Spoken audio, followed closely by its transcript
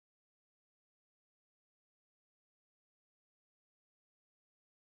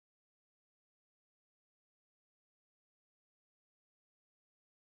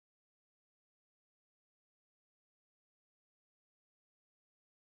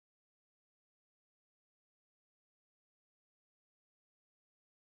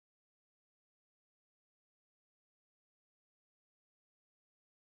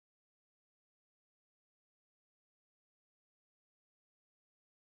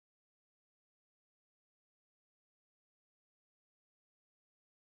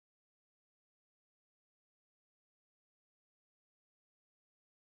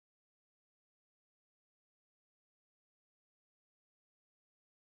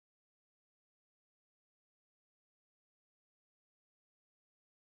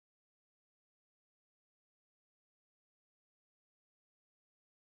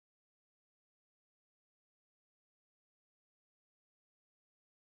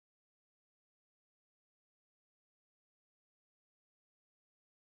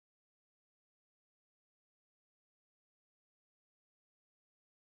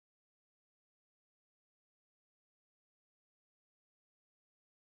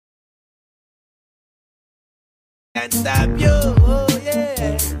Can't stop you, oh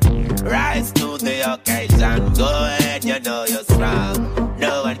yeah. Rise to the occasion. Go ahead, you know you're strong.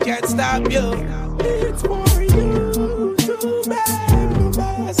 No one can stop you. It's for you to make the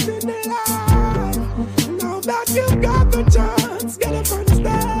best in the life. Now that you've got the chance, get a first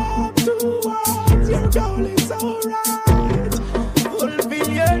step towards your goal. It's alright. Fulfill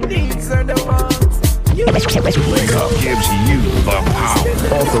your needs and the wants. Wake Up gives you the power.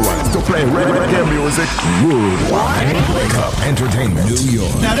 Authorized to play reggae music worldwide. Wake Up Entertainment, New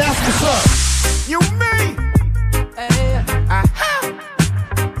York. Now that's what's up. You me.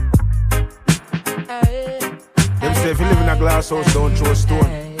 Them say if you live in a glass house, don't throw a stone.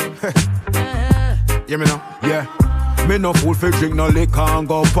 Hear me now? Yeah. Me no fool for drink no liquor and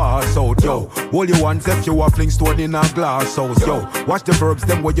go pass out, yo. All you want if you a fling stone in a glass house, yo. Watch the verbs,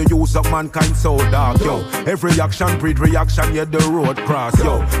 them where you use up mankind so dark, yo. Every action breed reaction, yeah, the road cross,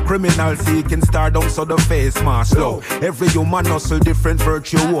 yo. Criminal seeking stardom, so the face mask low. Every human hustle, different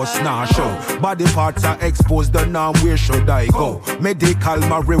virtuous nah show. Body parts are exposed, the norm, where should I go? Medical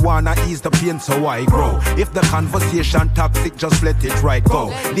marijuana ease the pain, so I grow. If the conversation toxic, just let it right go.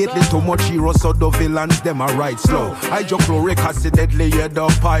 Lately too much heroes, so the villains, them are right slow. Hydrochloric acid deadly, yeah, the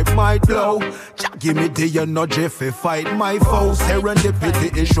pipe might blow. Give me the energy if fight my foes.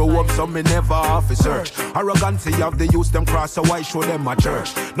 Serendipity is show up, so me never have to search. Arrogancy of the youth, them cross, so I show them a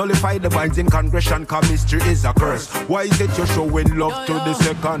church. Nullify the binds in congression, cause mystery is a curse. Why is it you showing love to the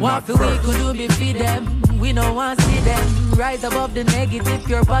second, not first? What we could do be feed them, we no want to see them. Rise above the negative,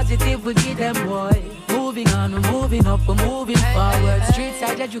 pure positive, we give them, boy. Moving on, we're moving up, we're moving forward. Street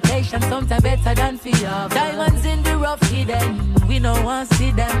side education, sometimes better than fear. Diamonds in the rough hidden, we no want to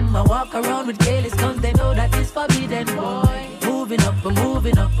see them. I walk around with careless guns, they know that it's forbidden, boy. Moving up, we're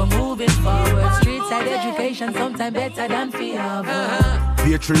moving up, we're moving forward. Street side education, sometimes better than fear, boy.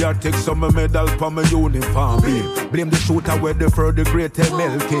 Patriotic, some medal for my uniform beam. Blame the shooter where the further great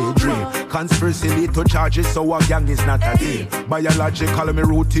MLK dream. Conspiracy lead to charges, so our gang is not a team. Biological, me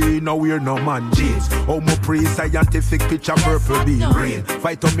routine, no we're no man jeans. Homo pre-scientific picture, purple beam green.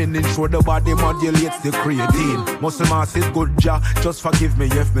 Vitamin ensure the body modulates the creatine. Muscle mass is good, just forgive me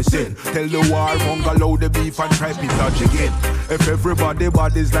if me sin. Tell the war, monger load the beef and try pizza again. If everybody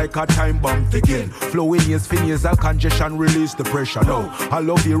body's like a time bomb ticking. Flowing is finish a congestion, release the pressure now. I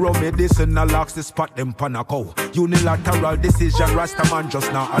love hero medicine, I locks the spot them panaco. Unilateral decision, Rasta man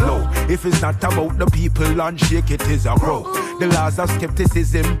just not allow. If it's not about the people and shake it is a grow. The laws of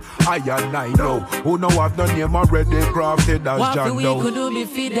skepticism, I and I know. Who know have the name already crafted as John Doe. What we could do be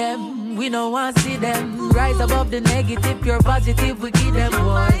feed them, we no want to see them. Rise above the negative, pure positive, we give them,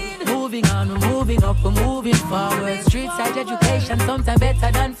 boy. Moving on, we're moving up, we're moving forward. Street side education, sometimes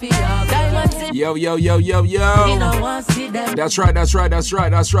better than fear. Diamonds in Yo. we no want to see them. That's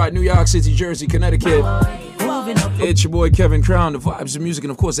right. New York City, Jersey, Connecticut. It's your boy Kevin Crown, the vibes, the music,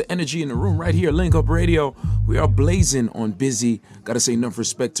 and of course the energy in the room right here, Link Up Radio. We are blazing on Busy. Gotta say enough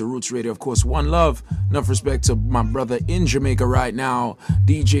respect to Roots Radio, of course, one love. Enough respect to my brother in Jamaica right now,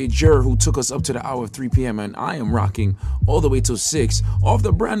 DJ Jer, who took us up to the hour of 3 p.m. and I am rocking all the way till 6. Off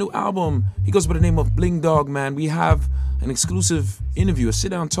the brand new album, he goes by the name of Bling Dog, man. We have an exclusive interview, a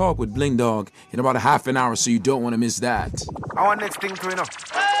sit-down talk with Bling Dog in about a half an hour, so you don't want to miss that. Our next thing to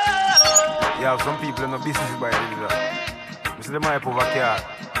you have some people in the business by the you see them hype over car.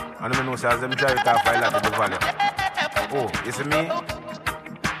 And I know say as them drive it off I like the value. Oh, you see me?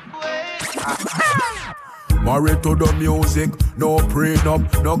 Married to the music, no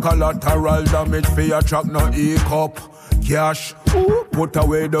prenup, no collateral damage for your track, no e-cup. Cash, put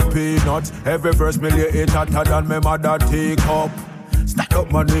away the peanuts. Every verse million hit hotter than my mother take up. Stack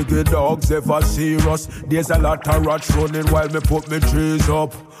up my nigga dogs, ever serious. There's a lot of rats running while me put me trees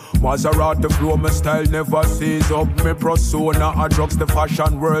up. Maserati flow, my style never sees up. Me persona, a drugs, the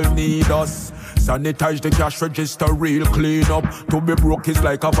fashion world need us. Sanitize the cash register real clean up. To be broke is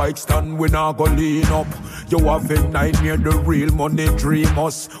like a bike stand, we not go lean up. You have a nightmare, the real money dream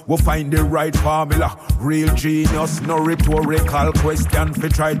us. We'll find the right formula, real genius. No rhetorical question, fi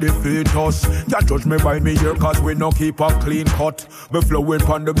try defeat us. Can't judge me by me here, cause we no keep a clean cut. Me flowing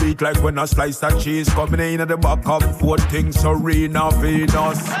on the beat like when a slice of cheese coming in at the back of 4 things, Serena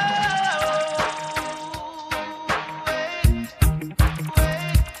Venus.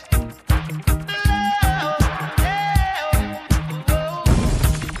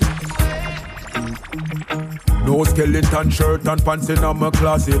 No skeleton shirt and pants in my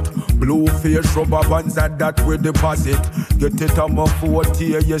closet. Blue face rubber bands and that we deposit. Get it on my 40,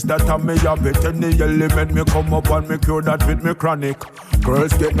 yes that I may have it. Any element me come up and me cure that with me chronic.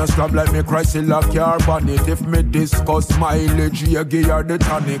 Girls get no scrub like me Chrysler car bonnet. If me discuss mileage, yeah, gear the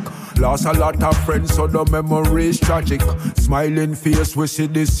tonic. Lost a lot of friends, so the memory is tragic. Smiling face, we see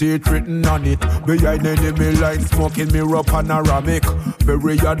the seat written on it. Behind enemy line, smoking mirror panoramic.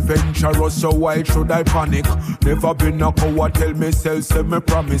 Very adventurous, so why should I panic? Never been a coward, tell myself, say me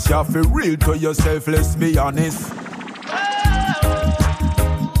promise. You feel real to yourself, let's be honest.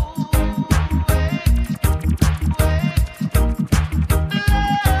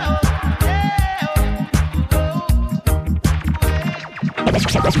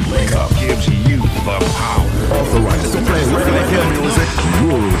 Wake Up gives you the power. Authorized to play reggae music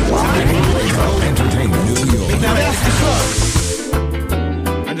worldwide. Wake Up Entertainment, New York.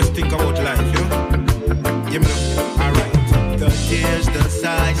 I just think about life, you know? Give me the, alright. The tears, the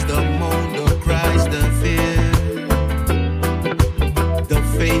sighs, the moan, the cries, the fear. The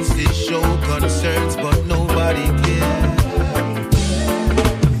faces show concerns, but nobody cares.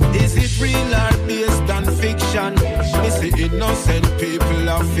 Is it real or based on fiction? Is the innocent people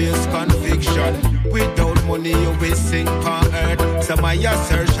of face conviction? Without money you will sink on earth. So my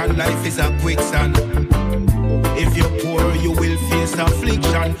assertion, life is a quicksand. If you're poor you will face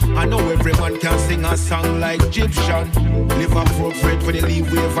affliction. I know every man can sing a song like Egyptian. Live appropriate when you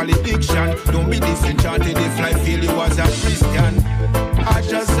leave with valediction. Don't be disenchanted if life feel you as a Christian. I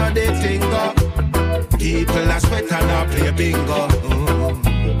just saw the thing up. People are sweat and I play bingo.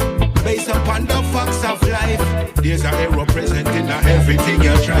 Based upon the facts of life, there's a hero present in everything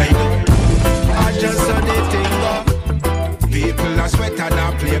you try. I just saw the thing up. People are sweat and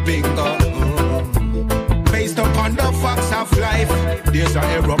I play bingo. Based upon the facts of life, there's a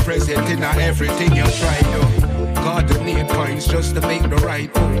hero present in everything you try. God don't need points just to make the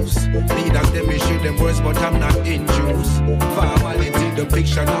right moves. Leaders them issue them words, but I'm not in Jews. Formality, the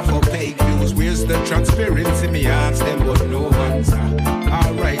picture of a fake views. Where's the transparency? Me ask them, but no answer.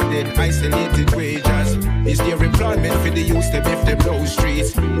 Alright then, isolated wages. Is there employment for the youth them if them no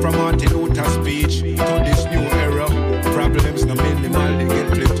streets? From Martin Luther's speech to this new era, problems no minimal, they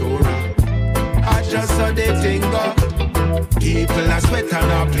get plethora. I just saw the thing up. People are sweat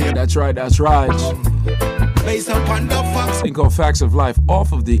and I play. That's right, that's right. Based upon the facts. Thing called Facts of Life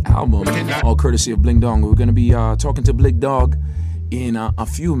off of the album, all courtesy of Bling Dong. We're gonna be talking to Bling Dog in a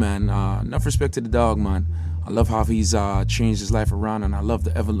few, man. Enough respect to the dog, man. I love how he's changed his life around, and I love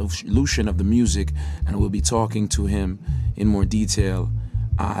the evolution of the music. And we'll be talking to him in more detail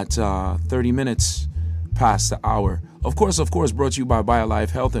at 30 minutes past the hour. Of course, brought to you by BioLife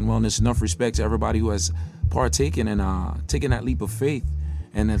Health and Wellness. Enough respect to everybody who has partaken and taken that leap of faith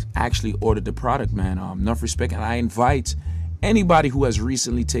and has actually ordered the product, man. Enough respect. And I invite anybody who has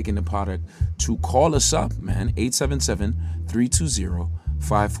recently taken the product to call us up, man.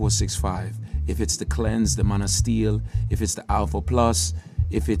 877-320-5465. If it's the Cleanse, the Monosteel, if it's the Alpha Plus,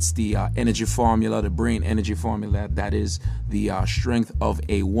 if it's the energy formula, the brain energy formula, that is the strength of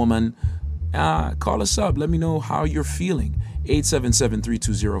a woman, call us up. Let me know how you're feeling.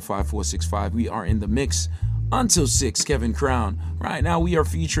 877-320-5465. We are in the mix until 6. Kevin Crown. Right now we are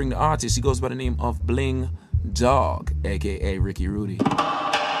featuring the artist. He goes by the name of Bling Dog, a.k.a. Ricky Rudy.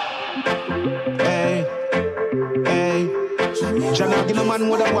 Hey, hey. Shall give no man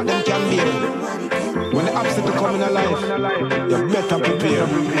more than what them can be. When the obstacle come in life, you better prepare.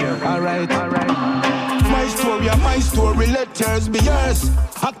 Alright. My story, let yours be yours.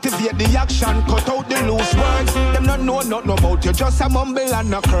 Activate the action, cut out the loose words. Them not know nothing about you, just a mumble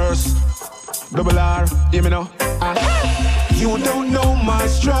and a curse. Double R, hear me now. You don't know my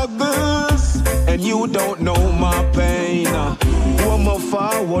struggles, and you don't know my pain. One more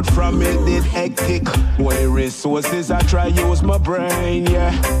forward from it, did hectic. Way resources, I try use my brain,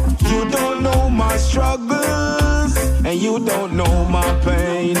 yeah. You don't know my struggles, and you don't know my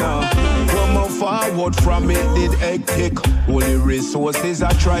pain. One more forward from it, did hectic. Only resources,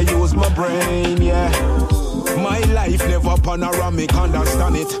 I try use my brain, yeah. My life never panoramic,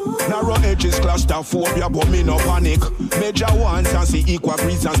 understand it. Narrow edges, claustrophobia, but me no panic. Major ones and see equal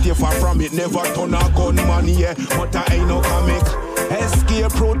breeds and stay far from it. Never turn a gunman, yeah, but I ain't no comic.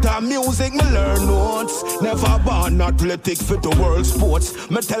 Escape route and music, me learn notes. Never born athletic fit the world sports.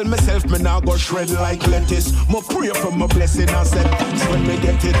 Me tell myself me now go shred like lettuce. Me pray for my blessing and set when me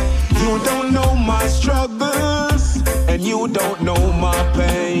get it. You don't know my struggles, and you don't know my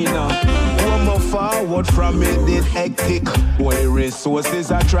pain. One more forward from it, did hectic. Way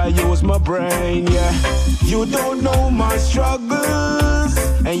resources, I try use my brain, yeah. You don't know my struggles,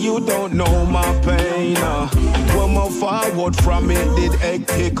 and you don't know my pain. When my forward from it did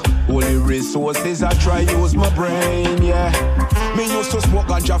hectic, only resources I try use my brain, yeah. Me used to smoke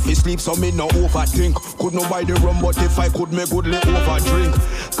ganja fi sleep, so me no overthink. Could no buy the rum, but if I could, me goodly overdrink.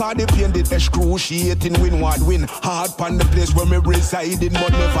 Cause the pain did excruciating, win. Hard pan the place where me residing,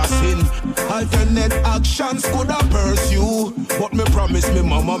 but never sin. Alternate actions could have pursue, but me promise me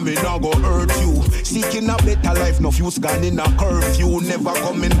mama, me not go hurt you. Seeking a better life, no fuse gone in a curfew. Never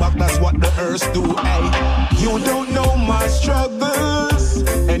coming back, that's what the earth do, ay. You don't know my struggles,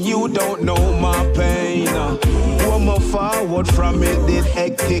 and you don't know my pain. When my forward from it did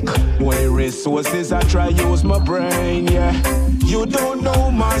hectic, when resources I try use my brain, yeah. You don't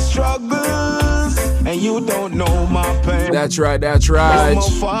know my struggles, and you don't know my pain. That's right. When my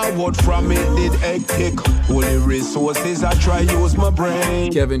forward from it did hectic, only resources I try use my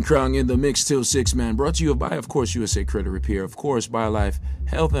brain. Kevin Crown in the mix till 6, man. Brought to you by, of course, USA Credit Repair. Of course, BioLife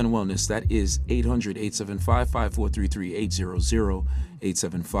Health and Wellness. That is 800-875-5433,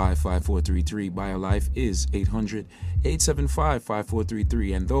 800-875-5433. BioLife is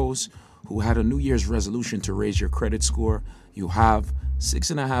 800-875-5433. And those who had a New Year's resolution to raise your credit score, you have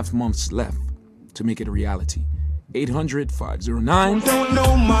 6.5 months left to make it a reality.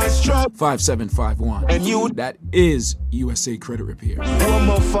 800-509-5751. And you, that is USA Credit Repair. When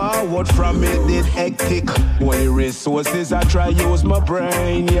my forward from it did hectic, when resources I try use my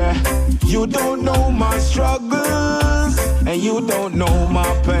brain, yeah. You don't know my struggles, and you don't know my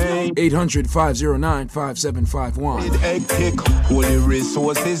pain. 800-509-5751. Did hectic, when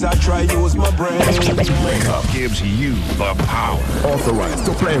resources I try use my brain. Wake Up gives you the power. Authorized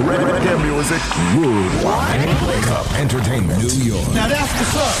to play reggae music worldwide. Wake Up Entertainment, New York. Now that's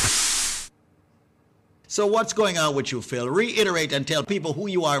what's up. So what's going on with you, Phil? Reiterate and tell people who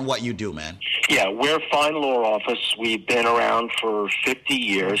you are and what you do, man. Yeah, we're Fine Law Office. We've been around for 50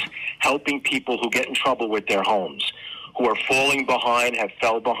 years, helping people who get in trouble with their homes, who are falling behind, have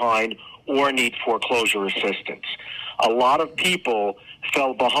fell behind, or need foreclosure assistance. A lot of people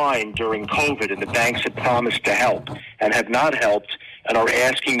fell behind during COVID, and the banks had promised to help and have not helped and are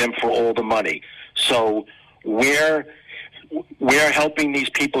asking them for all the money. So we're helping these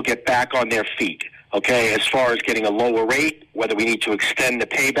people get back on their feet, okay, as far as getting a lower rate, whether we need to extend the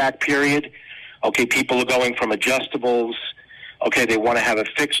payback period. Okay, people are going from adjustables, okay, they want to have a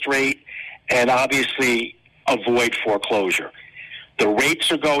fixed rate, and obviously avoid foreclosure. The rates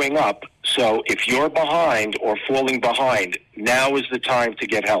are going up, so if you're behind or falling behind, now is the time to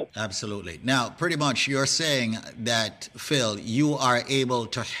get help. Absolutely. Now, pretty much you're saying that, Phil, you are able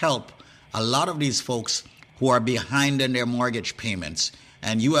to help a lot of these folks who are behind in their mortgage payments.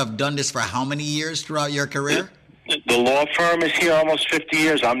 And you have done this for how many years throughout your career? The law firm is here almost 50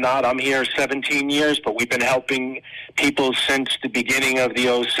 years. I'm here 17 years, but we've been helping people since the beginning of the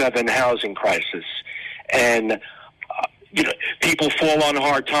 2007 housing crisis. And, people fall on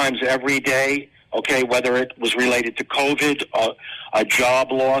hard times every day, okay, whether it was related to COVID, a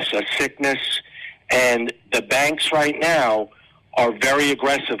job loss, a sickness. And the banks right now are very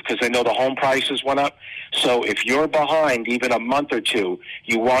aggressive because they know the home prices went up. So if you're behind even a month or two,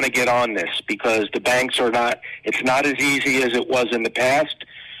 you want to get on this because the banks it's not as easy as it was in the past,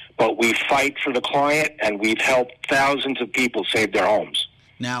 but we fight for the client and we've helped thousands of people save their homes.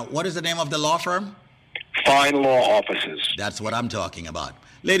 Now, what is the name of the law firm? Fine Law Offices. That's what I'm talking about.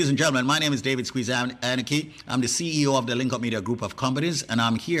 Ladies and gentlemen, my name is David Squeeze Anarchy. I'm the CEO of the Link Up Media Group of Companies, and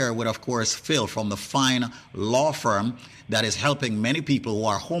I'm here with, of course, Phil from the Fine Law Firm that is helping many people who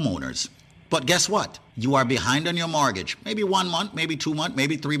are homeowners. But guess what? You are behind on your mortgage. Maybe 1 month, maybe 2 months,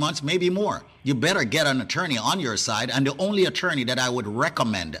 maybe 3 months, maybe more. You better get an attorney on your side, and the only attorney that I would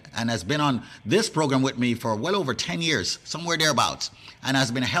recommend and has been on this program with me for well over 10 years, somewhere thereabouts, and has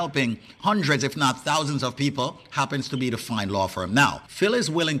been helping hundreds, if not thousands of people, happens to be the Fine Law Firm. Now, Phil is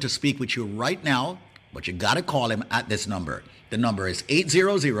willing to speak with you right now, but you got to call him at this number. The number is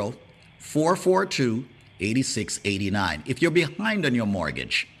 800-442-8689. If you're behind on your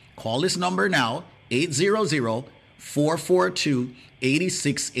mortgage, call this number now,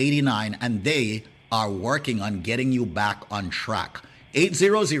 800-442-8689, and they are working on getting you back on track.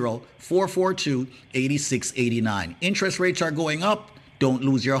 800-442-8689. Interest rates are going up. Don't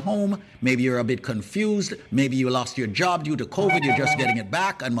lose your home. Maybe you're a bit confused. Maybe you lost your job due to COVID. You're just getting it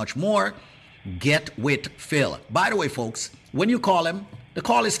back and much more. Get with Phil. By the way, folks, when you call him, the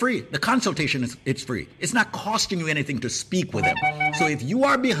call is free. The consultation it's free. It's not costing you anything to speak with him. So if you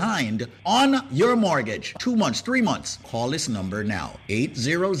are behind on your mortgage, 2 months, 3 months, call this number now,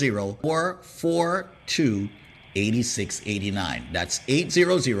 800-442-8689. That's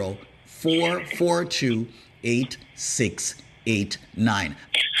 800-442-8689. 889.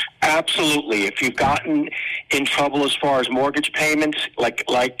 Absolutely. If you've gotten in trouble as far as mortgage payments, like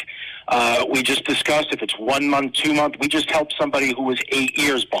we just discussed, if it's 1 month, 2 months, we just helped somebody who was 8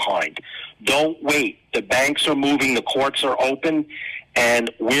 years behind. Don't wait. The banks are moving, the courts are open,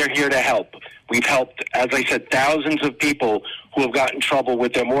 and we're here to help. We've helped, as I said, thousands of people who have gotten in trouble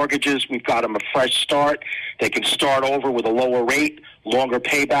with their mortgages. We've got them a fresh start. They can start over with a lower rate, longer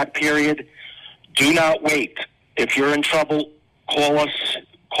payback period. Do not wait. If you're in trouble, call us.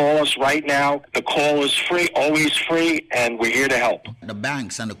 Call us right now. The call is free, always free, and we're here to help. The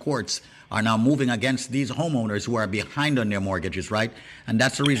banks and the courts are now moving against these homeowners who are behind on their mortgages, right? And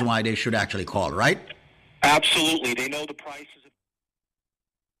that's the reason why they should actually call, right? Absolutely. They know the prices.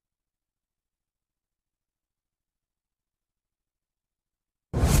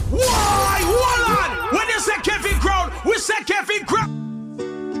 Why? Hold on! When you say Kevin Crown, we say Kevin Crown.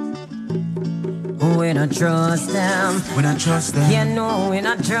 We don't trust them. We don't trust them. Yeah, no, we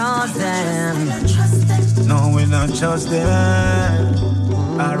don't trust them. No, we don't trust them.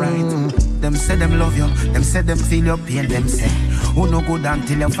 Alright. Them say them love you. Them say them feel your pain. Them say who no good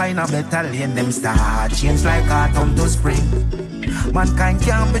until you find a better lane. Them start change like autumn to spring. Mankind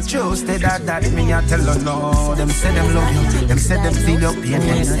can't be trusted. That me I tell you no. Them say them love you. Them say them feel your pain.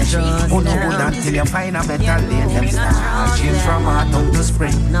 Them say who no good until you find a better lane. Them start change from autumn to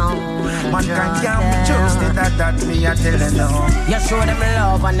spring. Mankind can't be trusted. That me I tell you no. You show them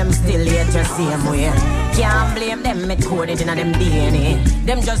love and them still hate you same way. Can't blame them, it coded in them DNA.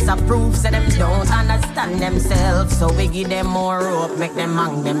 Them just approve, so them don't understand themselves. So we give them more rope, make them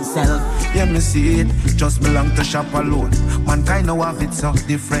hang themselves. Yeah, me see it, just belong to shop alone. Mankind know have it so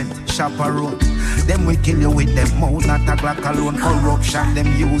different, shop alone. Them we kill you with them mouth, not a Glock alone. Corruption, them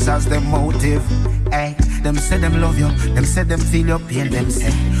use as them motive. Hey, them say them love you, them say them feel your pain. Them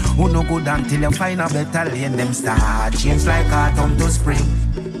say, who no good until you find a better lane. Them start change like autumn to spring.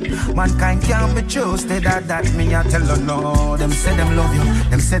 Mankind can't be trusted. That me I tell you no. Them say them love you,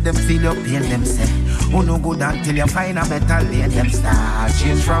 them say them feel your pain. Them say who no good until you find a better lane. Them start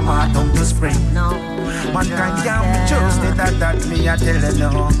change from autumn to spring. Mankind can't be trusted. That me I tell you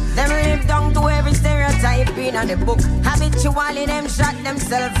no. Them live down to every stereotype in the book. Habitually them shot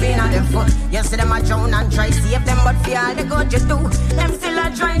themselves in the foot. You see them a drown and try save them, but for all the good you do, them still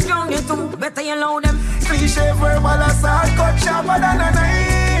a try drown you too. Better you know them. Cliche verbal assault cut sharper than a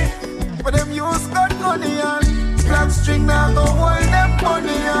knife. But them use gun money and black string now go hold them money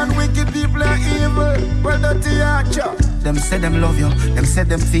and wicked people are evil. Well, dirty archer. Them say them love you, them say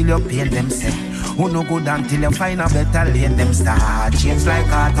them feel your pain. Them say who no good until you find a better lane. Them start change like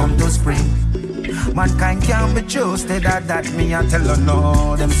autumn to spring. Mankind can't be trusted. That me I tell you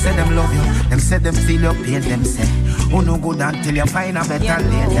no. Them say them love you, them say them feel your pain. Them say who no good until you find a better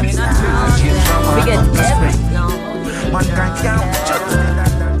lane. Them start change from autumn to spring. Mankind can't be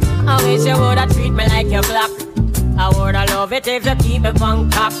trusted. I wish you woulda treat me like your black. I woulda love it if you keep me on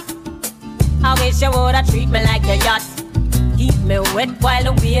top. I wish you woulda treat me like your yacht. Keep me wet while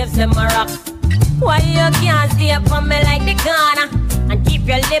the waves them a rock. Why you can't stay up on me like the corner and keep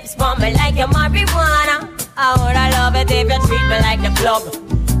your lips on me like your marijuana? I woulda love it if you treat me like the club.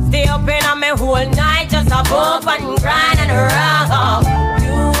 Stay up in on me whole night just a bump and grind and rock.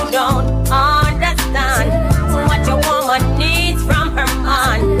 You don't understand what your woman needs from her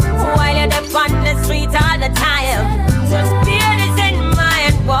man. While you're up on the street all the time, just bear this in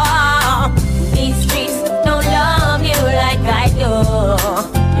mind. Wow, these streets don't love you like I do.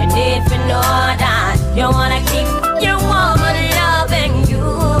 You need to know that you wanna keep your woman loving you.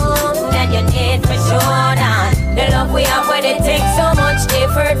 Then you need for sure that the love we have, where it takes so much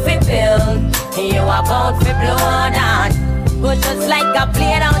effort to build, you are about to blow that. But just like a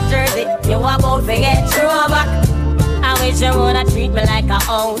played out jersey, you are about to get thrown back. I wish you woulda treat me like a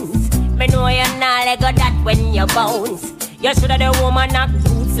ounce. Me know you're not like that when you bounce. You shoulda the woman knock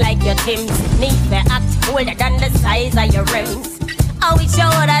boots like your Timbs. Need to act older than the size of your rims. I wish you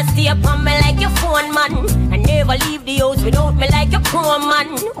woulda stay upon me like your phone man and never leave the house without me like your poor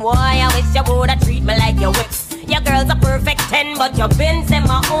man. Why I wish you woulda treat me like your whips. Your girl's a perfect 10, but your bins them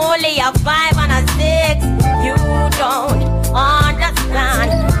are only a 5 and a 6. You don't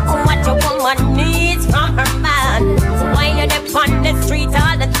understand what your woman needs from her man. While you're up on the street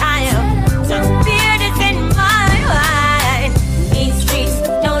all the time, just bear this in mind. These streets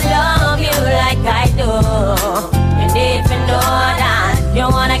don't love you like I do. You need to know that you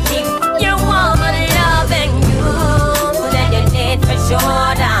wanna keep your woman loving you. Then you need for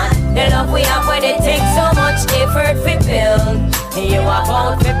sure that the love we have, where it takes so much effort to build, you are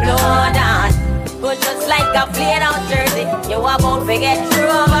about to blow that. But just like a played out jersey, you are about to get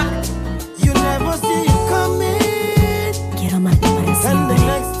thrown back. You never see it coming. Get on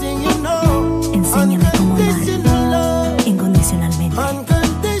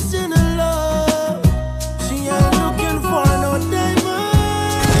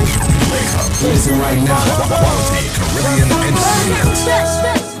right now. Quality Caribbean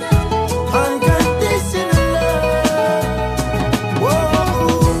entertainment. Unconditional love. Whoa.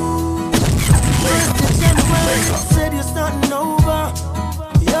 Said you're starting over.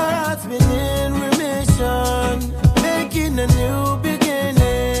 Your heart's been in remission, making a new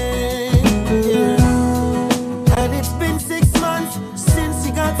beginning. Yeah. And it's been 6 months since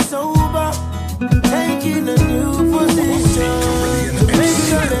you got sober, taking a new position,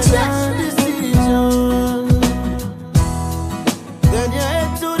 making a decision. Then you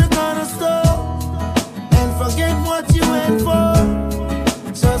head to the corner store and forget what you went for.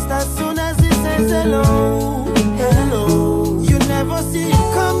 Just as soon as he says hello, hello, you never see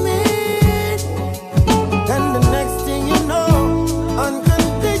it coming. Then the next thing you know,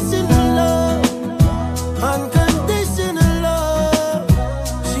 unconditional love, unconditional love.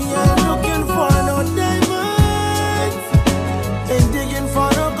 She ain't looking for no diamonds, ain't digging for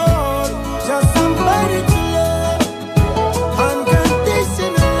no gold, just somebody to love.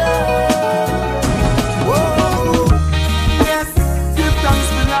 Unconditional love. Whoa. Yes, give thanks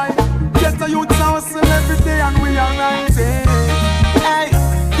for life. Get the youth hustle every day and we are rising. Hey,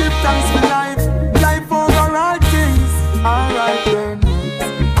 give thanks for life. Life over all things. Alright then.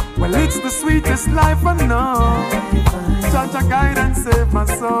 Well, it's the sweetest life I know. Judge a guide and save my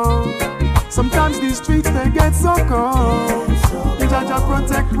soul. Sometimes these streets they get so cold. Judge a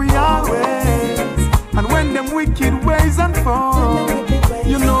protect we always. And when them wicked ways unfold,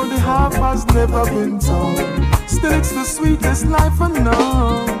 you know the half has never been told. Still it's the sweetest life I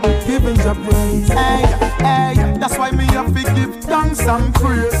know. Giving your praise. Hey, hey, that's why me have to give thanks and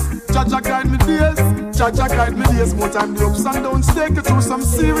praise. Judge a guide me days, Judge a guide me days. More time the ups and downs take you through some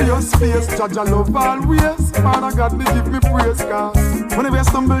serious space. Judge a love always, Father God me give me praise. Cause whenever you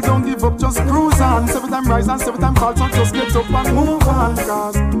stumble don't give up, just cruise on. 7 times rise and 7 times fall, so just get up and move on.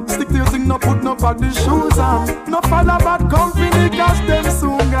 Cause stick to your thing, no put nobody shoes on. No follow bad company, cause them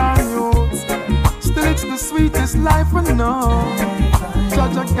soon gone youths. Still it's the sweetest life I know.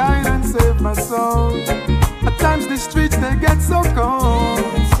 Judge a guide and save my soul. At times the streets they get so cold,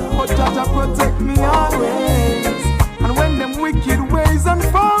 but Judge a protect me always. And when them wicked ways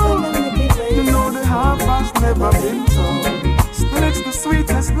unfold, you know the half has never been told. Still it's the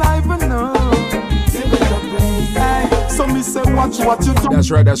sweetest life I know. Hey, so me say watch what you do.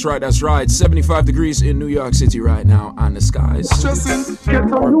 That's right, that's right, that's right. 75 degrees in New York City right now, and the skies are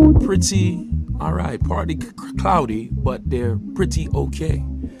pretty alright. Partly cloudy, but they're pretty okay.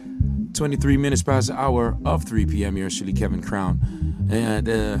 23 minutes past the hour of 3 p.m. Yours truly, Kevin Crown. And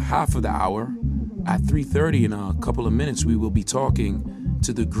half of the hour at 3:30 in a couple of minutes, we will be talking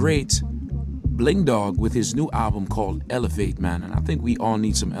to the great Bling Dog with his new album called Elevate, man. And I think we all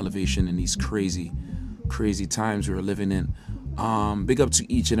need some elevation in these crazy times we're living in. Big up to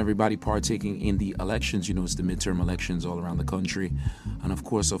each and everybody partaking in the elections. You know, it's the midterm elections all around the country. And of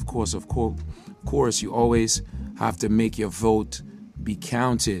course, you always have to make your vote be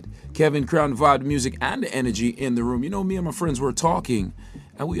counted. Kevin Crown, the vibe, the music, and the energy in the room. You know, me and my friends were talking,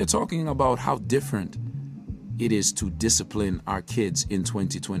 and we are talking about how different it is to discipline our kids in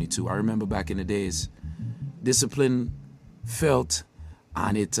 2022. I remember back in the days, discipline felt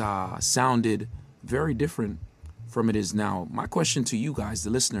and it sounded very different from it is now. My question to you guys, the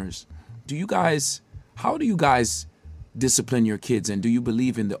listeners, how do you guys discipline your kids? And do you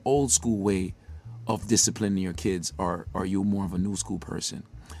believe in the old school way of disciplining your kids, or are you more of a new school person?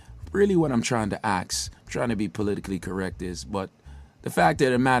 Really what I'm trying to ask, I'm trying to be politically correct but the fact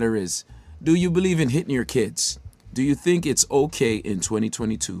of the matter is, do you believe in hitting your kids? Do you think it's okay in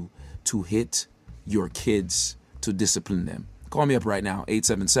 2022 to hit your kids, to discipline them? Call me up right now,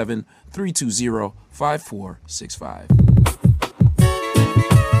 877-320-5465.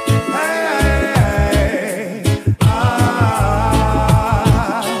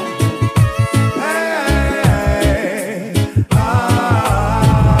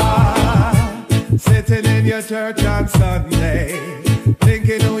 Sitting in your church on Sunday,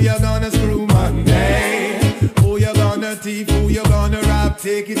 thinking who you're gonna screw Monday, who you're gonna thief, who you're gonna rob.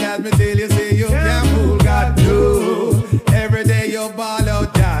 Take it as me till you say you can't fool God. Do every day you ball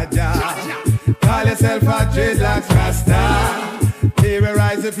out, Jaja. Call yourself a dreadlocks Rasta.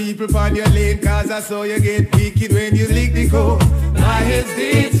 Terrorize the people on your lane, cause I saw you get wicked when you lick the code. By his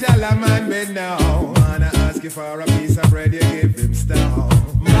deeds shall a man bend down. Wanna ask you for a piece of bread, you give him stone.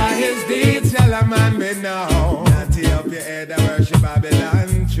 By his deeds shall a man bend down. Natty up your head and worship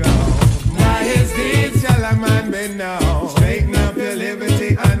Babylon throne. By his deeds shall a man bend down. Straighten up your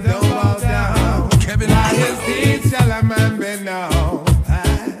liberty and don't bow down. Kevin. By his deeds shall a man bend down.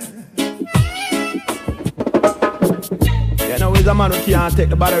 You know we is a man who can't take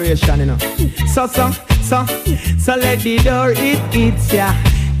the botheration, you know. So let the door it, yeah.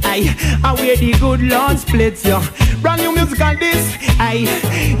 I wear the good Lord splits, yeah. Brand new music on this.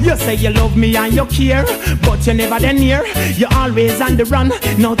 You say you love me and you care, but you never then near. You always on the run.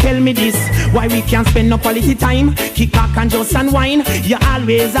 Now tell me this, why we can't spend no quality time? Kick back and just unwind. You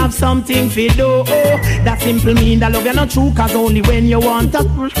always have something to do. That simple mean that love you not true, cause only when you want to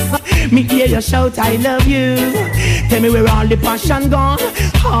me hear you shout I love you. Tell me where all the passion gone,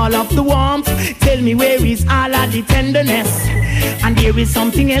 all of the warmth. Tell me where is all of the tenderness. And there is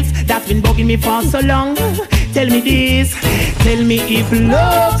something else that's been bugging me for so long. Tell me this, tell me if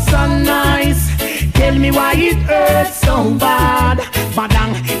love's so nice. Tell me why it hurts so bad.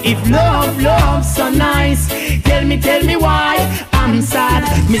 Badang, if love's so nice. Tell me why I'm sad.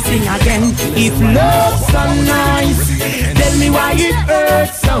 Missing again, if love's so nice. Tell me why it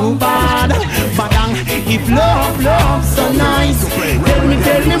hurts so bad. Badang, if love's so nice. Tell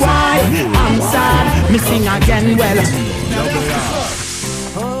me why I'm sad. Missing again, well.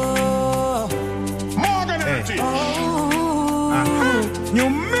 You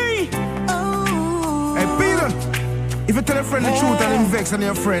me? Hey Peter, if you tell a friend the truth and him vex on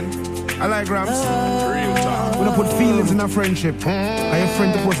your friend, I like Rams. Real talk. We don't put feelings in a friendship. And your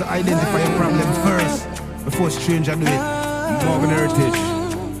friend supposed to identify your problem first before stranger do it. Morgan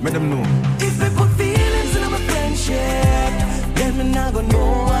Heritage, let them know. If we put feelings in our friendship, then we're not gonna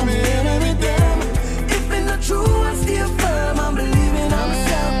know I'm in with them. If it's not true, I still firm. I'm believing I'm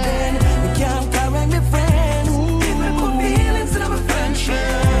myself, then we can't correct me friends. If we put feelings in our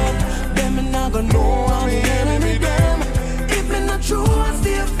friendship, then we're not gonna know I'm in with them. If it's not true, I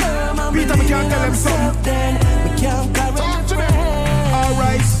still firm. I'm believing I'm myself, then we can't correct me friends.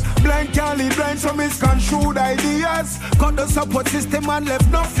 Alright. Blind can't lead blind, so misconstrued ideas. Cut the support system and left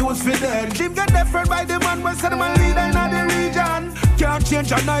no fuse for dead. Jim get deferred by the man, but said man leader in the region. Can't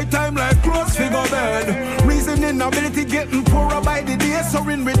change at night time like close figure bed. Reasoning ability getting poorer by the day. So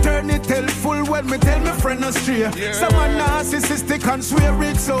in return it tell full well me tell me friend astray. Someone narcissistic and swear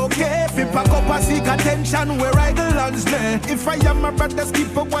it's okay. If you pack up and seek attention where I the lands there. If I am my brother's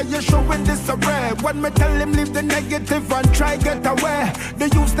keeper, why you showing disarray? When me tell him leave the negative and try get away. They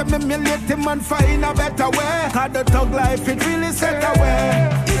used to emulate him and find a better way. Cause the thug life it really set away.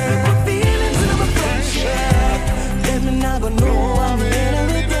 If we put feelings in our friendship, then we're not gonna know I'm in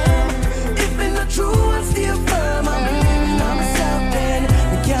with them. If it's not true, I still firm. I'm believing I'm myself, then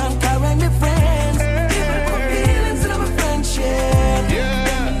we can't correct me friends. If we put feelings in our friendship,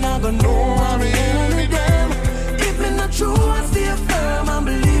 then we're not gonna know I'm in with them. If it's not true, I still firm. I'm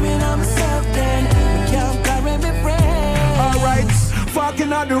believing I'm myself, then we can't correct me friends. Alright.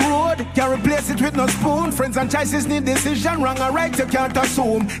 Forking on the road, can't replace it with no spoon. Friends and choices need decision, wrong or right, you can't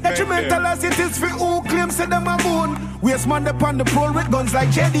assume. Detrimental as it is for who claims to them a moon. Waste man upon the pole with guns like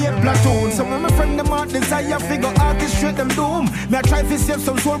JD and Platoon. Some of my friend them out desire figure orchestrate them doom. Me I try to save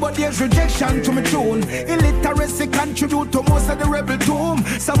some soul, but there's rejection to me tune. Illiteracy contribute to most of the rebel tomb.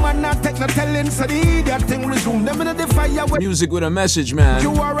 Some man not take no telling, so the idiot thing resume. Them in the fire. Music with a message, man.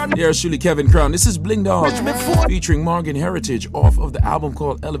 Here's surely Kevin Crown. This is Bling Dog featuring Morgan Heritage off of the album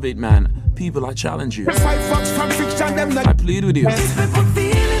called Elevate Man. People, I challenge you. I plead with you.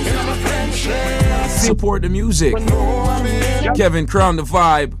 Support the music. Kevin Crown, the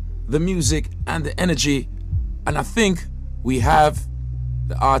vibe, the music, and the energy. And I think we have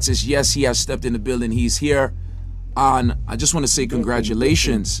the artist. Yes, he has stepped in the building. He's here. And I just want to say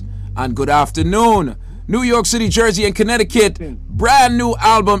congratulations and good afternoon. New York City, Jersey, and Connecticut. Brand new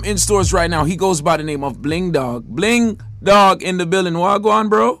album in stores right now. He goes by the name of Bling Dog. Bling Dog in the building. What go on,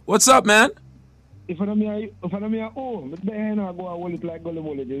 bro? What's up, man? If I don't me at home, it's better not go and hold it like Gully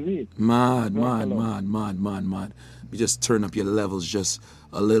Mully, is it? Mad. You just turn up your levels just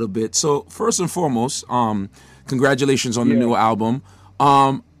a little bit. So first and foremost, congratulations on the new album.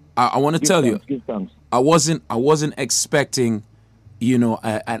 I want to tell you, I wasn't expecting,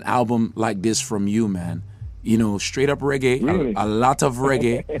 an album like this from you, man. Straight up reggae, really? a lot of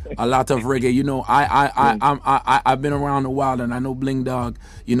reggae. I've been around a while and I know Bling Dog,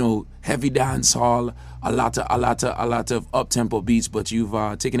 heavy dance hall, a lot of up-tempo beats, but you've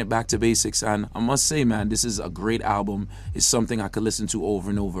taken it back to basics. And I must say, man, this is a great album. It's something I could listen to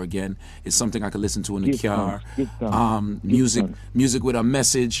over and over again. It's something I could listen to in the car. Music with a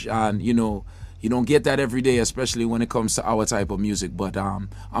message, and you don't get that every day, especially when it comes to our type of music. But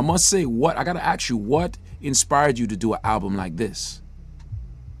I must say, I gotta ask you, what inspired you to do an album like this?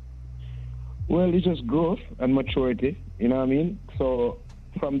 Well, it's just growth and maturity, you know what I mean? So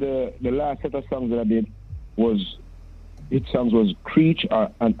from the last set of songs that I did was Creech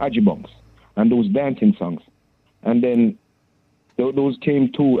and Agibonks, and those dancing songs. And then those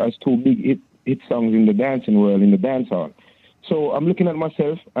came as two big hit songs in the dancing world, in the dance hall. So I'm looking at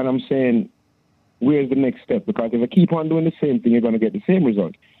myself and I'm saying, where's the next step? Because if I keep on doing the same thing, you're going to get the same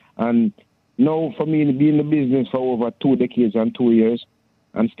result. And now for me to be in the business for over 2 decades and 2 years,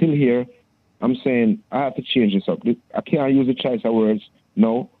 I'm still here. I'm saying I have to change this up. I can't use the choice of words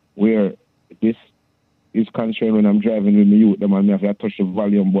now where this is concerned when I'm driving with the youth. Them and me have to touch the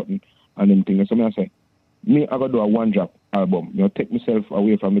volume button and them things. So I say, me, I got to do a one-drop album. Take myself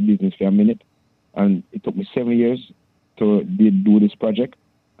away from the business for a minute. And it took me 7 years to do this project.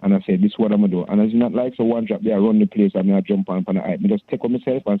 And I said, this is what I'm going to do. And it's not like so one drop there, I run the place and I jump on the hype. I just take on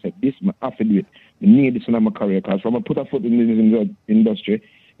myself and say, this, I have to do it. I need this in my career. Because from I put a foot in this industry,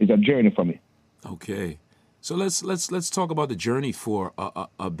 it's a journey for me. Okay. So let's talk about the journey for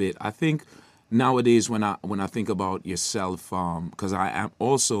a bit. I think nowadays when I think about yourself, because I am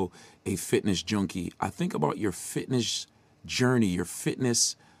also a fitness junkie, I think about your fitness journey, your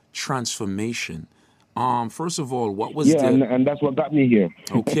fitness transformation. First of all, what was and that's what got me here.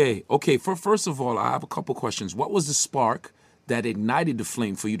 Okay. First of all, I have a couple questions. What was the spark that ignited the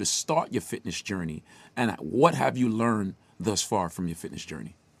flame for you to start your fitness journey, and what have you learned thus far from your fitness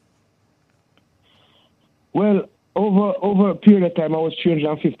journey? Well, over a period of time, I was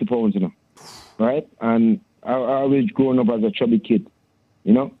 350 pounds, right? And I was growing up as a chubby kid,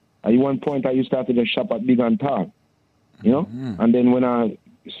 At one point, I used to have to just shop at Big and Tall, Mm-hmm. And then when I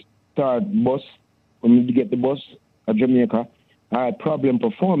started when we get the bus at Jamaica, I had problem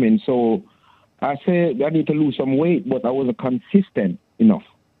performing. So I said I need to lose some weight, but I wasn't consistent enough.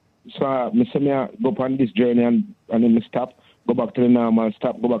 So I go upon this journey and then I stop, go back to the normal,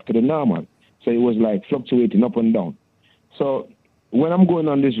 stop, go back to the normal. So it was like fluctuating up and down. So when I'm going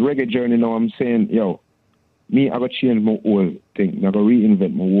on this reggae journey now, I'm saying, me, I got to change my whole thing. I got to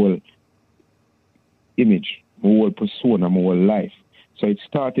reinvent my whole image, my whole persona, my whole life. So it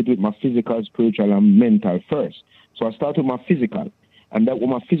started with my physical, spiritual, and mental first. So I started with my physical. And that what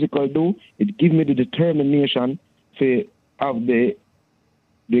my physical do, it give me the determination to have the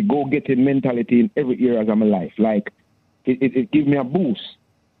go-getting mentality in every area of my life. Like, it give me a boost,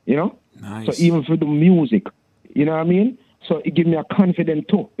 Nice. So even for the music, you know what I mean? So it give me a confidence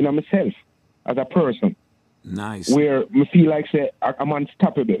too in myself as a person. Nice. Where I feel like, say, I'm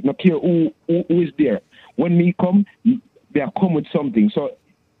unstoppable. No care who is there. When me come, they are come with something. So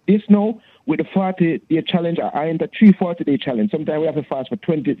this now, with the 40-day challenge, I enter 3 40-day challenge. Sometimes we have to fast for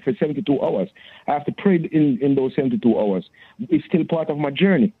 72 hours. I have to pray in those 72 hours. It's still part of my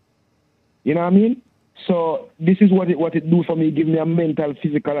journey. You know what I mean? So this is what it do for me. Give me a mental,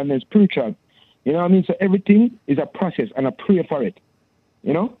 physical, and then spiritual. You know what I mean? So everything is a process, and I pray for it.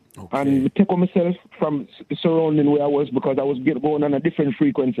 Okay. And I take on myself from the surrounding where I was, because I was going on a different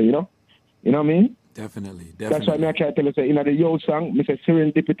frequency, You know what I mean? Definitely. That's why I try to tell you, in the Yo song, I say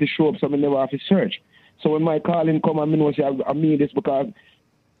serendipity show up, so I never have to search. So when my calling come, I know I mean this, because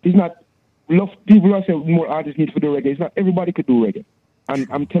it's not, people say more artists need to do reggae. It's not everybody could do reggae. And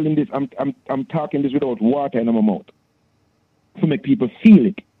I'm telling this, I'm talking this without water in my mouth to make people feel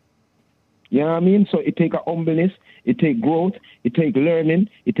it. You know what I mean? So it take a humbleness, it take growth, it take learning,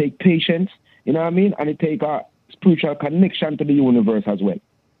 it take patience, you know what I mean? And it take a spiritual connection to the universe as well.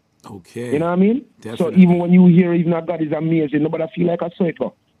 Okay. You know what I mean? Definitely. So even when you hear even that God is amazing, nobody feel like I saw it.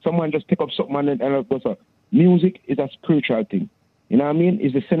 Someone just pick up something and go, so music is a spiritual thing. You know what I mean?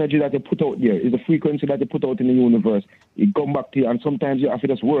 It's the synergy that they put out there. It's the frequency that they put out in the universe. It come back to you, and sometimes you have to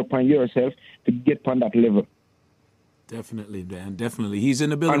just work on yourself to get on that level. Definitely, Dan. Definitely. He's in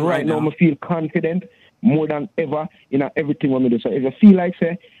the building and right now. I feel confident more than ever in everything what I do. So if I feel like,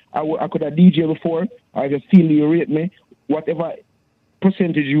 say, I could have DJ before, I just feel you rate me, whatever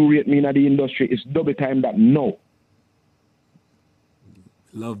percentage you rate me in the industry is double time that no.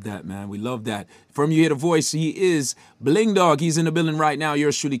 Love that, man. We love that. From you hear the voice, he is Bling Dog. He's in the building right now.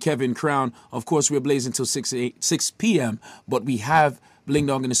 Yours truly, Kevin Crown. Of course, we're blazing until 6 p.m., but we have Bling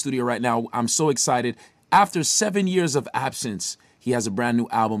Dog in the studio right now. I'm so excited. After 7 years of absence, he has a brand new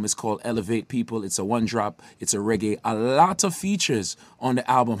album. It's called Elevate People. It's a one drop. It's a reggae. A lot of features on the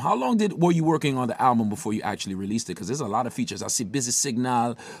album. How long were you working on the album before you actually released it? Because there's a lot of features. I see Busy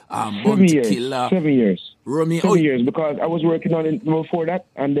Signal, 7 years. 7 years. Rumi. 7 years, because I was working on it before that,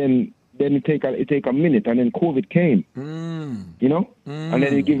 and then it take a minute, and then COVID came. And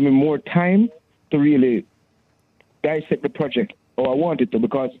then it gave me more time to really dissect the project. I wanted to,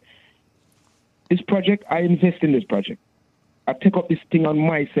 because this project, I invest in this project. I take up this thing on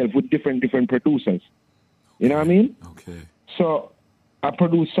myself with different producers. You know what I mean? Okay. So I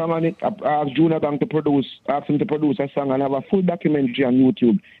produced song on it. I asked Junior Gang to ask him to produce a song, and I have a full documentary on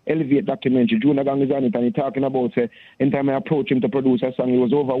YouTube, Elevate documentary. Junior Gang is on it, and he's talking about, anytime I approach him to produce a song, he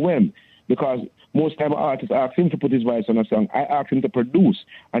was overwhelmed. Because most time artists ask him to put his voice on a song. I asked him to produce,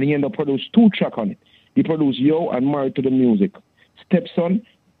 and he ended up producing 2 tracks on it. He produced Yo and Married to the Music. Stepson,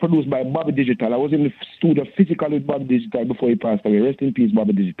 produced by Bobby Digital. I was in the studio physically with Bobby Digital before he passed away. Rest in peace,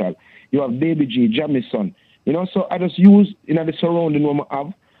 Bobby Digital. You have Baby G, Jamison. So I just use the surrounding what I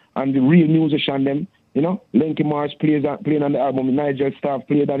have and the real musician them. Lenky Mars playing on the album. Nigel Staff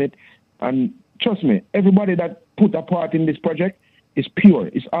played on it. And trust me, everybody that put a part in this project is pure.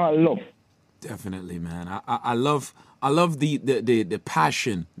 It's all love. Definitely, man. I love the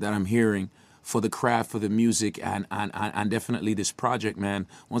passion that I'm hearing for the craft, for the music, and definitely this project, man.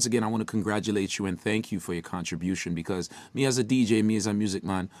 Once again, I want to congratulate you and thank you for your contribution, because me as a DJ, me as a music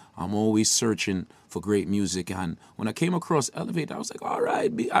man, I'm always searching for great music. And when I came across Elevate, I was like, all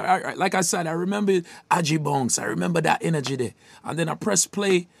right. Like I said, I remember Aji Bongs. I remember that energy there. And then I pressed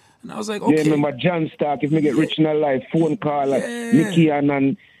play, and I was like, okay. Yeah, remember John Stark, If Me Get Rich in a Life, Phone Call, like Nicky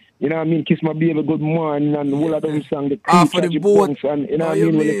and Kiss My Baby, Good Morning, and all of them songs, the Off of the boat. And,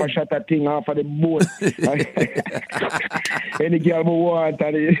 when if I shot that thing off of the boat. Any girl who want,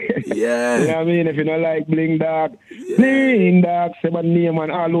 and, if you don't like Bling Dog, Bling Dog, say my name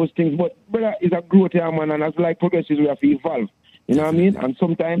and all those things. But, brother, it's a growth here, man, and as like progressives, we have to evolve. You know what I mean? And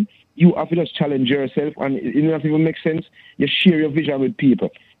sometimes you have to just challenge yourself, and it don't have to even make sense. You share your vision with people.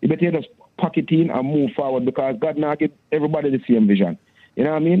 You better just pack it in and move forward, because God now give everybody the same vision. You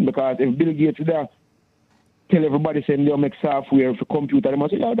know what I mean? Because if Bill Gates is there, tell everybody saying they'll make software for computer, they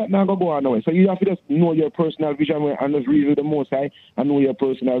must say, that not going to go on away. So you have to just know your personal vision and just read the most high and know your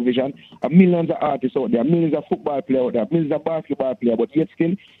personal vision. Millions of artists out there, millions of football players out there, millions of basketball players, but yet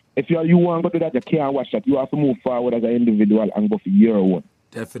still, if you want to go to that, you can't watch that. You have to move forward as an individual and go for your own.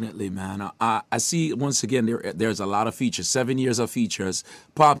 Definitely, man. I see, once again, there's a lot of features, 7 years of features.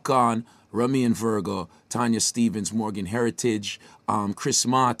 Popcorn, Rummy and Virgo, Tanya Stevens, Morgan Heritage, Chris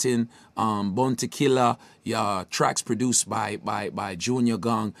Martin, Bon Tequila, tracks produced by Junior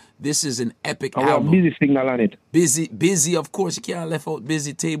Gang. This is an epic album. Busy signal on it. Busy, of course. You can't left out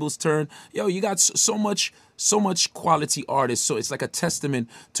Busy, Tables Turn. You got so much quality artists. So it's like a testament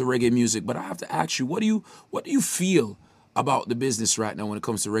to reggae music. But I have to ask you, what do you feel about the business right now when it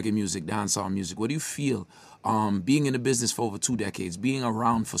comes to reggae music, dancehall music? What do you feel? Being in the business for over 2 decades, being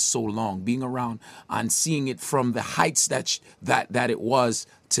around for so long, being around and seeing it from the heights that it was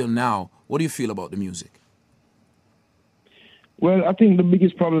till now, what do you feel about the music? Well, I think the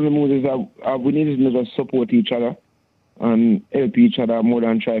biggest problem in the music is that we need to just support each other and help each other more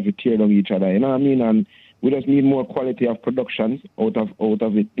than try to tear down each other. You know what I mean? And we just need more quality of productions out of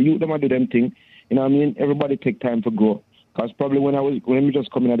it. The youth them do them thing. You know what I mean? Everybody take time to grow. Because probably when we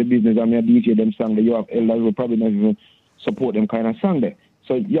just coming out of the business and I DJ them song that you have elders will probably not even support them kind of song there.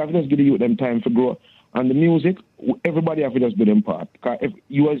 So you have to just give the youth them time to grow. And the music, everybody have to just do them part. Because if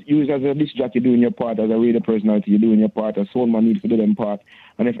you as a disc jockey doing your part, as a radio personality, you're doing your part, as sound man needs to do them part.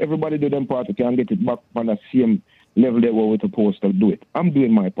 And if everybody do them part, we can get it back on the same level that we're supposed to do it. I'm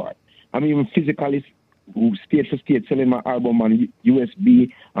doing my part. I'm even physically, state for state, selling my album on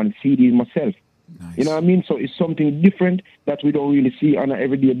USB and CDs myself. Nice. You know what I mean? So it's something different that we don't really see on an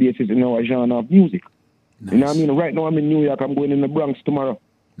everyday basis in our genre of music. Nice. You know what I mean? Right now I'm in New York. I'm going in the Bronx tomorrow.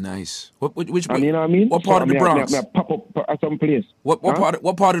 Nice. Which and you know what I mean? What part of the Bronx? I pop up at some place. What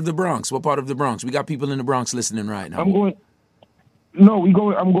part of the Bronx? What part of the Bronx? We got people in the Bronx listening right now. I'm going. I'm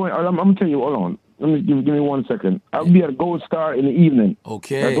telling you, hold on. Give me 1 second. I'll be at Gold Star in the evening.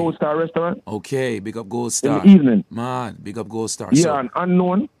 Okay. At Gold Star restaurant. Okay. Big up Gold Star. In the evening. Man, big up Gold Star. Yeah, and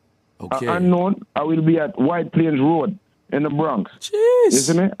Unknown. Okay. Unknown, I will be at White Plains Road in the Bronx. Jeez. You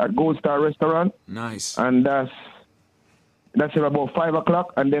see me? At Gold Star Restaurant. Nice. And that's at about 5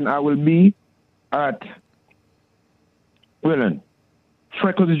 o'clock. And then I will be at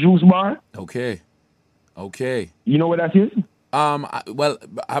Freckles Juice Bar. Okay. You know where that is? I'm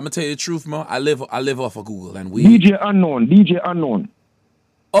gonna tell you the truth, man. I live off of Google, and DJ Unknown.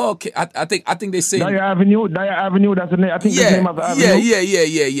 Okay, I think they say Dyer Avenue. That's the name. I think that's the name of the avenue.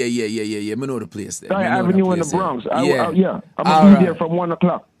 Yeah. I know the place there. Dyer Avenue in the Bronx. I'm gonna be there from 1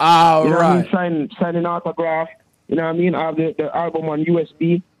 o'clock. All you know right. What I mean? Signing autograph. You know what I mean? I have the album on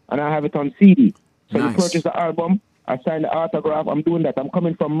USB and I have it on CD. So nice. You purchase the album. I sign the autograph. I'm doing that. I'm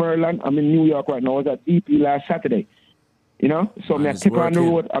coming from Maryland. I'm in New York right now. I was at DP last Saturday. You know, so I take on the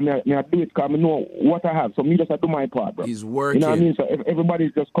road. I do it because I know what I have. So me just do my part, bro. He's working. You know what I mean? So if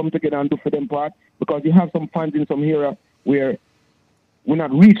everybody's just come together and do for them part, because you have some fans in some area where we're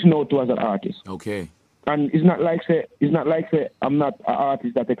not reaching out to as an artist. Okay. And it's not like say I'm not an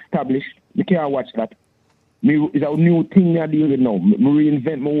artist that established. You can't watch that. It's a new thing I deal with now. Me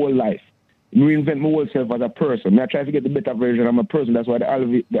reinvent my whole life. Me reinvent my whole self as a person. I try to get the better version of my person. That's why the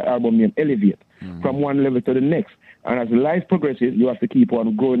album name Elevate from one level to the next. And as life progresses, you have to keep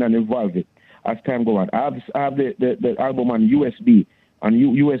on growing and evolving as time goes on. I have the album on USB. On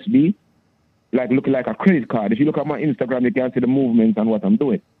USB, like looking like a credit card. If you look at my Instagram, you can see the movements and what I'm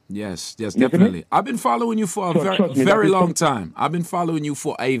doing. Yes, definitely. I've been following you for a very long time. I've been following you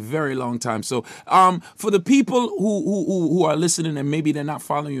for a very long time. So, for the people who are listening and maybe they're not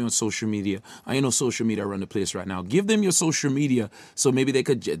following you on social media, I know social media run the place right now. Give them your social media so maybe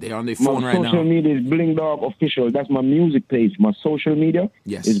they're on their phone right now. My social media is Bling Dog Official. That's my music page. My social media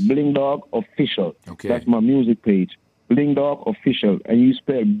is Bling Dog Official. Okay. That's my music page. Bling Dog Official, and you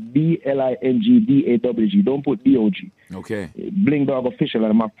spell BLINGDAWG. Don't put DOG. Okay. Bling Dog Official,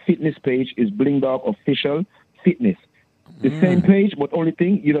 and my fitness page is Bling Dog Official Fitness. The same page, but only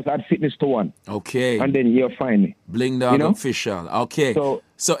thing you just add fitness to one. Okay. And then you'll find me. Bling Dog Official. Okay. So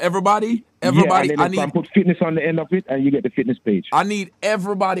everybody, and then I put fitness on the end of it, and you get the fitness page. I need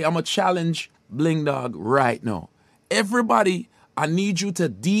everybody. I'm gonna challenge Bling Dog right now. Everybody, I need you to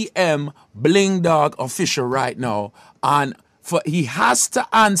DM Bling Dog Official right now. And he has to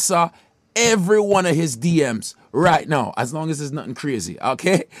answer every one of his DMs right now, as long as it's nothing crazy.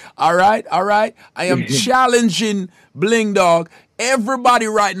 Okay? All right? I am challenging Bling Dog. Everybody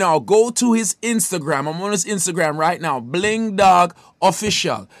right now, go to his Instagram. I'm on his Instagram right now, Bling Dog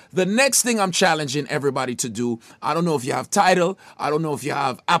Official. The next thing I'm challenging everybody to do, I don't know if you have Tidal, I don't know if you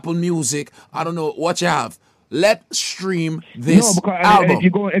have Apple Music, I don't know what you have. Let's stream this album. If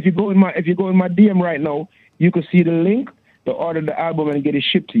you go in my DM right now, you can see the link to order the album and get it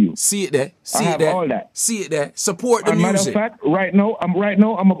shipped to you. See it there. I have all that. See it there. Support the music. Matter of fact, right now I'm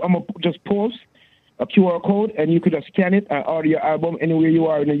gonna just post a QR code and you could just scan it and order your album anywhere you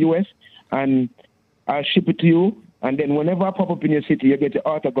are in the US, and I'll ship it to you. And then whenever I pop up in your city, you get your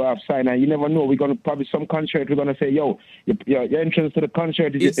autograph signed, and you never know. We're gonna probably some concert. We're gonna say, "Yo, your entrance to the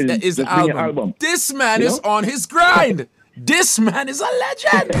concert is the album." This man is on his grind. This man is a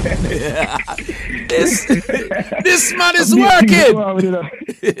legend. This man is working.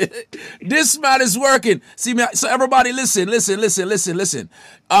 This man is working. See me. So everybody, listen.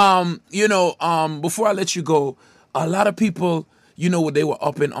 Before I let you go, a lot of people, they were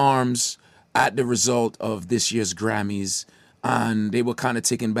up in arms at the result of this year's Grammys, and they were kind of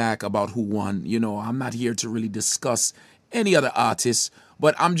taken back about who won. I'm not here to really discuss any other artists,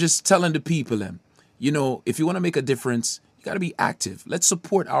 but I'm just telling the people, if you want to make a difference, you got to be active. Let's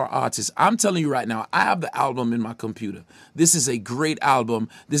support our artists. I'm telling you right now, I have the album in my computer. This is a great album.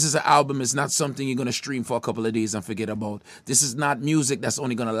 This is an album. It's not something you're going to stream for a couple of days and forget about. This is not music that's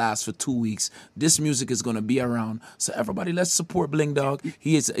only going to last for 2 weeks. This music is going to be around. So everybody, let's support Bling Dog.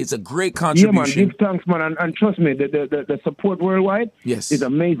 It's a great contribution. Yeah, man. Give thanks, man. And trust me, the support worldwide is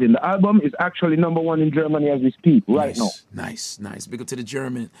amazing. The album is actually #1 in Germany as we speak right now. Nice. Big up to the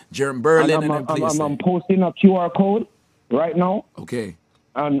German Berlin. I'm posting a QR code right now. Okay.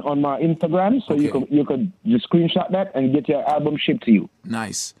 And on my Instagram, so you could just screenshot that and get your album shipped to you.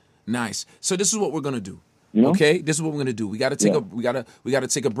 Nice. So this is what we're gonna do. Okay, this is what we're gonna do. We gotta take a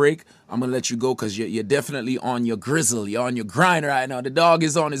break. I'm gonna let you go because you're definitely on your grizzle. You're on your grind right now. The dog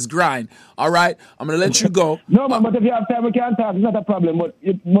is on his grind. All right, I'm gonna let you go. No, man, but if you have time, we can talk. It's not a problem. But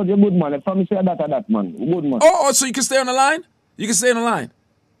you're good, man. If I say that, man, good man. Oh, so you can stay on the line? You can stay on the line.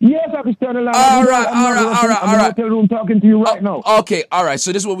 Yes, I can stay on the line. All right. I'm in the hotel room talking to you right now. Okay, all right.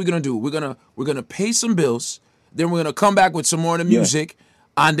 So this is what we're gonna do. We're gonna pay some bills. Then we're gonna come back with some more of the music,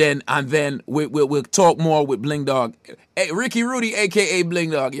 and then we'll talk more with Bling Dog. Hey, Ricky Rudy, aka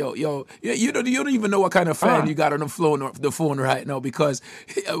Bling Dog. Yo, you don't even know what kind of fan you got on the phone right now, because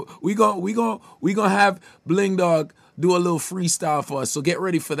we gonna have Bling Dog do a little freestyle for us, so get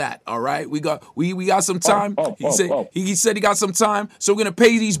ready for that. All right, we got some time. He said he got some time, so we're gonna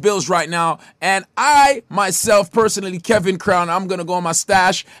pay these bills right now. And I myself personally, Kevin Crown, I'm gonna go on my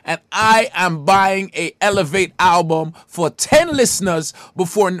stash, and I am buying a Elevate album for 10 listeners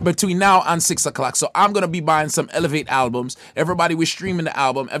between now and 6 o'clock. So I'm gonna be buying some Elevate albums. Everybody, we're streaming the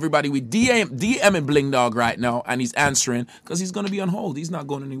album. Everybody, we DMing Bling Dog right now, and he's answering because he's gonna be on hold. He's not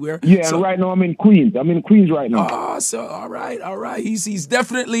going anywhere. Yeah, so, and right now I'm in Queens. Right now. So all right. He's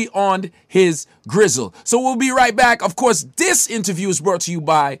definitely on his grizzle. So we'll be right back. Of course, this interview is brought to you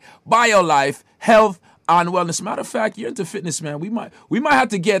by BioLife Health on wellness. Matter of fact, you're into fitness, man. We might have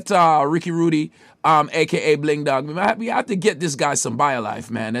to get Ricky Rudy, aka Bling Dog. We have to get this guy some BioLife,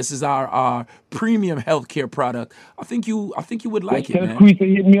 man. This is our premium healthcare product. I think you would like it, man. Squeeze to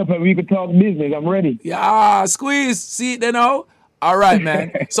hit me up and we could talk business. I'm ready. Yeah, Squeeze. See, they know. All right,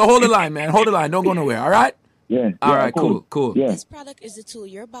 man. So hold the line, man. Hold the line. Don't go nowhere. All right. Yeah. All right, cool. Yeah. This product is a tool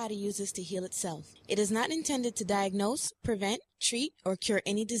your body uses to heal itself. It is not intended to diagnose, prevent, treat, or cure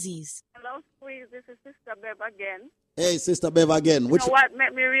any disease. Hello, Squeeze. This is Sister Bev again. Hey, Sister Bev again. You know what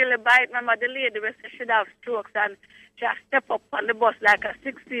made me really bite? Remember the lady who said she'd have strokes and she had step up on the bus like a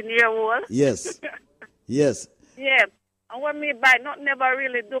 16-year-old? Yes. Yes. Yeah. And when me bite, not never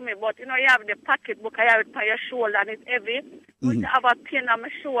really do me, but you know, you have the pocketbook, I have it on your shoulder and it's heavy. Mm-hmm. I have a pain on my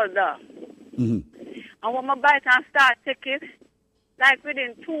shoulder. Mm-hmm. And when my bite and start take it, like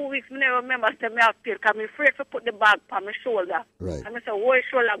within 2 weeks, I never remember say me have pain because I'm afraid to put the bag on my shoulder. Right. And I say, why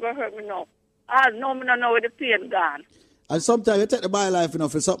shoulder going to hurt me now? No, I don't know where the pain gone. And sometimes you take the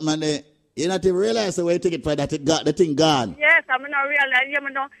BioLife, for something and you not even realize the way you take it for that the thing gone. Yes, I not realize.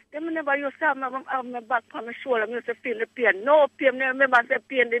 I never used to have my back on my shoulder. I used to feel the pain. No pain. I remember I said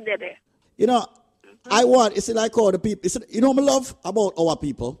pain did there. You know, I want, it's like all the people, you know what I love about our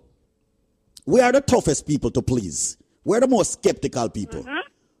people? We are the toughest people to please. We're the most skeptical people. Mm-hmm.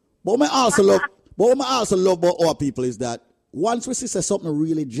 But what I also love about our people is that once we see something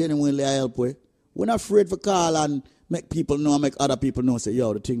really genuinely help with, we're not afraid to call and make people know, make other people know, say,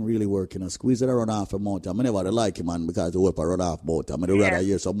 yo, the thing really working. Squeeze it around half a month. I never like him, man, because the work I run half about. I'd rather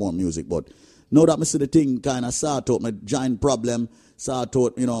hear some more music. But now that I see the thing kind of sort out, my giant problem, sort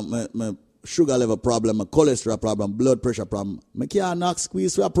out, my sugar level problem, my cholesterol problem, blood pressure problem. I can't knock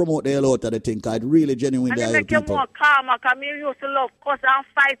Squeeze to promote the hell out of the thing, because it really genuinely help people. And make you more calmer, because I used to love cuss and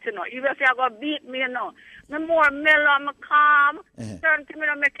fight, Even if you're going to beat me, I'm more mellow, I'm calm. Certain things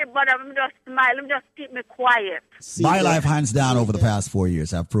don't make it bother. I'm just smile. I'm just keep me quiet. BioLife, hands down, over the past 4 years,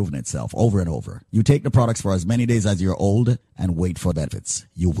 have proven itself over and over. You take the products for as many days as you're old and wait for benefits.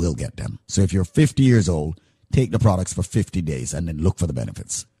 You will get them. So if you're 50 years old, take the products for 50 days and then look for the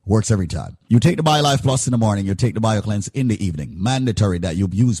benefits. Works every time. You take the BioLife Plus in the morning, you take the BioCleanse in the evening. Mandatory that you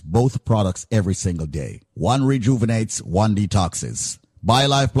use both products every single day. One rejuvenates, one detoxes.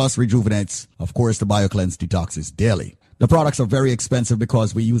 BioLife Plus rejuvenates. Of course, the BioCleanse detoxes daily. The products are very expensive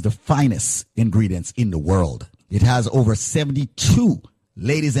because we use the finest ingredients in the world. It has over 72,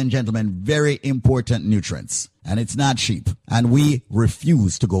 ladies and gentlemen, very important nutrients. And it's not cheap. And we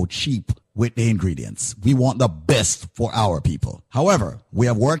refuse to go cheap with the ingredients. We want the best for our people. However, we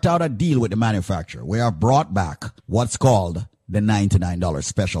have worked out a deal with the manufacturer. We have brought back what's called the $99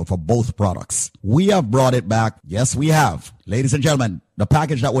 special for both products. We have brought it back. Yes, we have. Ladies and gentlemen, the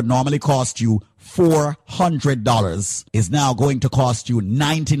package that would normally cost you $400 is now going to cost you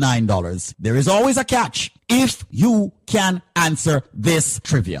 $99. There is always a catch if you can answer this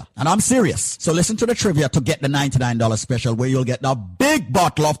trivia. And I'm serious. So listen to the trivia to get the $99 special, where you'll get the big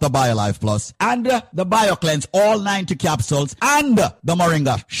bottle of the BioLife Plus and the BioCleanse, all 90 capsules, and the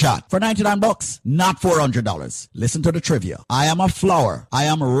Moringa shot for $99, not $400. Listen to the trivia. I am a flower. I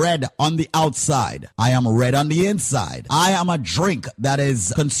am red on the outside. I am red on the inside. I am a drink that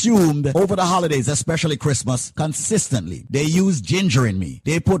is consumed over the holidays, especially Christmas, consistently. They use ginger in me.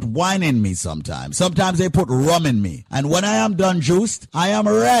 They put wine in me sometimes. Sometimes they put rum in me. And when I am done juiced, I am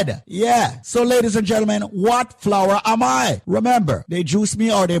red. Yeah. So ladies and gentlemen, what flower am I? Remember, they juice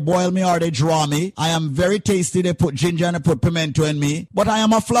me or they boil me or they draw me. I am very tasty. They put ginger and they put pimento in me. But I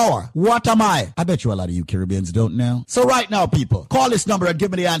am a flower. What am I? I bet you a lot of you Caribbeans don't know. So right now, people, call this number and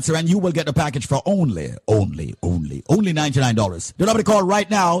give me the answer, and you will get the package for only $99. The number to call right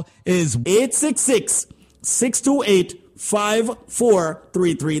now is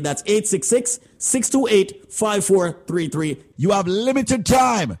 866-628-5433. That's 866-628-5433. You have limited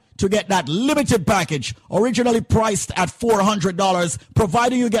time to get that limited package, originally priced at $400.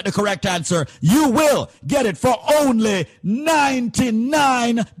 Providing you get the correct answer, you will get it for only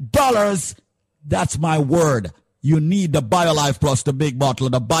 $99. That's my word. You need the BioLife Plus, the big bottle,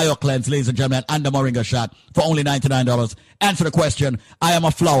 the BioCleanse, ladies and gentlemen, and the Moringa shot for only $99. Answer the question. I am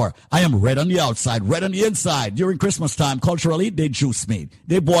a flower. I am red on the outside, red on the inside. During Christmas time, culturally, they juice me.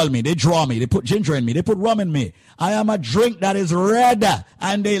 They boil me. They draw me. They put ginger in me. They put rum in me. I am a drink that is red,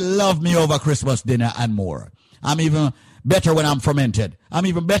 and they love me over Christmas dinner and more. I'm even better when I'm fermented. I'm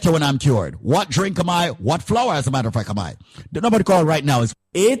even better when I'm cured. What drink am I? What flower, as a matter of fact, am I? The number to call right now is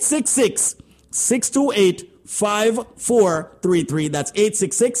 866-628-5433. That's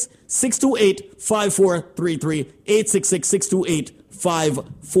 866-628-5433. 866-628-5433.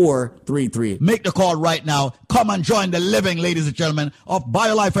 5433. Make the call right now. Come and join the living, ladies and gentlemen, of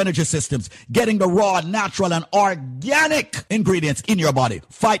BioLife Energy Systems. Getting the raw, natural, and organic ingredients in your body.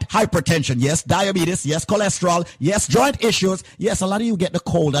 Fight hypertension. Yes, diabetes. Yes, cholesterol. Yes, joint issues. Yes, a lot of you get the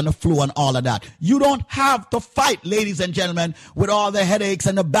cold and the flu and all of that. You don't have to fight, ladies and gentlemen, with all the headaches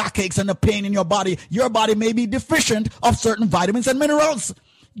and the backaches and the pain in your body. Your body may be deficient of certain vitamins and minerals.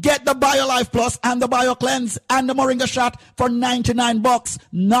 Get the BioLife Plus and the BioCleanse and the Moringa Shot for $99,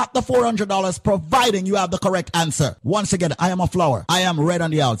 not the $400, providing you have the correct answer. Once again, I am a flower. I am red on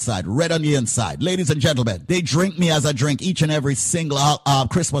the outside, red on the inside. Ladies and gentlemen, they drink me as I drink each and every single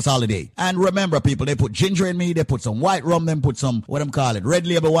Christmas holiday. And remember, people, they put ginger in me, they put some white rum, they put some, what I'm calling, red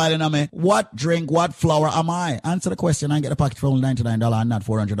label wine in me. What drink, what flower am I? Answer the question and get a package for only $99 and not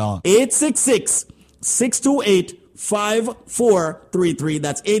 $400. 866-628-5433.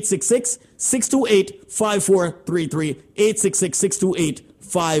 That's 866-628-5433.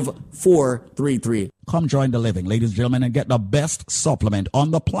 866-628-5433. Come join the living, ladies and gentlemen, and get the best supplement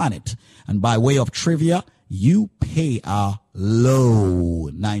on the planet. And by way of trivia, you pay a low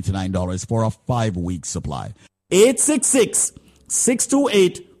 $99 for a 5-week supply.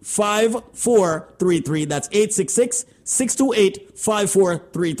 866-628-5433. That's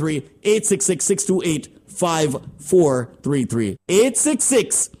 866-628-5433. 866-628-5433.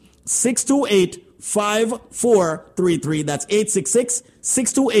 866-628-5433. That's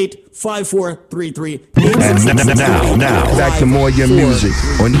 866-628-5433. And now, back to more of your music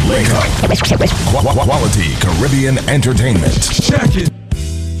on Link Up. Quality Caribbean Entertainment. Check it.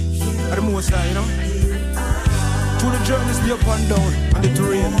 At the most, you know. Through the journeys, be up and down on the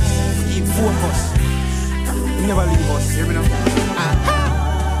terrain. Keep focus. Never leave us. Hear me now?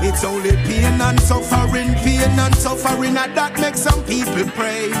 It's only pain and suffering, and that makes some people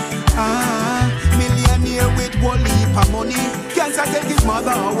pray. Millionaire with one leap of money, cancer take his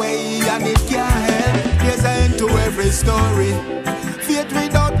mother away, and it can't help. There's an end to every story. Faith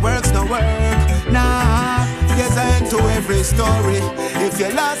without works no work. Nah, there's an end to every story. If you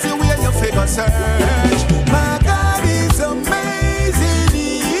lost your way, you figure search. My God is amazing.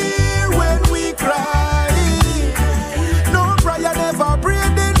 Here when we cry, no prayer never breathe.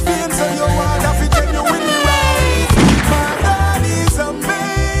 So you want to take you with me right. My God is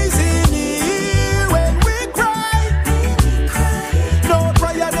amazing here when we cry. No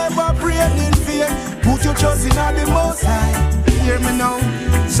prayer never prayed in vain. Put your trust in the Most High. Hear me now.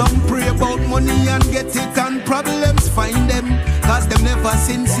 Some pray about money and get it, and problems find them. Cause them never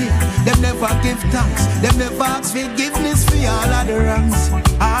sincere, them never give thanks, them never ask forgiveness for all of the wrongs.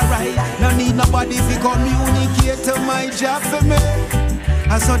 Alright, no need nobody to communicate to my job for me.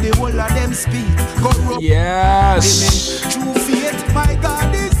 I saw the whole of them speak. Yes. True faith, my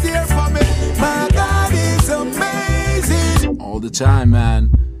God is there for me. My God is amazing. All the time,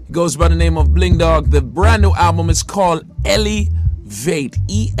 man. It goes by the name of Bling Dog. The brand new album is called Elevate.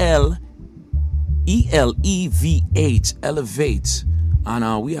 E-L-E-V-H. Elevate.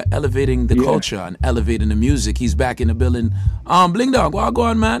 And we are elevating the culture and elevating the music. He's back in the building. Bling Dog, well, go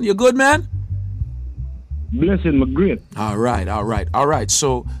on, man. You good, man? Blessing, my great. All right.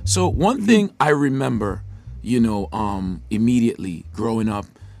 So one thing I remember, immediately growing up,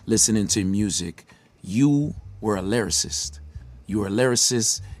 listening to music, you were a lyricist. It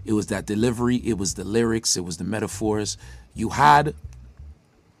was that delivery. It was the lyrics. It was the metaphors. You had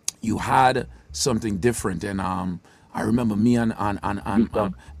something different. And I remember me and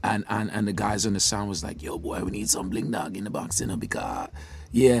the guys on the sound was like, yo, boy, we need some Bling Dog in the box, because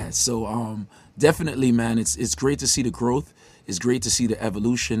so definitely, man, it's great to see the growth. It's great to see the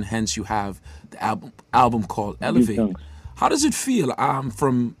evolution. Hence, you have the album called Elevate. How does it feel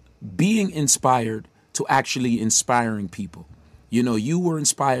from being inspired to actually inspiring people? You were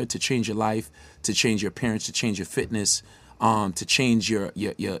inspired to change your life, to change your parents, to change your fitness, to change your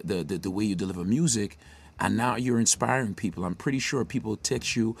the way you deliver music. And now you're inspiring people. I'm pretty sure people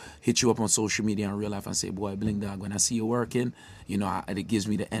text you, hit you up on social media in real life and say, boy, Bling Dog, when I see you working, it gives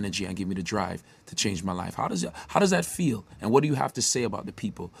me the energy and give me the drive to change my life. How does that feel? And what do you have to say about the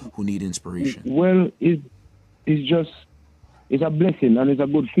people who need inspiration? Well, it's a blessing and it's a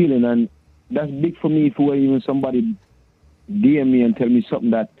good feeling. And that's big for me for when even somebody DM me and tell me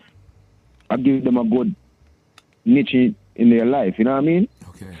something that I give them a good niche in their life. You know what I mean?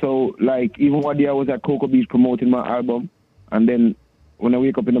 So, like, even one day I was at Cocoa Beach promoting my album, and then when I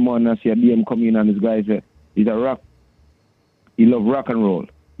wake up in the morning, I see a DM come in, and this guy said, he's a rock. He loves rock and roll.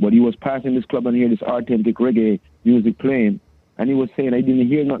 But he was passing this club and hear this authentic reggae music playing, and he was saying, I didn't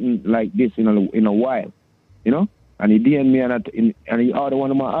hear nothing like this in a while, And he DM'd me, and he ordered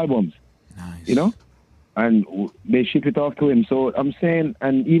one of my albums, Nice. and they ship it off to him. So I'm saying,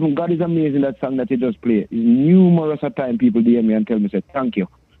 and even God is amazing, that song that he just played. It's numerous of time people DM me and tell me, say, thank you.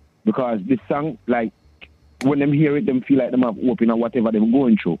 Because this song, like, when them hear it, them feel like them have hope in whatever they're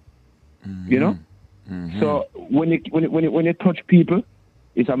going through. You know? So when you touch people,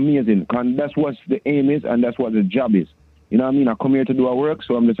 it's amazing. And that's what the aim is, and that's what the job is. You know what I mean? I come here to do our work,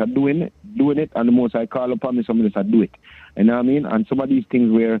 so I'm just doing it, and the most I call upon me, so I'm just do it. You know what I mean? And some of these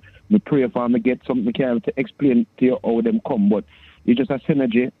things where me pray for me get something I can't to explain to you how them come, but it's just a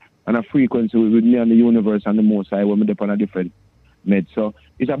synergy and a frequency with me and the universe and the most I when we dip on a different med. So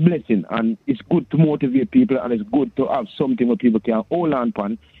it's a blessing, and it's good to motivate people, and it's good to have something where people can hold on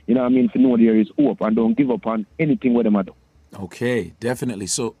upon, you know what I mean, to know there is hope and don't give up on anything what them do. Okay, definitely.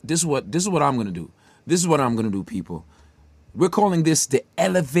 So this is what I'm gonna do. This is what I'm gonna do, people. We're calling this the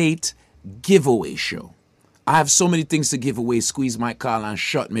Elevate Giveaway Show. I have so many things to give away. Squeeze my call and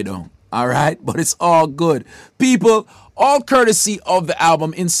shut me down. All right, but it's all good, people. All courtesy of the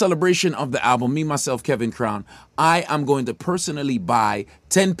album, in celebration of the album, me, myself, Kevin Crown, I am going to personally buy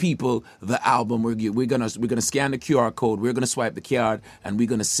 10 people the album. We're gonna scan the QR code. We're gonna swipe the card, and we're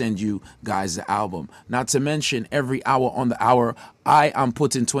gonna send you guys the album. Not to mention, every hour on the hour, I am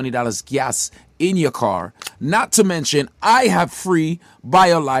putting $20 gas in your car. Not to mention, I have free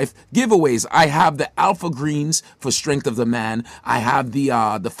BioLife giveaways. I have the Alpha Greens for Strength of the Man. I have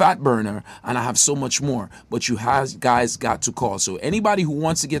the Fat Burner, and I have so much more. But you guys got to call. So anybody who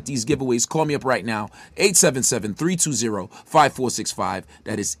wants to get these giveaways, call me up right now. 877-320-5465.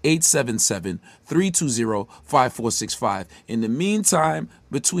 That is 877-320-5465. In the meantime,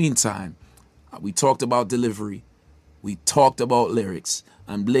 between time, we talked about delivery. We talked about lyrics.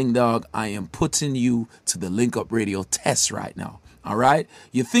 And Bling Dog, I am putting you to the Link Up Radio test right now. All right?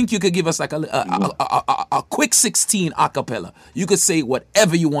 You think you could give us like a quick 16 a cappella? You could say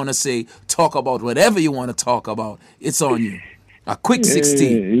whatever you want to say, talk about whatever you want to talk about. It's on you. A quick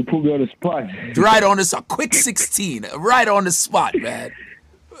 16. Yeah, you put me on the spot. Right on this, a quick 16. Right on the spot, man.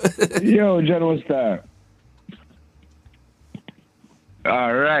 Yo, General Star.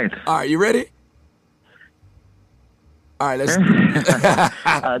 All right. All right, you ready? All right, let's. All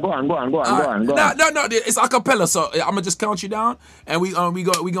right, go on. No, it's a cappella, so I'm gonna just count you down, and we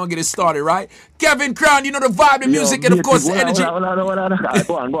gonna get it started, right? Kevin Crown, you know the vibe, the music, and of course the energy. Go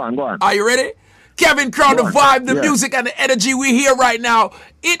on. Are you ready? Kevin Crown, the vibe, the music, and the energy we hear right now.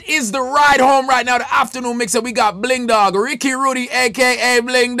 It is the ride home right now, the afternoon mix, and we got Bling Dog, Ricky Rudy, aka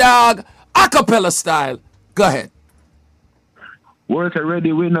Bling Dog, a cappella style. Go ahead. Words are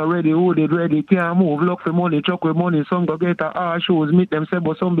ready, we not ready, who did ready, can't move, look for money, chuck with money, some go get our shoes, meet them say,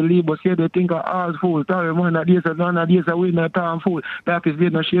 but some believe, but say they think are ours fools, tell them one of these, none of these, we not time fool, that is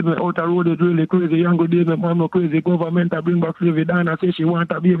did not shade me out the road, it really crazy, young good day, my mom no crazy, government I bring back slavery, Dana say she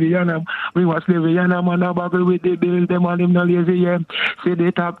want a baby, Yana, bring back slavery, Yana, man, I buckle with the bill, them and them no lazy, yeah, say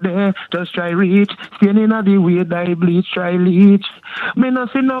they top there, just try reach, standing at the way, die bleach, try leech, me no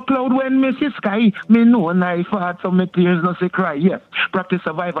see no cloud when me see sky, me no knife heart, so me tears no see cry, yeah. Practice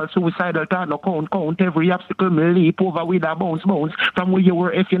survival, suicidal, thought no count every obstacle me leap over with a bounce. From where you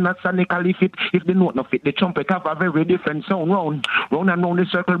were, if you're not sonically fit, if the note no fit, the trumpet have a very different sound. Round and round the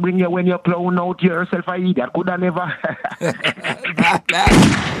circle, bring you when you clown out yourself. I idiot, could I never?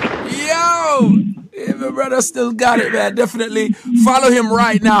 Yo, yeah, my brother still got it, man. Definitely follow him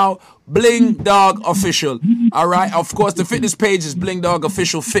right now. Bling Dog Official. All right. Of course, the fitness page is Bling Dog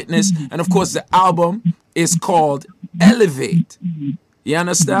Official Fitness, and of course, the album is called Elevate. You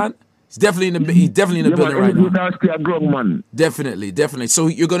understand? He's definitely in the building right now. Definitely. So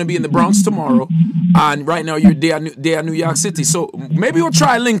you're gonna be in the Bronx tomorrow, and right now you're there at New York City. So maybe we'll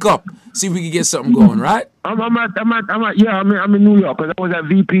try link up, see if we can get something going, right? I'm in New York because I was at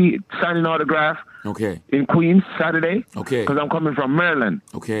VP signing autograph. Okay. In Queens Saturday. Okay. Because I'm coming from Maryland.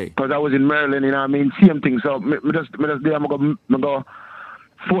 Okay. Because I was in Maryland, you know what I mean? Same thing. So me just there. I'm go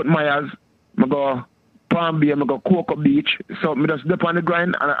Fort Myers. I'm go Palm Bay. I'm go Cocoa Beach. So me just dip on the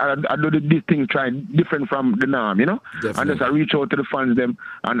grind and I do this thing try different from the norm, you know. Definitely. And just I reach out to the fans them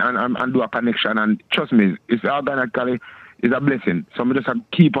and do a connection. And trust me, it's organically. It's a blessing. So I just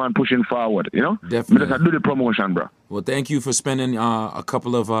keep on pushing forward, you know? Definitely. I just do the promotion, bro. Well, thank you for spending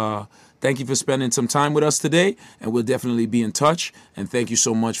thank you for spending some time with us today, and we'll definitely be in touch. And thank you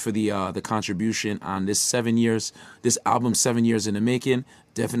so much for the contribution on this 7 years, this album 7 years in the making.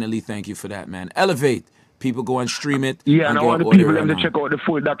 Definitely thank you for that, man. Elevate. People go and stream it. Yeah, and I want the people to check out the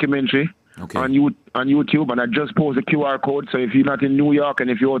full documentary. Okay. On YouTube, and I just post a QR code. So if you're not in New York and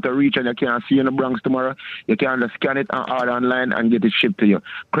if you're out of reach and you can't see in the Bronx tomorrow, you can just scan it and order online and get it shipped to you.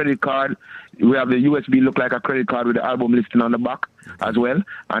 Credit card, we have the USB look like a credit card with the album listing on the back as well,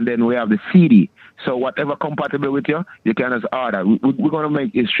 and then we have the CD. So whatever compatible with you, you can just order. We're going to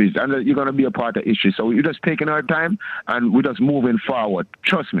make history, and you're going to be a part of history. So we're just taking our time, and we're just moving forward.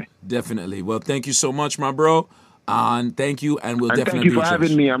 Trust me. Definitely. Well, thank you so much, my bro. And thank you, and we'll definitely thank you for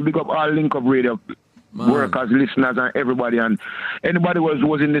having me, and big up all Link Up Radio workers, listeners, and everybody. And anybody who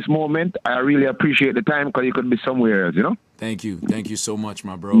was in this moment, I really appreciate the time, because you could be somewhere else, you know? Thank you. Thank you so much,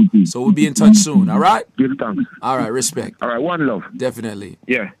 my bro. So we'll be in touch soon, all right? Good thanks. All right, respect. All right, one love. Definitely.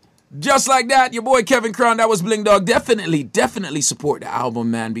 Yeah. Just like that, your boy Kevin Crown, that was Bling Dog. Definitely support the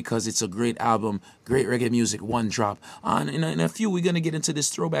album, man, because it's a great album, great reggae music, one drop. And in a few, we're going to get into this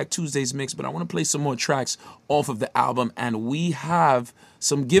Throwback Tuesdays mix, but I want to play some more tracks off of the album, and we have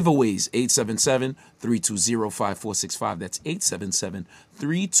some giveaways. 877-320-5465. That's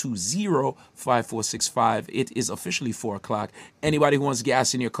 877-320-5465. It is officially 4 o'clock. Anybody who wants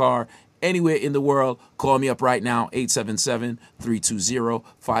gas in your car, anywhere in the world, call me up right now,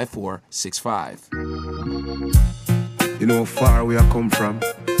 877-320-5465. You know how far we have come from.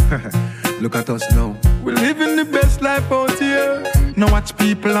 Look at us now. We're living the best life out here. Now watch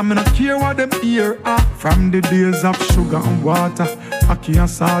people, I'm not care what them hear. From the days of sugar and water, hockey and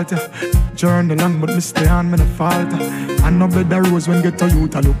salt. Journey long, but me stay on, me no falter. I know better rose when get to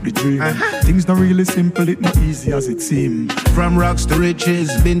youth, I look the dream. Things not really simple, it not easy as it seems. From rocks to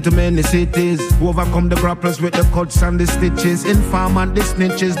riches, been to many cities. Overcome the grapplers with the cuts and the stitches. Inform and the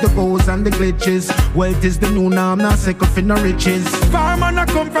snitches, the goals and the glitches. Wealth is the new norm, not sick of no riches. Farm and I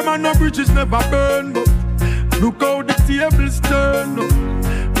come from and no bridges never burn. But look how the tables turn up.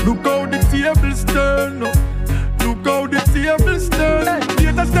 Look how the tables turn up. Look how the tables turn up.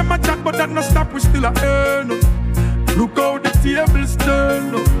 Haters them a chat, but that no stop, we still a earn up. Look how the tables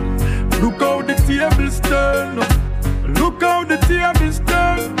turn up. Look how the tables turn up. Look how the tables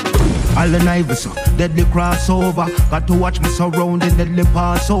turn. All the knives, deadly crossover. Got to watch me surrounding, deadly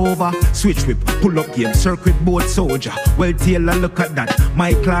pass over. Switch whip, pull up game, circuit board soldier. Well, Taylor, look at that,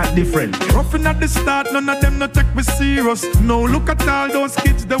 my clock different. Roughing at the start, none of them no take me serious. No, look at all those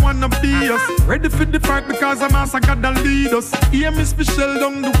kids, they wanna be us. Ready for the fight because I'm also gotta lead us. Hear me special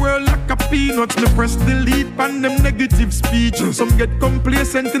down the world like a peanuts. Me press delete on them negative speeches. Some get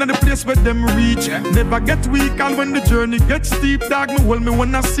complacent in the place where them reach. Never get weak, and when the journey gets steep, dog, me hold me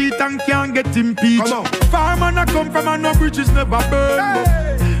wanna see it and can't get impeached. Farm and I come from and no bridges never burn.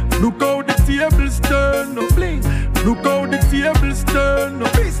 Look how the tables turn up. Look how the tables turn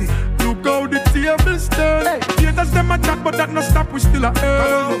up. Look how the tables turn up. Haters them a chat, but that no stop, we still a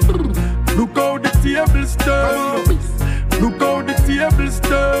earn. Look how the tables turn up. Look how the tables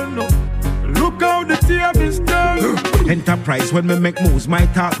turn up. Look how the tables turn. Enterprise, when me make moves, my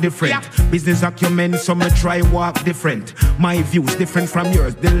talk different. Business acumen, so me try walk different. My views different from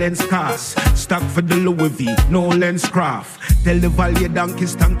yours, the lens cast. Stock for the Louis V, no lens craft. Tell the Valley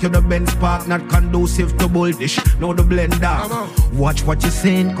donkeys, thank you the Benz Park. Not conducive to bullish, no the blend dark. Watch what you're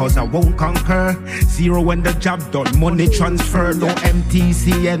saying, cause I won't conquer. Zero when the job done, money transfer. No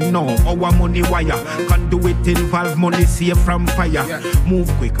MTCN, no, our money wire. Conduit involve money safe from fire. Move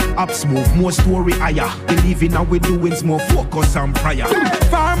quick, up smooth, more story higher. Believe in how we doings, more focus on prayer.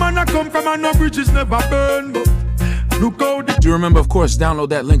 Farm and I come from and no bridges never burn. Look how the... Do you remember, of course, download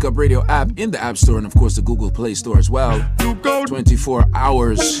that Link Up Radio app in the App Store and, of course, the Google Play Store as well. 24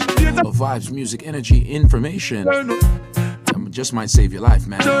 hours of vibes, music, energy, information. Just might save your life,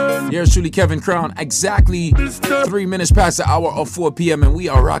 man. Here's truly Kevin Crown. Exactly 3 minutes past the hour of 4 p.m. and we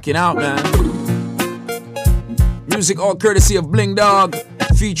are rocking out, man. Music all courtesy of Bling Dog,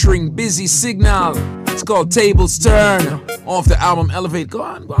 featuring Busy Signal. It's called Tables Turn, off the album Elevate. Go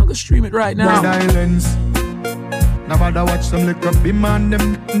on, go stream it right now. White Islands. Now bother watch them lick up him and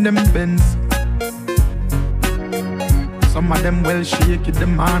them bends. Some of them well shaky,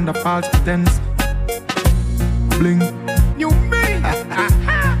 them under false pretense. Bling. You mean?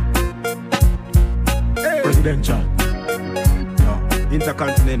 Presidential. No,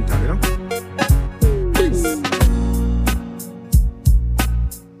 intercontinental, you know? Peace.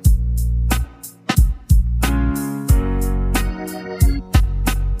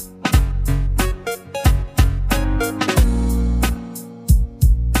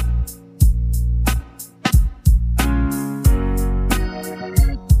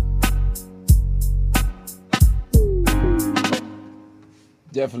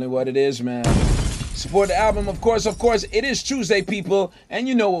 Definitely what it is, man. Support the album, of course. It is Tuesday, people, and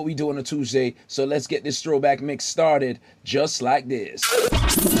you know what we do on a Tuesday, so let's get this throwback mix started just like this.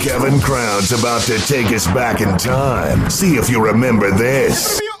 Kevin Crown's about to take us back in time. See if you remember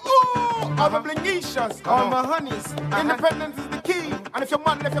this. all my blingishas, all my honeys. Independence is the key. And if you're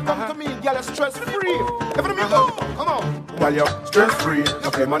mad, if you come to me, girl, you're stress free. If you come on. While you're stress free, you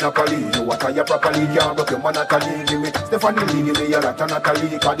play Monopoly. You water your properly, can't broke your Monopoly. Give me Stephanie Lee, give me a lot of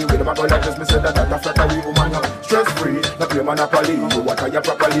Natalie. Cause the way the man go like this, me say that a flattery woman. Stress free, you play Monopoly. You water your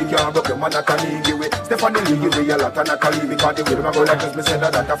properly, can't broke your Monopoly. Give me Stephanie Lee, give me a lot of Natalie. Because the way the man go like this, me say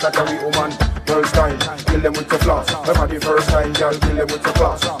that a flattery woman. First time, kill them with your floss. Never the first time, girl, kill them with your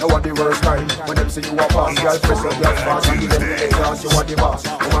floss. Now what the worst time, when them say you a boss, girl, press up your fast and give them the exhaust. You are the boss.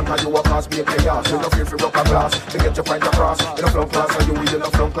 Woman, cause you a boss, be a chaos. You don't feel free rock a glass. To get your point across. In a flunk class, and you will in a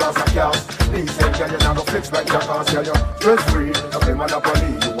flunk class of chaos. Please say, girl, you're not gonna flex like your ass, girl, you're stress free. You play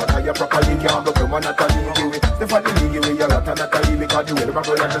Monopoly. You water your properly, can't block your Monopoly. Give it, Stephanie Lee, give me your lot of Natalie. Because the way the back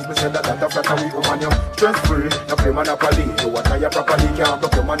like this, me say that a flattery woman, you're stress free. You play Monopoly. You water your properly, can't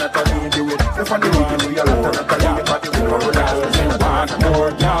block your Monopoly. Give it, Stephanie Lee, give me your lot of Natalie. Because the way the back like this, me want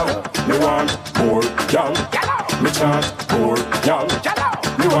more, y'all. Me want more, y'all. Me chant more, y'all.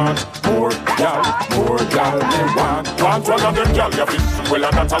 Me want more, y'all. More, y'all. Me want one of them, y'all. You fit well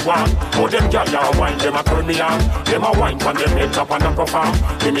and that's a one. Oh, them, y'all, you wine, them a turn me on. Them a wine, and them make up and a perform.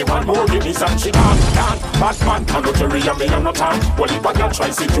 Give me one more, give me some shit on. Batman, I go to Ria, me I'm not time. Well, if I can try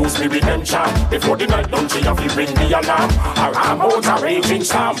to seduce me with them charm. Before the night done, she have to ring the alarm. Her arm out a raging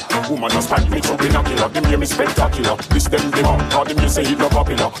storm. Woman just stand me to binocular. Them hear me spectacular. This them the mom, or them you say he no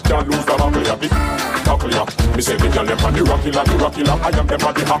popular. Can't lose the buckle, ya, big tackle ya. Me say the girl them on the rocky la. I am them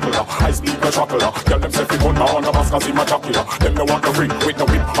on the hackler. I speak no chocolate. Girl them say fi put my on the mask cause he my jocular. Them no want to freak with no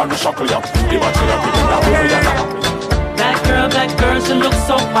whip and the shackle ya. The bachelor with them now over ya. That girl, she looks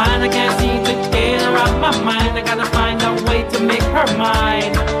so fine. I can't seem to get her out my mind. I gotta find a way to make her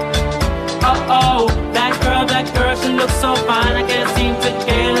mine. Oh, that girl, she looks so fine. I can't seem to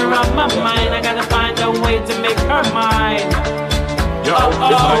get her out my mind. I gotta find a way to make her mine. Yo, it's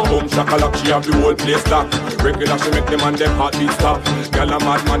like boom shakalak, she have the whole place locked. Regular, she make them and them heartbeat stop. Girl, a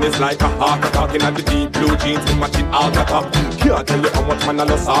madman is like a heart attack. In the deep blue jeans, with matching out the top. Can't tell you how much man I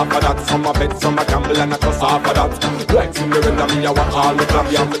lost off of that. Some a bet, some a gamble, and I trust off of that. Like Cinderella, me I watch all the club.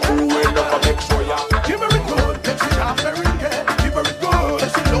 Yeah, I'm the true end up, I make sure ya. Give her it good, make she have her in there. Give her it good, make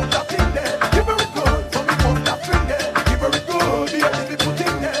she love that thing there. Give her it good, so me put that thing there. Give her it good, be a baby put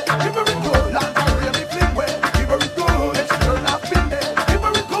in there. Give her it good, like a really fling way. Give her it good, make she turn that thing there. Give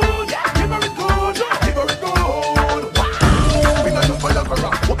her it good, give her it good, give her it good. We not do for the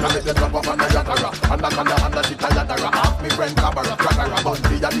girl, what can make the drop off on the yagara? And the shit a yadara. Ask me friend Kabara, Ragara,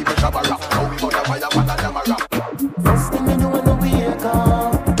 Bunty, and even Shabara. How we gonna fire one of them around? First thing you do when we wake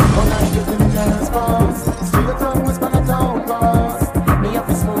up, all night you can dance fast. Straight from West Panatown fast. Me up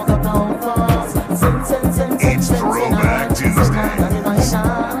to smoke a pound fast. It's Throwback Tuesday.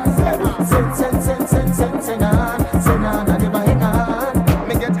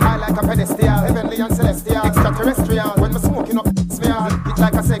 Me get high like a pedestal, heavenly and celestial, extraterrestrial. When me smoking up, smear it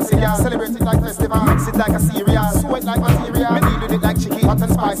like a sexy girl. Celebrate it like festival, mix it like a cereal. Sweat like material, me deal with it like chicken, hot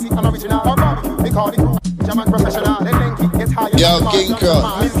and spicy and original. Or barbecue, we call it crew. German professional, then link it, get higher. Yo, King Crow,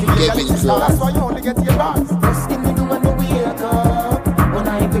 Kevin Crow. That's why you only get your bars. First thing we do when we wake up, when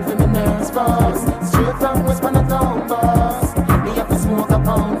I pick with me nerves fast. Straight from West Panatown fast. Me up to smoke a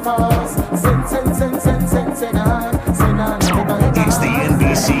pound fast. It's the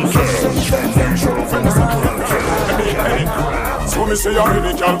NBCK Conventional from the So me say you're in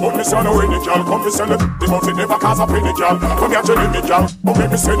it, y'all, but me say no in it, y'all. Come me sell it, but it never cause a penny, y'all. Come here, tell me, y'all, but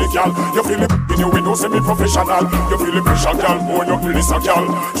make me say it, y'all. You feel it in your window, semi-professional. You feel it pressure, y'all, more you feel this, y'all.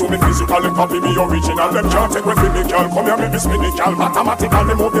 Show me physical and copy me original. Them can't take with me, y'all. Come here, make me spin it, y'all. Mathematical,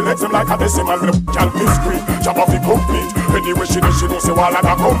 me move the legs, them like a decimal. Y'all, discreet, job of the complete. Anyway, she knows say while I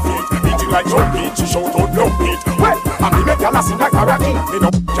got complete. Beating like drum beat, she shout out drum beat. Well, I be make y'all sing like a rocky. Me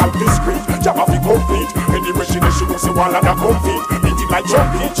know, y'all, discreet, job of the complete. Anyway, she knows say while I got complete. Beating like drum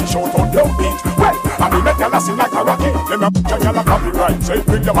beat, she shout out drum beat. Well, I be make y'all sing like a rocky. Them a y'all a copyright, so it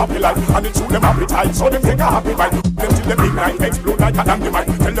bring them happy life. And it suit them appetite, so them take a happy bite. Them till them ignite, explode like a dynamite.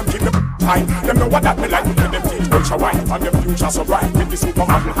 Tell them keep them high, them know what that me like. Tell them teach ultra wide, and them future so bright. With the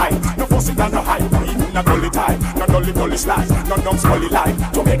supermodel high, no fussing and no high. Even a gully tie, no dolly slice, no dumb scully lie.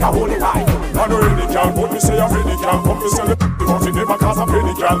 To make a holy ride. I know really girl, but me say I'm really girl. Come me sell it, because it never cause a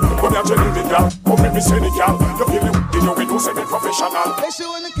penny girl. Come here jelly me girl, come make me say it girl. You feel it, you know we do say it professional. They should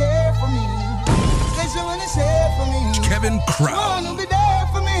wanna care for me. They should wanna share for me. Kevin Crow. She wanna be there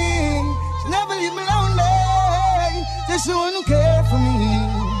for me. She never leave me lonely. Say she wanna care for me.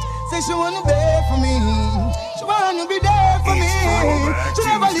 Say she wanna bear for me. She wanna be there for me. She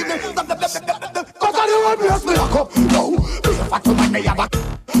never leave me. Cause I don't want me to lock up. No, be a fat woman, they have a.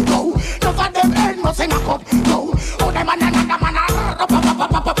 No, no for them end must knock up. No, oh them man, I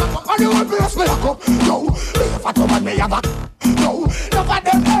don't want me have a no. None of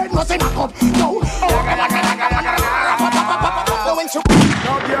them head must in a cup. No.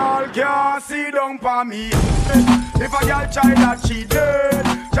 No girl can't see down for me. If a girl try that she dead,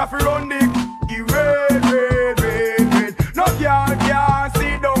 Jaffy run the red. No girl can't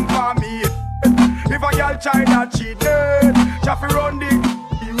see down for me. If a girl try that she dead, Jaffy run the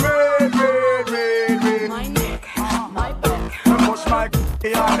red. My neck, my back. Push my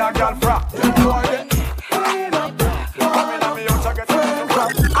and a girl frack.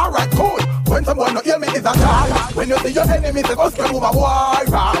 Alright, cool. When someone not hear me is a child. When you see your enemy, say, us can move a wide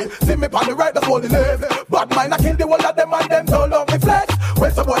right. See me on the right, that's all the left. Bad mind, I kill the whole of them and them don't love me flesh.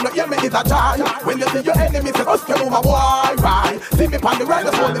 When someone not hear me is a child. When you see your enemy, say, us can move a wide right. See me on the right,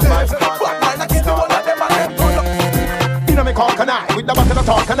 that's all the left. Bad mind, I kill the whole of them and them don't love me. You know me call can I, with the back of the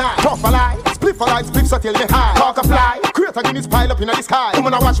talk can I. Talk for lie, split for life, split so till me high. Talk a fly, create a Guinness pile up in the sky.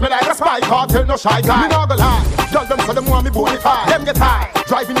 Woman a watch me like a spy, cartel no shy guy. Me no go lie, tell them so them want me bonify. Them get high,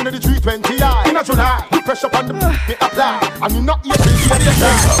 driving into the 320i. In a July, the pressure on the me apply. And you not eat it.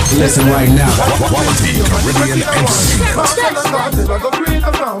 Listen right now, quality Caribbean MC.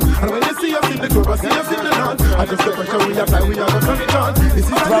 And when you see us in the club, I see us in the land. I just the pressure we apply, we are gonna turn it on. This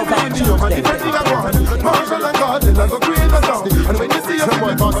is Throwback Tuesday. Marshall and Garden, I go create a song. And when you see us in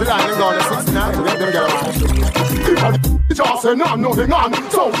the club, I see us 69, let them get around. Just say no, no, hang on.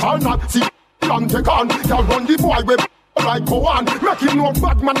 So shall not see and take on. Y'all run the boy with like go on. Make him no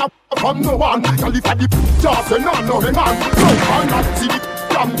bad man up from no one. Y'all if I the just say no, no, hang on. So shall not see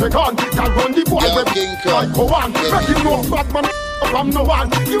and take on. Y'all run the boy with like go on. Make him no bad man from no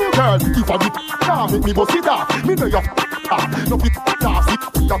one. You girl, if I the make me bust it off. Me know you no fit off. See,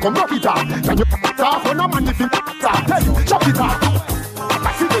 you come rock it off. Can you off when a man if it off? Hey, chop it off.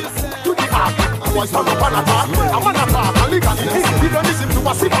 I see this to the heart. Boys not up on a talk. I wanna talk and lick on it. You don't listen to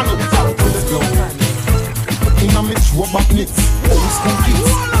a sip on it. In a mix, what back knits. Old school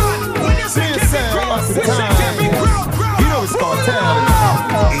kids. See you say, what's the time? You know it's cartel.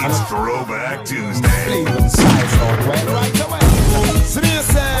 It's Throwback Tuesday. Flavor size all right away. See you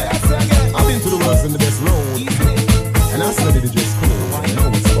say, I've been to the worst and the best road. And I studied the dress code. I know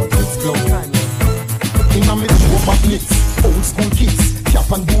it's about let's go. In a mix, what back knits. Old school kids.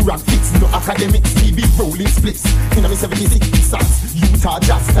 Cap and do-rag fix, no academics, TV rolling splits. In a 76 stats, Utah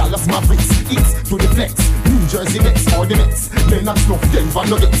Jazz, Dallas Mavericks, it's to the flex, New Jersey Nets, or the Mets, Lennox Snuff, Denver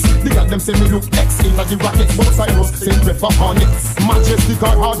Nuggets. They got them say me look X in the Rockets, but Cyrus send ref for Hornets. Majestic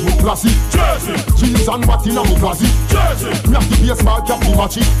or hardwood classy, Jersey. Jeans and what in a me classy, Jersey. Me have the baseball cap me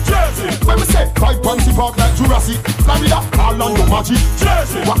matchy, Jersey. When me say, 5 Pansy Park like Jurassic, Florida, Orlando Magic,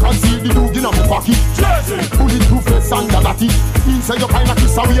 Jersey. What can see the dude in a me pocket, Jersey. Bulletproof vest and Galati, mean say you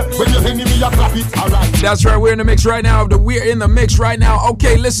That's right, we're in the mix right now. We're in the mix right now.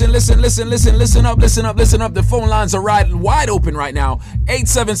 Okay, listen up. The phone lines are wide open right now.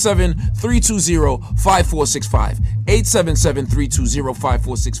 877-320-5465.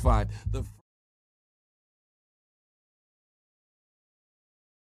 877-320-5465.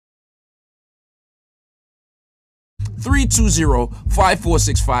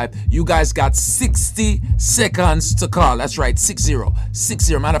 320-5465. You guys got 60 seconds to call. That's right, 60.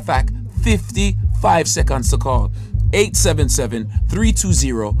 Matter of fact, 55 seconds to call.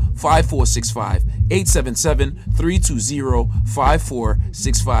 877-320-5465.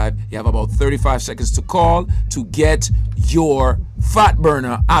 877-320-5465. You have about 35 seconds to call to get your fat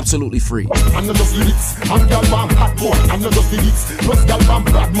burner absolutely free. I'm not just the hits, I'm gal man hot boy. I'm not just the hits, plus gal man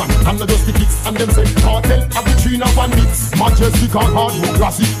bad man. I'm not just the hits, and them say cartel have the 3 and 1 mix. Majestic and hardwood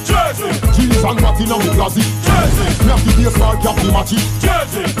classy, Jersey. Jeans and what in a me classy, Jersey. Me have the baseball cap the matchy,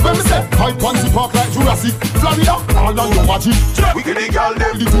 Jersey. When me say high Pansy Park like Jurassic, Florida, Orlando Magic. We get the gal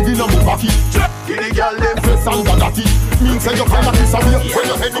them, the thing in a me pocket. Get the gal them, face and Galati. Mean say you find a kiss away when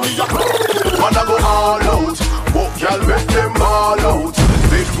you enemy ya. Wanna go all out. Book y'all make them all out.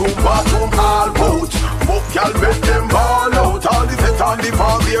 Bedroom, bathroom, all out. Book y'all make them all out. All the set on the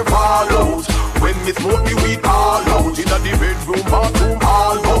farm, they fall out. When me smoke the weed all out. Inna the bedroom, bathroom,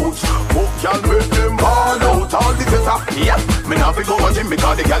 all out. Book y'all make them all out. All the set on, yeah. Me not fi go to gym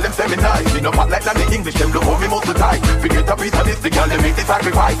because the girl them say me nice. Me no fat like that the English, them look how me muscle tight. Forget a piece of this, the girl them make the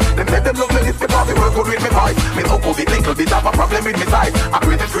sacrifice. Them say them love me this because they work good with me voice. Me so COVID little bit have a problem with me size. I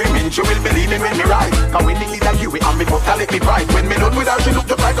create a screaming, she will be leaning when me rise. Cause when they like you, and me must let me price. When me done with her, she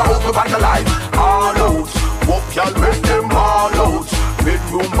look just like a host of vandalize. All out, walk y'all make them all out.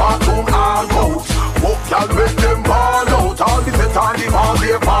 Bedroom, bathroom, all out. Walk y'all make them all out. All the set on the ball,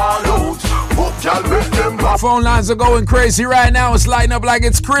 they fall out. Walk y'all make them all out. Phone lines are going crazy right now. It's lighting up like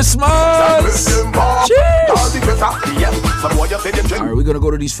it's Christmas. All the set on, yeah. Some boy you say them All right, we're gonna go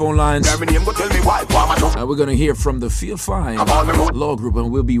to these phone lines. Tell me name, go tell me why. We're gonna hear from the Feel Fine Law Group,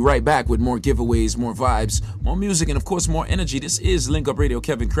 and we'll be right back with more giveaways, more vibes, more music, and of course more energy. This is Link Up Radio.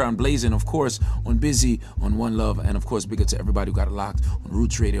 Kevin Crown blazing, of course, on Busy, on One Love, and of course big up to everybody who got it locked on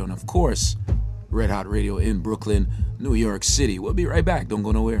Roots Radio, and of course Red Hot Radio in Brooklyn, New York City. We'll be right back. Don't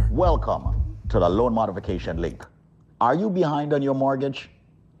go nowhere. Welcome to the Loan Modification Link. Are you behind on your mortgage?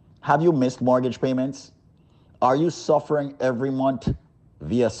 Have you missed mortgage payments? Are you suffering every month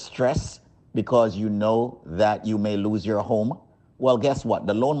via stress because you know that you may lose your home? Well, guess what?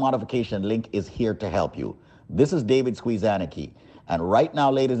 The Loan Modification Link is here to help you. This is David Squeezaniki. And right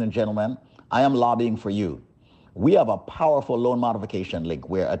now, ladies and gentlemen, I am lobbying for you. We have a powerful loan modification link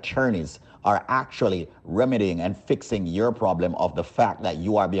where attorneys are actually remedying and fixing your problem of the fact that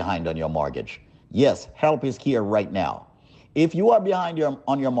you are behind on your mortgage. Yes, help is here right now. If you are behind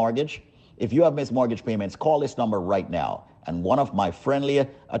on your mortgage, if you have missed mortgage payments, call this number right now. And one of my friendly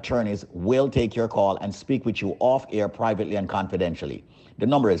attorneys will take your call and speak with you off air privately and confidentially. The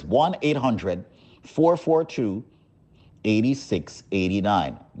number is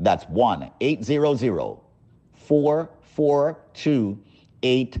 1-800-442-8689. That's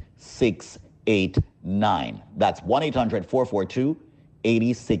 1-800-442-8689. That's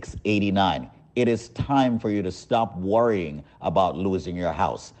 1-800-442-8689. It is time for you to stop worrying about losing your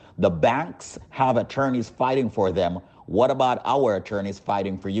house. The banks have attorneys fighting for them. What about our attorneys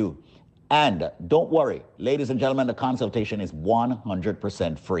fighting for you? And don't worry, ladies and gentlemen, the consultation is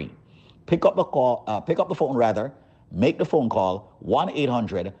 100% free. Pick up the phone, make the phone call,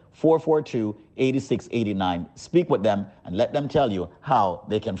 1-800-442-8689. Speak with them and let them tell you how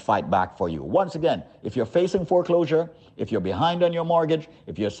they can fight back for you. Once again, if you're facing foreclosure, if you're behind on your mortgage,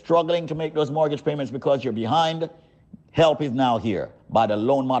 if you're struggling to make those mortgage payments because you're behind, help is now here by the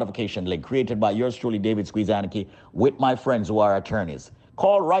Loan Modification Link created by yours truly, David Squeezaniki, with my friends who are attorneys.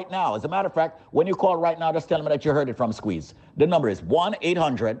 Call right now. As a matter of fact, when you call right now, just tell them that you heard it from Squeeze. The number is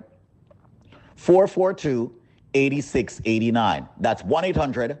 1-800-442-8689. That's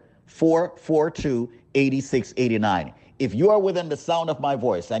 1-800-442-8689. If you are within the sound of my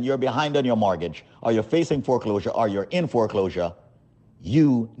voice and you're behind on your mortgage, or you're facing foreclosure, or you're in foreclosure,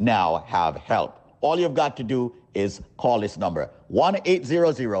 you now have help. All you've got to do is call this number,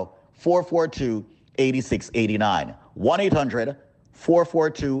 1-800-442-8689.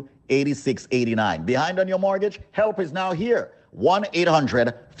 1-800-442-8689. Behind on your mortgage? Help is now here.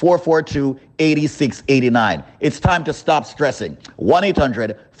 1-800-442-8689. It's time to stop stressing.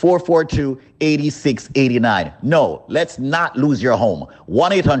 1-800-442-8689. No, let's not lose your home.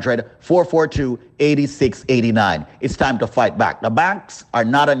 1-800-442-8689. It's time to fight back. The banks are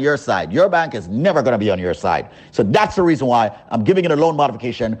not on your side. Your bank is never going to be on your side. So that's the reason why I'm giving it a loan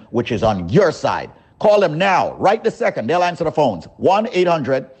modification, which is on your side. Call them now, right this second. They'll answer the phones.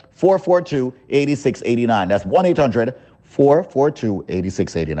 1-800-442-8689. That's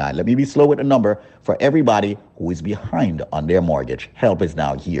 1-800-442-8689. Let me be slow with the number for everybody who is behind on their mortgage. Help is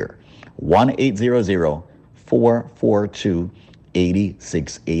now here.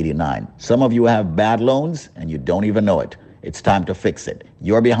 1-800-442-8689. Some of you have bad loans and you don't even know it. It's time to fix it.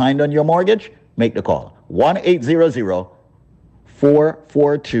 You're behind on your mortgage? Make the call.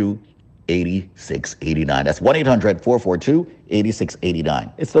 1-800-442-8689. That's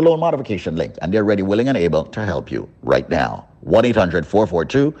 1-800-442-8689. It's the Loan Modification Link, and they're ready, willing, and able to help you right now.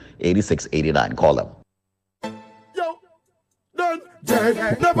 1-800-442-8689. Call them. They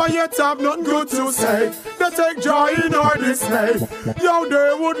never yet have nothing good to say. They take joy in our dismay. Yo,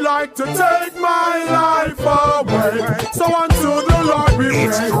 they would like to take my life away. So unto the Lord we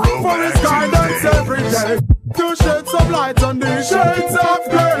pray for his guidance every day. To shed some light on these shades of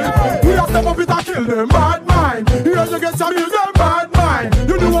grey. We have to pop it and kill them bad mind. Here you get some build them bad mind.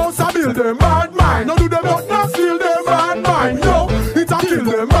 You do also build them bad mind. No do them not steal them bad mind. No, it's a kill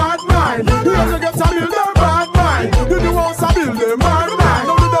them bad mind. Here you get some build them bad mind. You do also build them bad mind.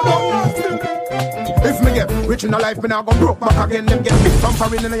 No do them not steal them. If me get rich in a life, me now go broke back again. Them get big from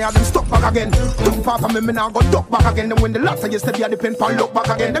foreign and I have them stuck back again. Too far from me now go duck back again. Them when the lots I used to be at the pen pan look back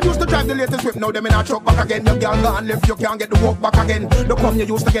again. Them used to drive the latest whip, now them in a truck back again. Them girl gone left, you can't get the walk back again. The come you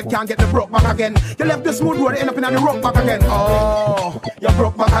used to get, can't get the broke back again. You left the smooth road, end up in the rock back again. Oh, you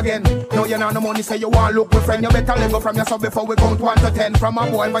broke back again. Now you know no money, say you want look with friend. You better let go from yourself before we count 1 to 10. From a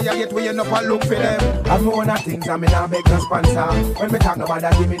boy, when you get we end up and look for them. I've known of things and me now beg no sponsor. When me talk nobody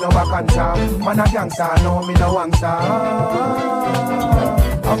give me no back answer. Man a gangster, no me no answer.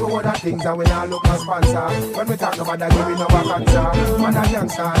 I go with that things and we not look for sponsor. When we talk about that, we know a cancer. Man a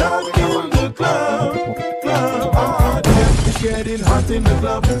youngster, now we in the club. Oh, damn, it's getting hot in the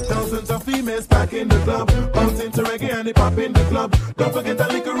club. Thousands of females back in the club. Bouncing to reggae and hip hop in the club. Don't forget the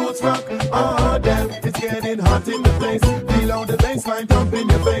liquor roots rock. Oh, damn, it's getting hot in the place. Feel all the bassline thump in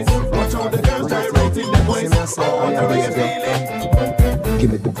your face. Watch all the girls gyrating their waist. Oh, what a reggae feeling.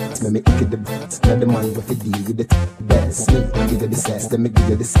 Give me the beats, let me give the beats. Let the man with the deal with the best. Me, give you the sass, let me give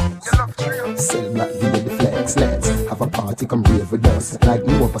you the sass. Sell black, give you the flex. Let's have a party, come rave with us. Like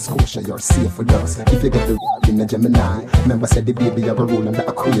Nova Scotia, you're safe with us. If you get the rap in a Gemini, remember said the baby have a rule on the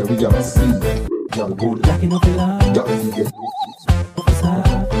Aquarius. Y'all good, lacking up the line. Y'all feel it.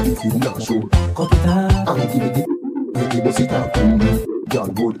 If you not sure, cut it out. I'll give you the baby, bust it out. Y'all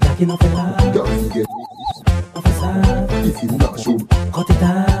good, lacking up the line. Y'all feel it. If you not sure, cut it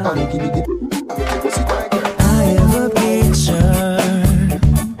out. I'll give you the baby, bust it out. I have a picture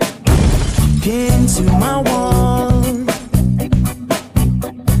pinned to my wall,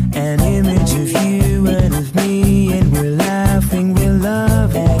 an image of you and of me, and we're laughing, we're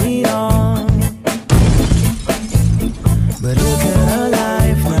loving it all. But look at our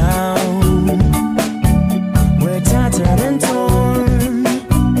life now, we're tattered and torn.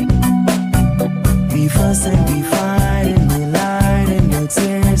 We fuss and we fight and we lie, and the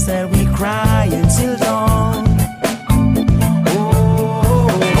tears that we cry until dawn.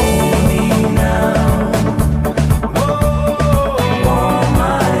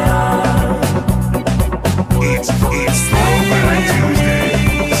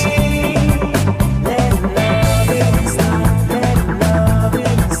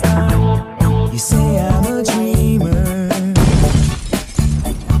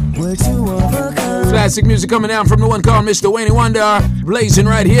 Classic music coming down from the one called Mr. Wayne Wonder. Blazing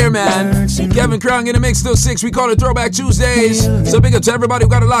right here, man. Kevin Crown in the mix till 6. We call it Throwback Tuesdays. So big up to everybody who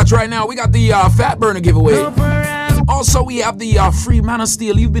got a lot right now. We got the Fat Burner giveaway. Also, we have the free Man of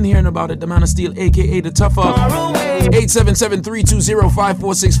Steel. You've been hearing about it. The Man of Steel, a.k.a. the Tough Up.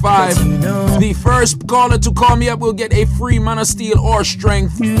 877-320-5465. The first caller to call me up will get a free Man of Steel or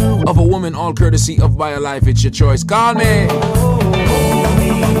Strength of a Woman, all courtesy of BioLife. It's your choice. Call me.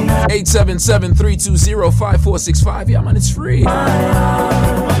 877-320-5465. Yeah, man, it's free.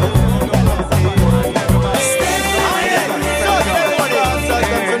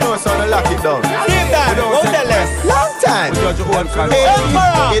 Lock it down. Long time.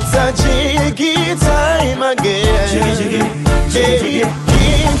 It's a jiggy time again. King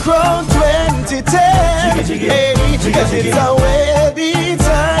Crown 2010. It's a wedding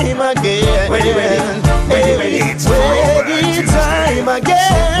time again. It's wedding time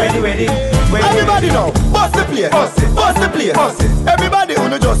again. Everybody know, bust the place, bust the place. Everybody who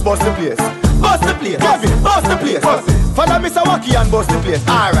just bust the place. Bust the place, Kevin, bust the place. Follow Mr. Wacky and bust the place.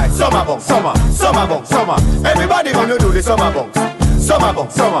 Alright, summer bunk, summer. Everybody gonna do the summer bunks. Summer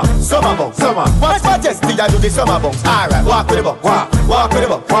bunk, summer. Watch Majesty I do the summer bunks. Alright, walk with the bunk, walk with the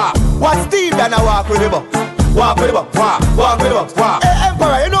bunk. Watch Steve and I walk with the bunk. Walk with the bunk, walk with the bunk. Hey,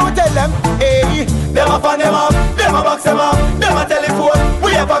 Emperor, you know what tell them? Hey, them a fan them up, them a box them up, them a telephone,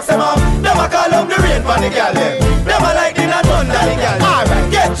 we a box them up, them a call up the rain for the girl them. Them a like the not thunder the girl.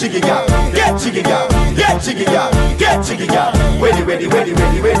 Alright, get jiggy girl, get jiggy girl, get jiggy girl, get jiggy girl. Ready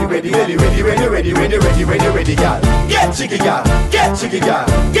girl. Get jiggy girl, get jiggy girl,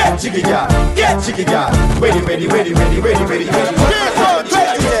 get jiggy girl, get jiggy girl. Ready.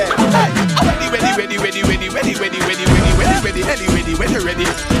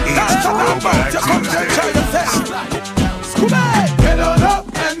 Get on up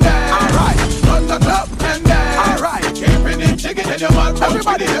and down. Alright, run the club and down. Alright, keeping it jiggy in your mouth.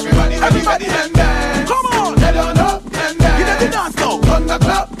 Everybody and down. Come on, get on up and down. Get the dance now. Run the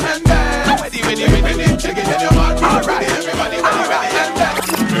club and down. Ready, jiggy in your mouth. Alright, everybody and down.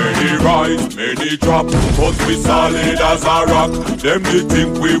 Many rise, many drop, but we solid as a rock. Them they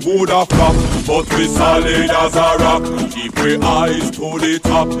think we woulda flop, but we solid as a rock. Keep we eyes to the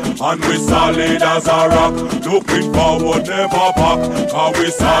top, and we solid as a rock. Looking forward, never back, cause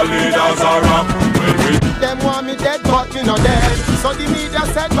we solid as a rock. Them want me dead, but me no dead. So the media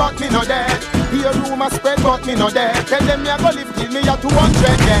said, but me no dead. Hear rumor spread, but me no dead. Tell them me a go live till me a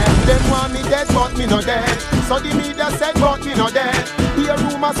 200 dead. Them want me dead, but me no dead. So the media said, but me no dead. Hear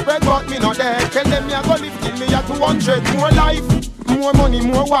rumor spread, but me no dead. Tell them me a go live till me a 200. More life, more money,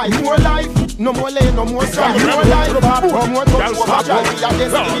 more wife, more life. No more lane, no more strife. More life, more touch, more child. We are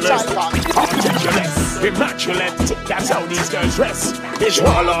destiny child. Immaculate, that's how these girls dress. It's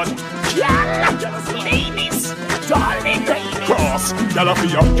Warlord. Yeah, ladies, all me take. Cross, y'all a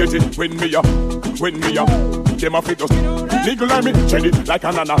fear, get it, when me up. Them a fit just niggle like me, shed it like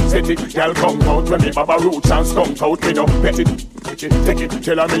an anesthetic. Y'all come out when me baba roots and stunk out. Me no bet it, take it,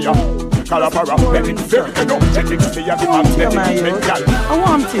 tell her me Calapara, let it very energetic. Me a the magnetic, I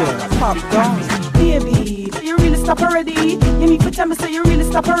want to pop down, baby. You really stop already? You need to tell me say you really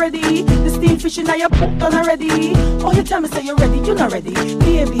stop already. The steam fish in your pot done already. Oh, you tell me say you're ready, you're not ready,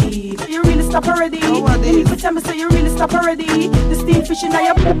 baby. You really stop already? You need to tell me say you really stop already. The steam fish in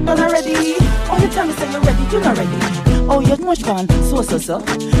your pot done already. Oh, you tell me say you're ready, you're not ready. Oh, you're much fun, so.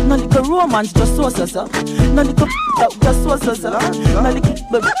 No little romance, just so. No little just so. No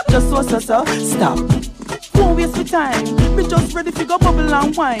little just so. Stop. Don't waste your time. Me just ready to go bubble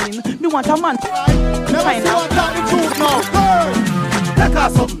and wine. Me want a man. Never see what tell the truth now. Hey, take her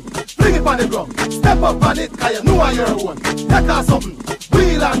something, fling it on the ground. Step up on it, cause you know you're one. Take her something,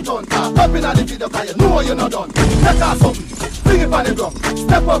 wheel and turn. Up in the video, cause you know you're not done. Take her something, fling it on the ground.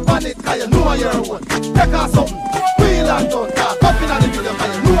 Step up on it, cause you know you're one. Take her something, wheel and turn. Up in the video,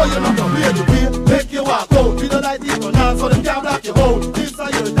 cause you know you're not done. Way to wheel, make you walk out. We don't like this one, so they can't block you out. This is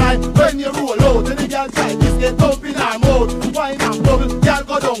your time when you roll out. Then the girl try this, get up in her mouth. Wine and bubble, girl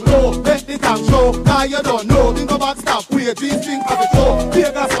go down low. Make the tank show, cause you don't know. Think about stop, wait, this thing of the show.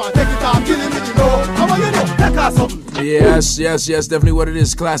 Vegas man, take it off, kill him with the know. How about you know, take her something. Yes, definitely what it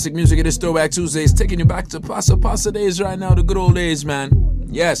is. Classic music. It is Throwback Tuesdays, taking you back to Pasa days right now, the good old days, man.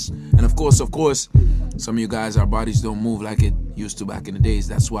 Yes, and of course, some of you guys, our bodies don't move like it used to back in the days.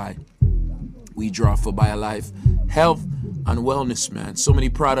 That's why we draw for BioLife Health and Wellness, man. So many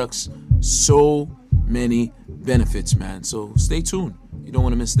products, so many benefits, man. So stay tuned. You don't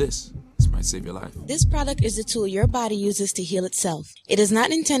want to miss this. This might save your life. This product is a tool your body uses to heal itself. It is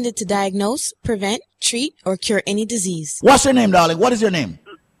not intended to diagnose, prevent, treat, or cure any disease. What's your name, darling? What is your name?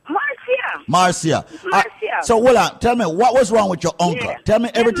 Marcia. So, Willa, tell me, what was wrong with your uncle? Yeah. Tell me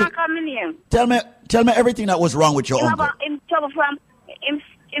everything. Tell me everything that was wrong with your uncle. Him trouble from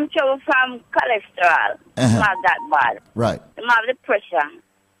cholesterol. Not that bad. Right. Him have the pressure.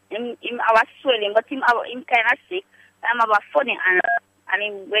 Him have a swelling, but him kind of sick. Him have a funny and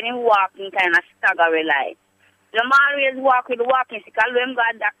when he walk, him kind of stagger like. The man always walk with the walking stick. Although him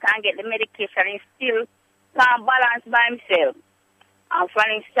got that can't get the medication, he still can't balance by himself. And from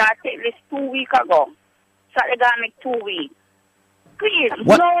him start take this 2 weeks ago. So they got me 2 weeks. Please,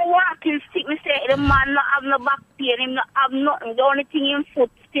 what? No walking stick. Me say the man not have no back pain, him not have nothing. The only thing in foot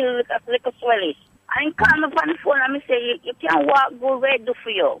still like a swelling. And he call me on the phone and me say, you can't walk, go where do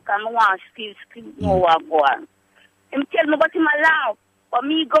for you. Because I want to skip no walk go on. Him tell me about him allow. But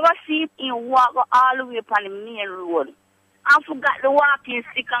me go see him walk all the way upon the main road. I forgot the walking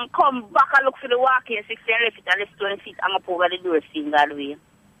stick and come back and look for the walking stick and left it and left 20 feet and up over the door seeing that way.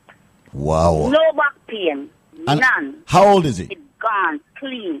 Wow. No back pain. And none. how old is he? It's gone,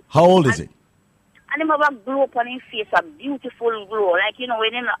 clean. How old is he? And him have a glow upon his face, a beautiful glow. Like, you know,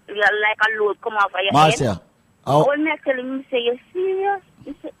 when you like a load come off of your Marcia, head. When I tell him, say, you serious?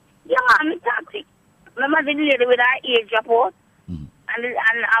 He say, yeah, man, I'm toxic. Remember the lady with her ear drop out? And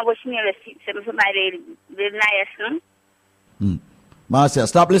I was nearly 7 for my the nice. Marcia,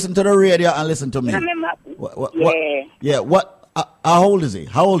 stop listening to the radio and listen to me. How old is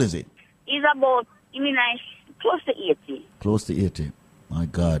he? He's about, close to 80. Close to 80. My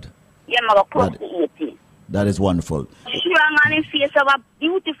God. Yeah, I'm close to 80. That is wonderful. Strong on his face, have a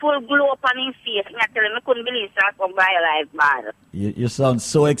beautiful glow up on his face. I tell him I couldn't believe that from BioLife bad. You sound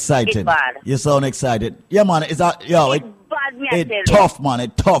so excited. It's bad. You sound excited. Yeah, man. It's bad, man. It's tough, man.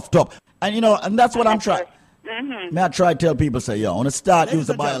 It's tough. And you know, and that's what I'm trying. May I try to tell people, say, on the start, use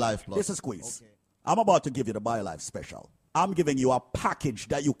the BioLife Plus. This is Squeeze. Okay. I'm about to give you the BioLife special. I'm giving you a package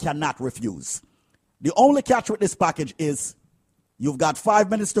that you cannot refuse. The only catch with this package is you've got 5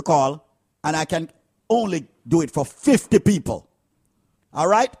 minutes to call, and I can only do it for 50 people. All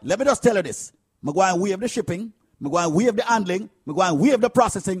right? Let me just tell you this. I'm going to waive the shipping. I'm going to waive the handling. I'm going to waive the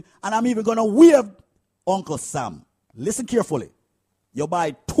processing. And I'm even going to waive Uncle Sam. Listen carefully. You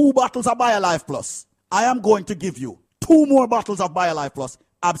buy 2 bottles of BioLife Plus. I am going to give you 2 more bottles of BioLife Plus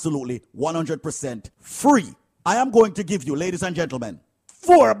absolutely 100% free. I am going to give you, ladies and gentlemen,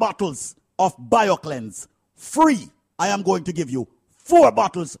 4 bottles of BioCleanse free. I am going to give you 4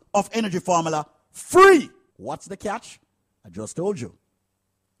 bottles of Energy Formula free. What's the catch? I just told you.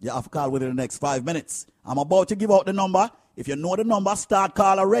 You have to call within the next 5 minutes. I'm about to give out the number. If you know the number, start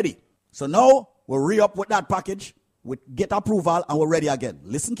call already. So now we'll re-up with that package, we get approval, and we're ready again.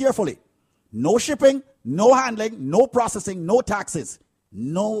 Listen carefully. No shipping, no handling, no processing, no taxes.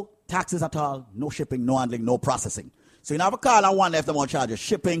 No taxes at all, no shipping, no handling, no processing. So you have a call and one left them on charge of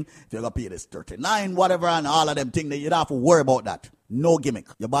shipping. If you're going to pay this $39, whatever, and all of them things, you don't have to worry about that. No gimmick.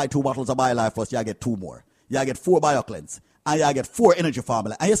 You buy 2 bottles of BioLife Plus, you get 2 more. You get 4 BioCleanse, and you get 4 Energy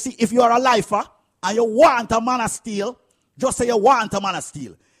Formula. And you see, if you are a lifer and you want a Man of Steel, just say you want a Man of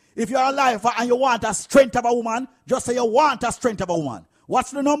Steel. If you're a lifer and you want a strength of a woman, just say you want a strength of a woman.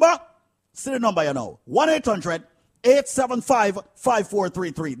 What's the number? See the number you know.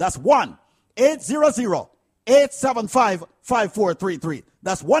 1-800-875-5433. That's 1-800-875-5433.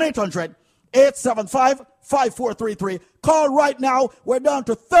 That's 1-800-875-5433. Call right now. We're down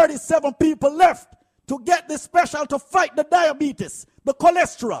to 37 people left to get this special to fight the diabetes, the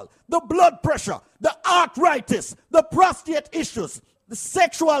cholesterol, the blood pressure, the arthritis, the prostate issues, the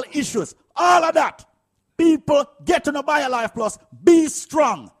sexual issues, all of that. People, get to the BioLife Plus. Be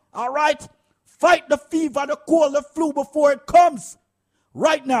strong. All right? Fight the fever, the cold, the flu before it comes.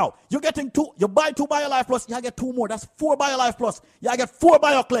 Right now, you're getting 2. You buy 2 BioLife Plus, you get 2 more. That's 4 BioLife Plus. You get 4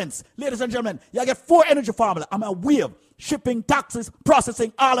 BioCleanse. Ladies and gentlemen, you get 4 Energy Formula. I'm a wave. Shipping, taxes,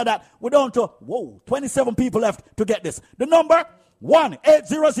 processing, all of that. We're down to, 27 people left to get this. The number,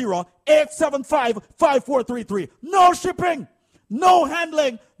 1-800-875-5433. No shipping, no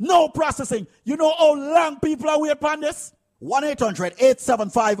handling, no processing. You know how long people are waiting on this?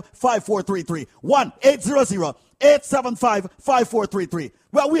 1-800-875-5433. 1-800-875-5433.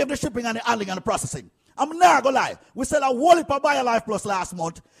 Well, we have the shipping and the handling and the processing. I'm not going to lie. We sell a whole heap of BioLife Plus last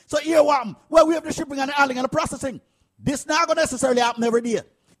month. So here what happened? Well, we have the shipping and the handling and the processing. This not going to necessarily happen every day.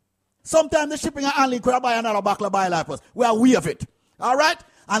 Sometimes the shipping and handling could buy another bottle of BioLife Plus. Well, we have it. All right?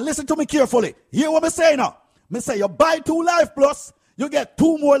 And listen to me carefully. Hear what I say now. I say you buy 2 Life Plus, you get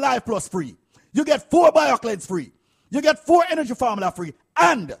 2 more Life Plus free. You get 4 BioCleanse free. You get 4 Energy Formula free.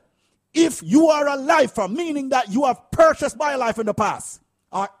 And if you are a lifer, meaning that you have purchased BioLife in the past,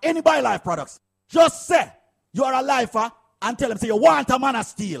 or any BioLife products, just say you are a lifer and tell them, say you want a Man of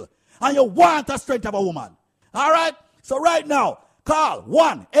Steel and you want a strength of a woman. All right? So right now, call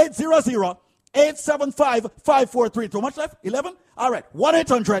 1-800-875-5433. How much left? 11? All right.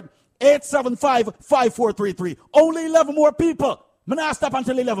 1-800-875-5433. Only 11 more people. I'm not stop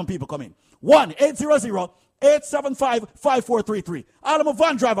until 11 people come in. 1-800-875-5433. All of my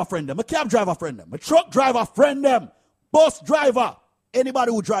van driver friend them, my cab driver friend them, my truck driver friend them, bus driver.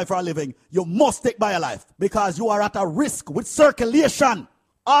 Anybody who drive for a living, you must take BioLife because you are at a risk with circulation.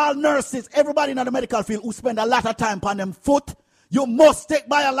 All nurses, everybody in the medical field who spend a lot of time on them foot, you must take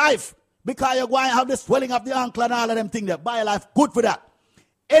BioLife because you're going to have the swelling of the ankle and all of them things there. BioLife, good for that.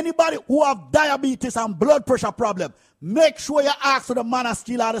 Anybody who have diabetes and blood pressure problem, make sure you ask for the Man of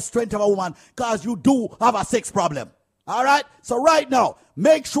Steel or the strength of a woman because you do have a sex problem. All right? So right now,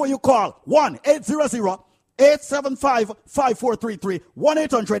 make sure you call 1-800-875-5433.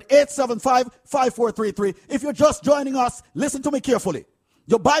 1-800-875-5433. If you're just joining us, listen to me carefully.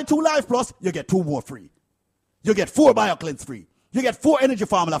 You buy 2 Life Plus, you get 2 more free. You get 4 BioCleanse free. You get 4 Energy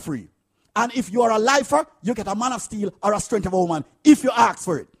Formula free. And if you are a lifer, you get a Man of Steel or a strength of a woman if you ask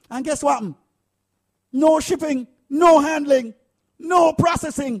for it. And guess what? No shipping, no handling, no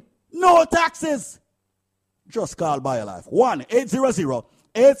processing, no taxes. Just call BioLife.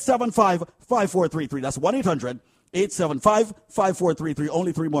 1-800-875-5433. That's 1-800-875-5433.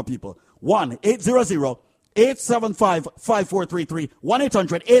 Only 3 more people. 1-800-875-5433.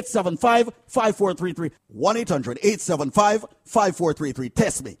 1-800-875-5433. 1-800-875-5433.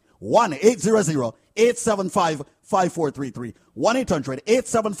 Test me. 1-800-875-5433.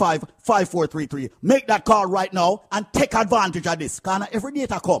 1-800-875-5433. Make that call right now and take advantage of this. Because every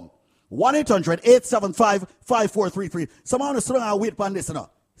data come. 1-800-875-5433. Someone is throwing a wait on this now.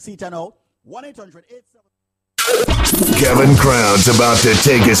 See it now. 1-800-875. Kevin Crown's about to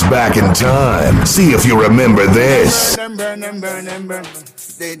take us back in time. See if you remember this.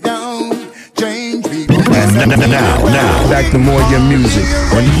 They don't change people. And now, back to more of your music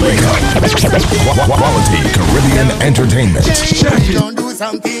on Wake Up. Quality Caribbean Entertainment. Don't do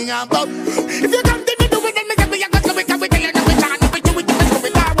something about. If you continue to do it, then me say we are going to tell you no we can't. We do it,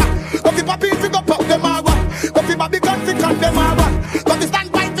 go fi papi fi go pop them awa. Go fi baby gun fi cut them awa. Go fi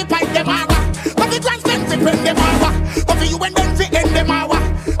stand by fi pipe them awa. Go fi transcend fi bring them awa. Go fi you and them fi end them awa.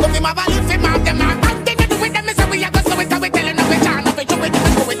 Go fi my value fi mark them awa. Continue to do it, then me say we are going to tell you no we can't. We do it,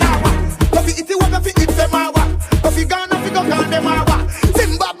 go it awa. Go fi eat you go fi eat them awa. Go fi Ghana fi go Ghana them awa.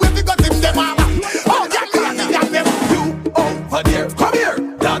 Zimbabwe fi go Zim them awa. Oh damn them. You over there, come here.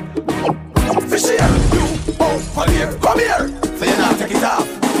 That fish here. You over there, come here. So you not take it off.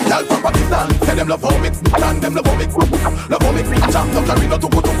 Y'all from Pakistan, say them love how mix, and them love how mix. Love how mix, jam, Dr. Rino to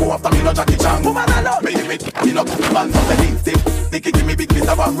go after me, no Jackie Chan. Woman, I know. Me, you know, man, so say stick. Sticky, give me big piece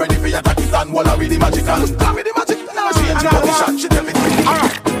of I'm ready for your Pakistan. Walla with the magic and come with the magic. now she and all shot, she tell me.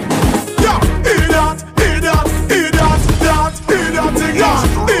 Alright. Yo, idiot, idiot, idiot, that, idiot thing, that,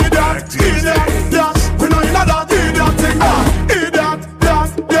 idiot, that. We know you know that idiot thing, that, idiot,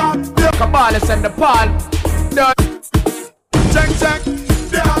 that. Kabbalah send the pawn. Check, that,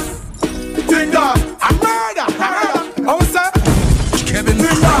 thing, that. I'm murder. How was that? Kevin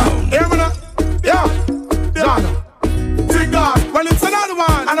Crown. Hear me now? Yeah. John. Thing, that. Well, it's another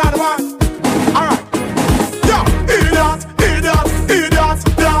one. Alright. Yo, idiot, idiot, idiot,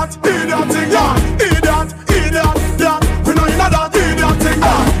 that, idiot thing, that, idiot, that. We know you know that idiot thing,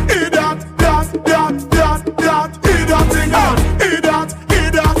 that, idiot, that, idiot thing, that, idiot,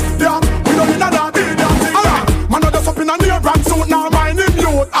 that. We know you know that idiot thing, that. Man, I just up in a near brand suit, now mind him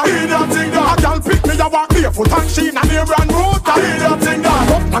youth, a idiot thing, that. A girl pick me, I walk barefoot and she in a near brand route, a idiot thing,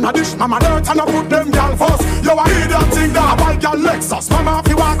 that. Man, I dish, mama dirt and I put them girl first. Yo, a idiot thing, that. I buy girl Lexus, mama if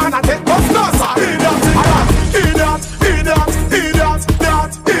you walk and I take bus, no, sir, idiot thing, that. Idiot, that,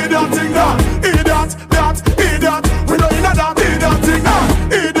 idiot thing, that, idiot. We know you know that idiot thing,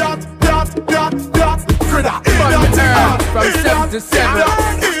 that, idiot, Crida, idiot thing, that, from 7 to 7.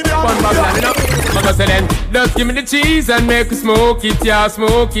 One Babylon, you know. Mama say then, just give me the cheese and make we smoke it, yow.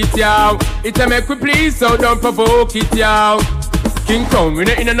 It's a make we please, so don't provoke it, yow. King Kong, we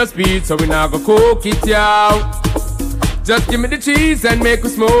not in no speed, so we not go cook it, yow. Just give me the cheese and make we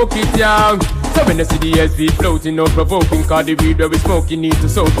smoke it, yow. So when you see the SV floating, no provoking, cause the weed where we smoking need to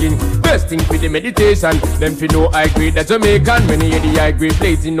soak in. Best thing for the meditation, them fi know I grade that Jamaican. When you hear the high grade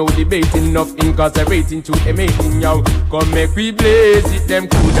blazing, no debating, enough incarcerating to emating, yow. Come make we blaze it, them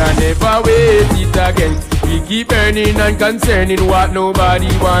coulda never wait it again. We keep earning and concerning what nobody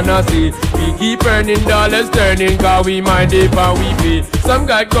wanna see. We keep earning dollars turning, cause we mind it and we pay. Some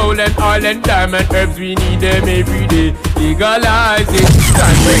got gold and oil and diamond herbs, we need them every day. Legalize it.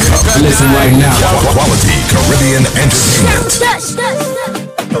 Listen right now. Quality Caribbean entertainment.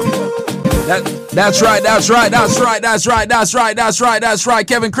 That's right.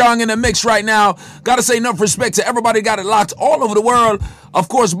 Kevin Crown in the mix right now. Gotta say enough respect to everybody got it locked all over the world. Of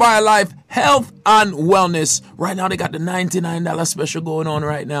course, BioLife, health and wellness. Right now, they got the $99 special going on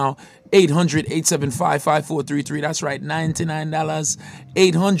right now. 800-875-5433. That's right, $99.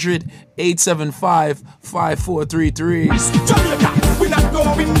 800-875-5433. Jamaica, we not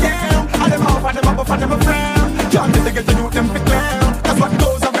going down. And them off and them up and them frown. Can't get to get to do them for clown. That's what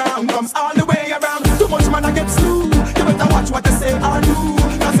goes around, comes all the way around. Too much man I get slew. You better watch what they say or do.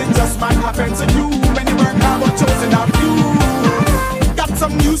 Cause it just might happen to you. Many work hard but chosen of you. Got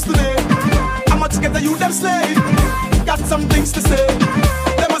some news today. How much get the you them slave? Got some things to say.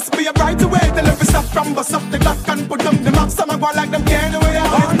 There must be a brighter way. Tell them to stop from bust up the clock and put them the map. Some are going like them can't away.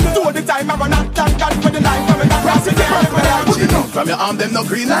 All the time I run out and God for the life. I'm in that grass again. Put it down from your arm, them no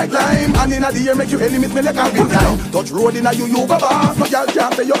green like lime. And in the air make you enemies me like a green time. Touch road in a you go bar. No girl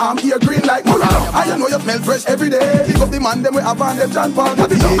can't say your arm here green like Murray. I know you smell fresh every day. Pick up the man them we have on them John Paul.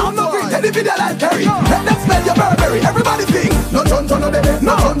 Put it down, I'm no green. Let the video like Terry. Let them smell your Burberry. Everybody sing. No chon no dede.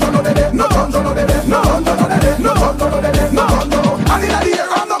 No chon no dede. No chon no dede. No chon no dede. No chon no dede. No chon no. And in the air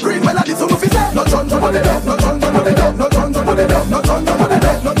I'm no green. Well I this one fi say. No chon no dede. No chon no dede. No chon no dede. No chon no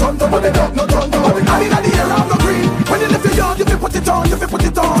dede. No chon no dede. No chon no. And in the air I'm no green. When you lift your yard, you fi put it on. You fi put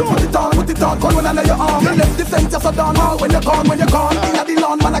it on. Put it on. Put it on. Call when I lay your arm. You left the center so down. All when you're gone. When you're gone. Inna the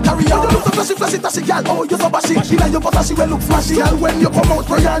lawn man I carry on. You look so flashy, tashy gal. Oh you so bashy. Inna your Versace well look flashy. And when you come out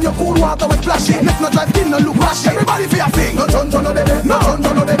spray on your cool water with flashy. Next no drive skin no look rashy. Everybody fi a sing. No chon no dede. No chon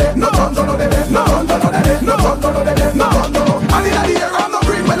no dede. No chon no dede. No chon no dede. No chon no dede. No chon no. And inna the air I'm no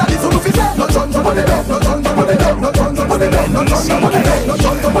green. Well I this one fi say. No chon no dede. No chon no dede. No chon no dede. No chon no dede. No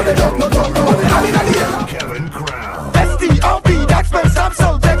chon no dede. No chon no dede. And inna the air Kevin Crown. STOP, that spells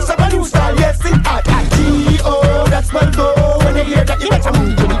Samsung, text up a new style, yes it I-I-T-O, that spell go, when you hear that you better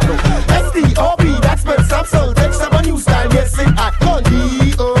move to the flow. STOP, that spells Samsung, text up a new style, yes it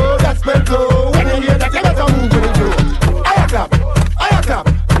I-I-T-O, that spell go, when you hear that you better move to the flow. I clap,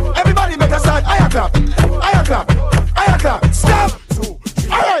 everybody better start, I clap, stop,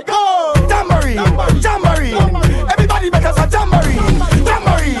 alright, go, tambourine, everybody better start, tambourine,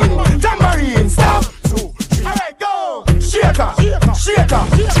 stop. Shaker,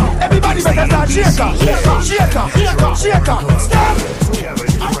 everybody better start shaker, stop.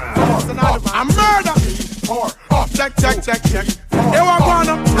 I'm murder. Check. Here I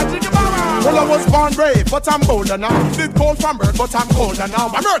wanna. Well, I was born brave, but I'm bolder now. Did cold from birth, but I'm colder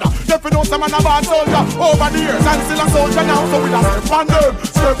now. I'm murder. Definitely know some man a bad soldier over the years and still a soldier now. So we just step on them.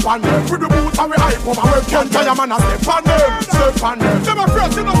 With the boots and we hype over. We can't tell your man a step on them. Them a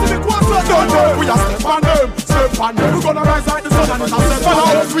fresh, you know, see the quarter. Don't we just step on them. We gonna rise like the sun and it's a step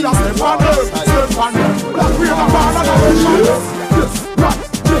on us. We just step on them. dance on them. Black we have a band of nation. Yes, right,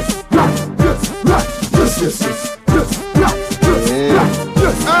 yes, right, yes, right, yes, yes, yes, yes, right, yes, right,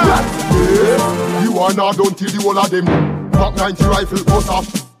 yes, right. You are not done till the whole of them. Mark 90 rifle goes off.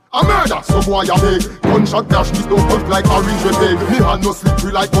 A murder, so boy a big gunshot dash, this don't hurt like orange red pig. Me hand no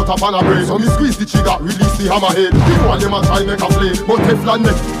slippery like butter pan a bread. So me squeeze the trigger, release the hammerhead. The one them a try make a flame, but Teflon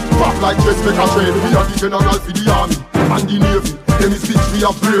neck pop like chest make a trade. We are the general for the army and the navy. Them is bitch, we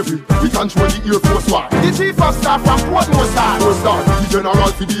have bravery. We control the Air Force War. The chief of staff from Portmore Star. The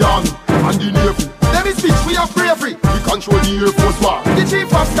general for the army and the navy. Them is bitch, we have bravery. We control the Air Force War. The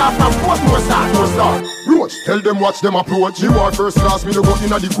chief of staff from Portmore Star. Roach, tell them watch them approach. You are first class, me no go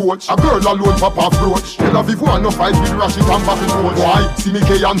in a the coach. A girl alone pop off roach. Tel Aviv one no fight with Rashid and battle coach. Why? See me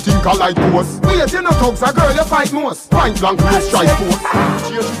K and think I like post. Wait, you no thugs, a girl you fight most. Point blank, no strike force.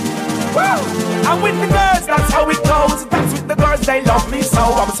 I'm with the girls, that's how it goes. That's with the girls, they love me so.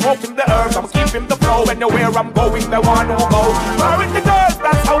 I'm smoking the herbs, I'm keeping the flow. Anywhere I'm going, they want to go. I'm with the girls,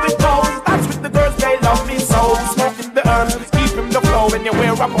 that's how it goes. That's with the girls, they love me so. I'm smoking the herbs, keeping the flow.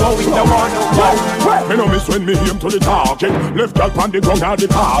 Anywhere I'm going, they want to go. Me no miss when me aim to the target. Left girl on the ground or the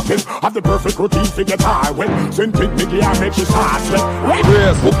carpet. Have the perfect routine to get high when Scented Mickey and make she start sweat.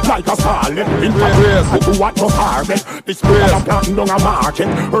 Race hook like a starlet. In race hook to what no harvest. This girl I'm planting down a market.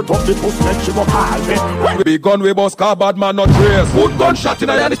 Hurt up the puss make she go halved. We big gun we bust car bad man not trace. Put gunshot in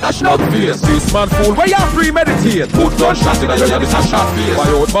a yan it's a shot face. This man fool where you premeditate. Put gunshot in a yan it's a shot face.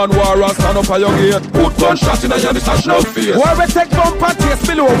 My old man war and stand up at your gate. Put gunshot in a yan it's a shot face. War we take bumper chase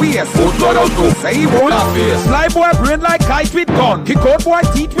below waist. Put gun out to say he won't have face. Fly boy brain like kite with gun. Kick out boy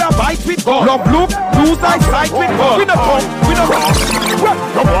teeth we a bite with gun. Love look, lose like sight with gun. We no come, we no run.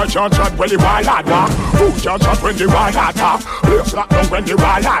 The boy can't shot when the wild lad walk. Who can't shot when the wild lad talk? Place lock down when the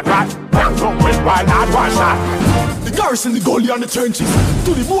wild lad rat. Bang down when wild lad was shot. The garrison, the gully and the trenches.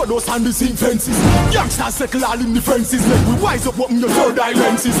 To the borders and the zinc fences. Youngsters settle all in the fences. Make we wise up open your third eye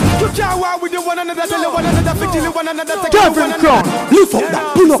lenses. You can't war with you one another. Tell you one another. Pick you one another. Kevin Crown, lift up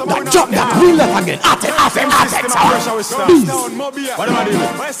that, pull up that, drop that, wheel up again. At it. What am I doing?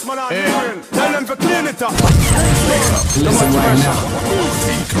 Westman on the grill. Tell them to clean it up. Listen right now.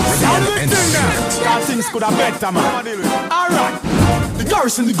 Things could have better, man. Alright. The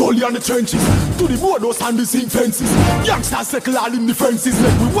garrison, the gully and the trenches. To the borders and the zinc fences. Youngsters settle all in the fences.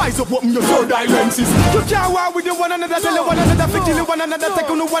 Make we wise up open your third eye lenses. You can't war with you one another. Tell you one another. Pick you one another. Take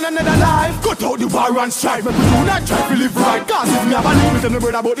on one another life. Cut out the bar and strive. Make we do not try to live right. Cause if me have a link, me tell me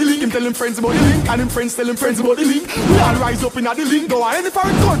brother about the link. Him tell him friends about the link. And him friends tell him friends about the link. We all rise up in the link. Go any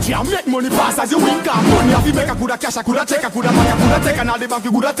foreign country and make money fast as you wink. And money have you make a coulda cash, a coulda check, a coulda bank, a coulda take. And all the bank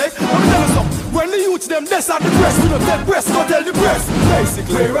you coulda take. Let me tell you something. When the youths them this at the press, we don't take press, go tell the press.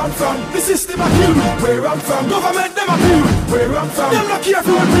 Basically, where I'm from, the system a kill me. Where I'm from, government them a kill me. Where I'm from, them not care if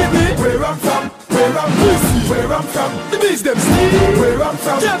you repeat me. Where I'm from, where I'm from, where I'm from, the bees them steal. Where I'm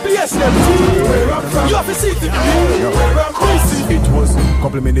from, JPS them steal. Where I'm from, you have to see the where I'm from. It was a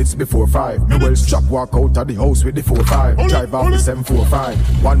couple of minutes before 5. Me well strap walk out of the house with the 4-5. Drive off the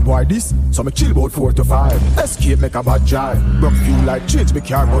 745. One boy this, so me chill about 4 to 5. Escape make a bad drive. Broke fuel like change me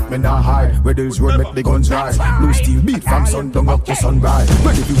car but me not hide. Where there's road make the guns ride. Blue steel beat from sundown up to sunrise.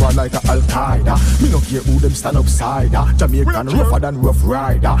 Ready if you are like a Al-Qaeda. Me no care who them stand upside. Jamaican rougher than rough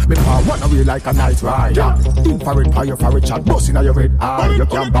rider. Me power one away like a night rider. Infrared fire for a chat busting on your red eye. You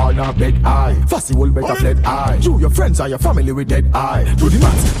can't ball now bed eye. Fussy will better fled eye. You your friends are your family with dead eye. Do the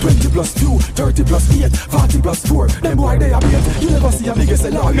maths, 20 plus 2, 30 plus 8, 40 plus 4. Them boy they are bait. You never see a biggest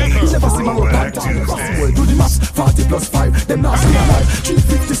seller. You never see my road back down. Do the maths, 40 plus 5. Them not stay alive.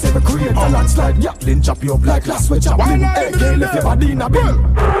 357 create a landslide. Yaplin chop you up like last week. Chaplin, AK left your body in a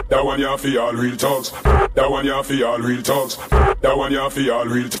bin. That one you for all real talks. That one you for all real talks. That one you for all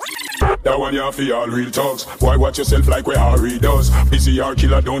real talks. That one you for all real talks. Why watch yourself like where Harry does? PCR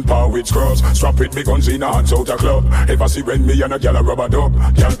killer don't power with scrubs. Strap with me guns in a hands out a club. If I see when me and a gal a rubber dub,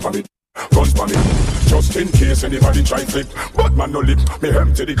 girl for me, guns for me. Just in case anybody try flip. Bad man no lip, me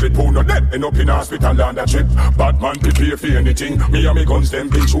empty the clip. Who no dead, end up in hospital on that trip. Bad man prepare for anything. Me and me guns them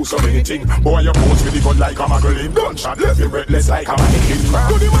been through so many things. Boy you pose with the gun like a Magdalene. Gunshot left me breathless like a mannequin.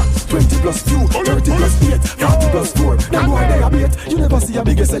 Do the math. 20 plus 2, 30 plus 8, 40 plus 4. Them boy they are bait. You never see a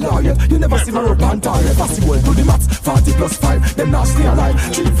biggest seller yet. You never see my road and tire. Fussy well do the maths. 40 plus 5. Them not stay alive.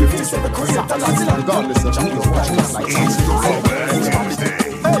 357 create a landslide. Regardless of champion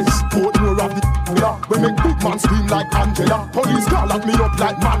Portmore of the we make big man scream like Angela. Police call at me up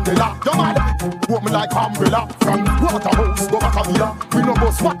like Mandela. You mad? Walk me like umbrella. From Waterhouse go back a villa. We no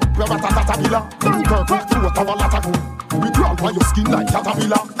go swat, we ratata villa. Dunkirk, throat of a lot of we crawl by your skin like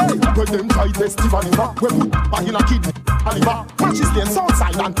caterpillar. Hey, when them try test the vanilla, we put back in a kid. Oliver. Match his lane,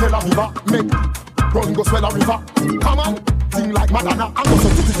 Southside and Tel Aviv. Make run go swell a river. Come on, sing like Madonna. And go so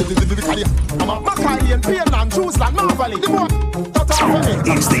tickly. Come on, Mackay and Pearland, Jerusalem, Marvally. The boy, cut off for me.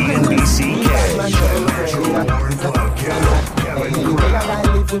 It's the NBC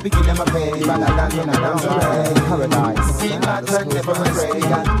We begin them a pay, but I don't know paradise. Never afraid.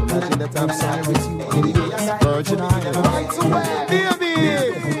 Imagine the top side, Virgin Island. Baby,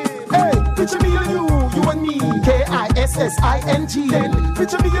 hey, picture me and you and me. Kissing. Then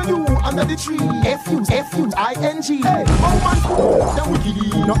picture me and you under the tree. Fusing. Hey, oh man, then we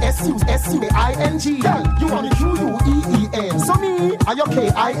kill no SUSUAING. Girl, you want me QUEEN. So me, are you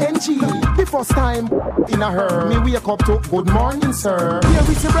KING? The first time in a her, me wake up to good morning, sir. Here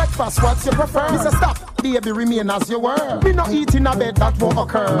we see breakfast, what's your prefer? Me say stop, baby, remain as you were. Me no eat in a bed, that won't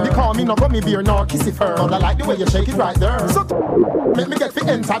occur. Because me no got me beer nor kiss it her. But I like the way you shake it right there. So make me get to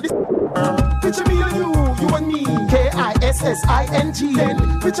enter this. Picture me and you and me. KISSING. Then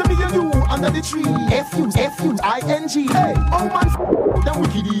picture me and you under the tree. FUSING. Hey, oh man, then we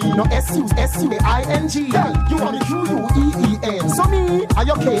kiddie. No SUSUAING. Girl, you want me QUEEN. So me, are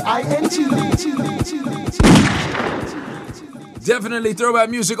you KING? Definitely throwback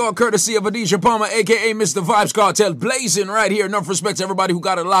music, all courtesy of Adidja Palmer, a.k.a. Mr. Vibes Cartel, blazing right here. Enough respect to everybody who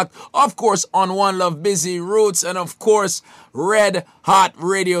got it locked. Of course, on One Love Busy Roots, and of course, Red Hot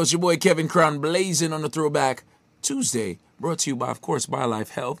Radio. It's your boy Kevin Crown, blazing on the Throwback Tuesday. Brought to you by, of course, BioLife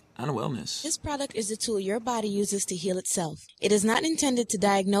Health and Wellness. This product is a tool your body uses to heal itself. It is not intended to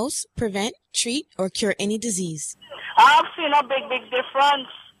diagnose, prevent, treat, or cure any disease. I've seen a big difference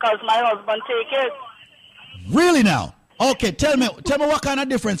because my husband take it. Really now? Okay, tell me what kind of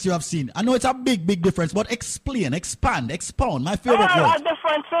difference you have seen. I know it's a big difference, but explain, expand, expound. My favorite word. A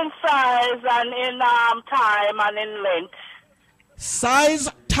difference in size and in time and in length. Size,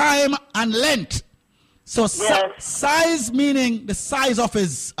 time, and length. So yes. Size meaning the size of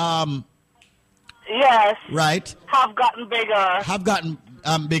his yes. Right. Have gotten bigger.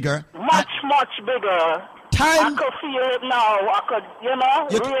 Much bigger. Time. I could feel it now. I could,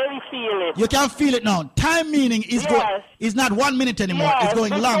 really feel it. You can feel it now. Time meaning is not 1 minute anymore. Yes, it's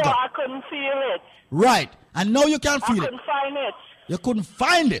going longer. I couldn't feel it. Right. And now you can feel it. I couldn't find it. You couldn't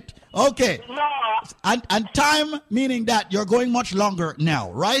find it. Okay. No. And time meaning that you're going much longer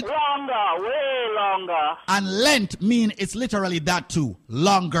now, right? Longer, way longer. And length mean it's literally that too.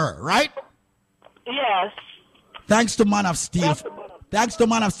 Longer, right? Yes. Thanks to Man of Steel. Thanks to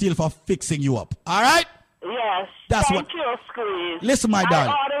Man of Steel for fixing you up. All right? Yes. Thank you, Squeeze. Listen, my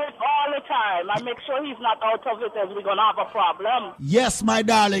darling. I order it all the time. I make sure he's not out of it as we're going to have a problem. Yes, my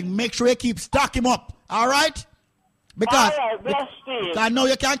darling. Make sure you keep stock him up. All right? Because I know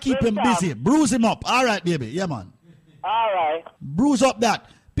you can't keep him busy. Bruise him up. All right, baby. Yeah, man. All right. Bruise up that.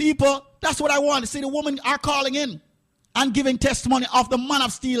 People, that's what I want to see. The women are calling in and giving testimony of the Man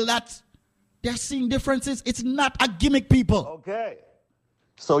of Steel that they're seeing differences. It's not a gimmick, people. Okay.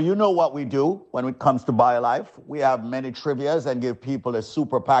 So you know what we do when it comes to BioLife. We have many trivias and give people a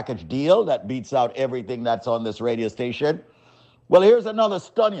super package deal that beats out everything that's on this radio station. Well, here's another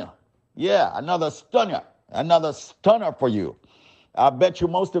stunner. Yeah, another stunner. Another stunner for you. I bet you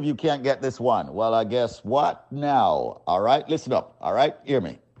most of you can't get this one. Well, I guess what now? All right, listen up. All right, hear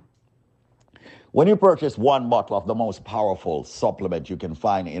me. When you purchase one bottle of the most powerful supplement you can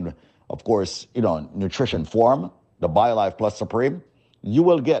find in, of course, nutrition form, the BioLife Plus Supreme, you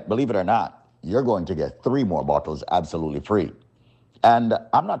will get, believe it or not, you're going to get 3 more bottles absolutely free. And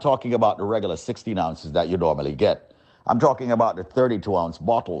I'm not talking about the regular 16 ounces that you normally get. I'm talking about the 32-ounce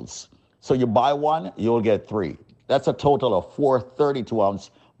bottles. So you buy one, you'll get 3. That's a total of 4 32-ounce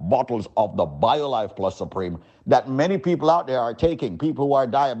bottles of the BioLife Plus Supreme that many people out there are taking. People who are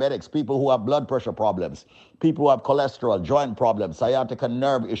diabetics, people who have blood pressure problems, people who have cholesterol, joint problems, sciatica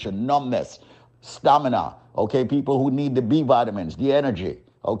nerve issue, numbness, stamina, okay, people who need the B vitamins, the energy,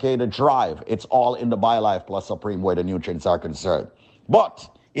 okay, the drive. It's all in the BioLife Plus Supreme where the nutrients are concerned.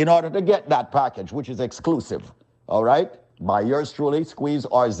 But in order to get that package, which is exclusive, all right, by yours truly, Squeeze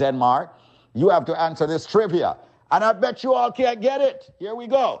or Zenmar, you have to answer this trivia. And I bet you all can't get it. Here we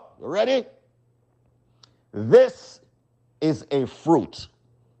go. You ready? This is a fruit.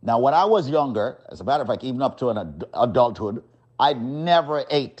 Now, when I was younger, as a matter of fact, even up to an adulthood, I never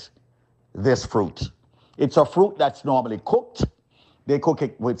ate this fruit. It's a fruit that's normally cooked. They cook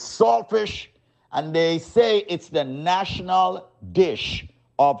it with saltfish, and they say it's the national dish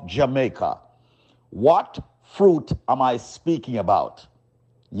of Jamaica. What fruit am I speaking about?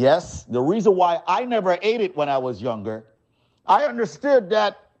 Yes, the reason why I never ate it when I was younger, I understood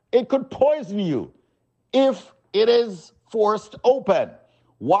that it could poison you if it is forced open.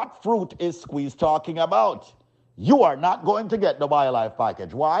 What fruit is Squeeze talking about? you are not going to get the BioLife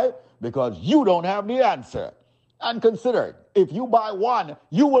package. Why? Because you don't have the answer. And consider, if you buy one,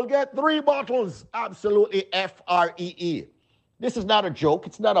 you will get 3 bottles. Absolutely Free. This is not a joke.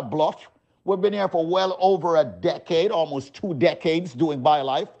 It's not a bluff. We've been here for well over a decade, almost 2 decades doing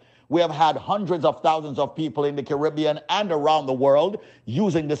BioLife. We have had hundreds of thousands of people in the Caribbean and around the world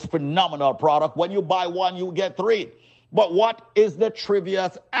using this phenomenal product. When you buy one, you get 3. But what is the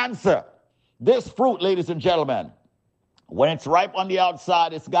trivia's answer? This fruit, ladies and gentlemen, when it's ripe on the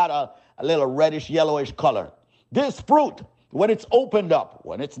outside, it's got a little reddish, yellowish color. This fruit, when it's opened up,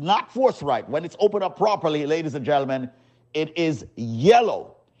 when it's not forthright, when it's opened up properly, ladies and gentlemen, it is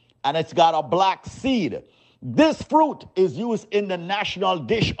yellow and it's got a black seed. This fruit is used in the national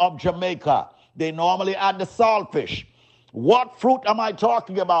dish of Jamaica. They normally add the saltfish. What fruit am I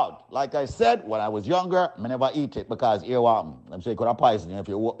talking about? Like I said, when I was younger, I never eat it because earworm. I'm saying it could have poison if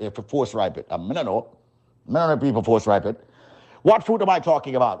you force ripe it. I don't know. None of the people force ripe it. What fruit am I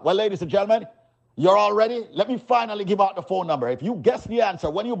talking about? Well, ladies and gentlemen, you're all ready? Let me finally give out the phone number. If you guess the answer,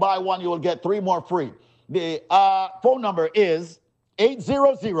 when you buy one, you will get 3 more free. The phone number is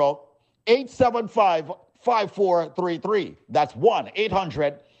 800-875-5433. That's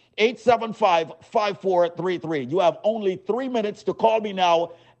 1-800-875-5433. You have only 3 minutes to call me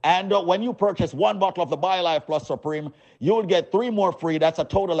now. And when you purchase 1 bottle of the BioLife Plus Supreme, you will get 3 more free. That's a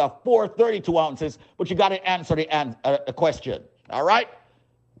total of 432 ounces. But you got to answer the question. All right?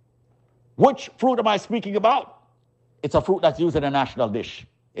 Which fruit am I speaking about? It's a fruit that's used in a national dish.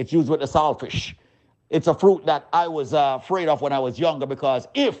 It's used with the saltfish. It's a fruit that I was afraid of when I was younger because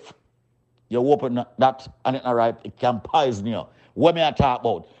if you open that and it's not ripe, it can poison you. What may I talk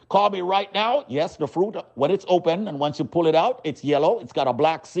about? Call me right now. Yes, the fruit, when it's open and once you pull it out, it's yellow. It's got a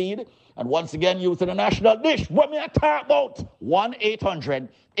black seed. And once again, used in a national dish. What may I talk about?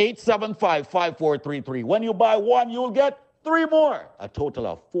 1-800-875-5433. When you buy one, you'll get 3 more. A total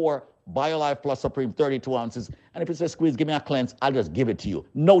of 4 BioLife Plus Supreme 32 ounces. And if it's a squeeze, give me a cleanse. I'll just give it to you.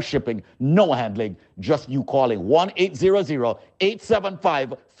 No shipping, no handling. Just you calling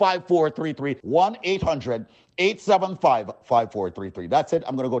 1-800-875-5433. 1-800-875-5433. That's it.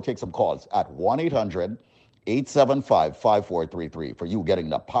 I'm going to go take some calls at 1-800-875-5433 for you getting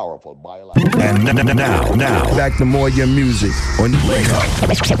the powerful BioLife. And now, back to more of your music on Wake Up.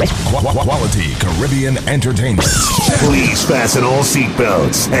 Quality Caribbean entertainment. Please fasten all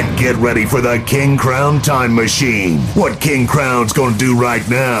seatbelts and get ready for the King Crown Time Machine. What King Crown's gonna do right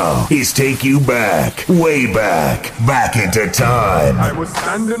now is take you back, way back into time. I was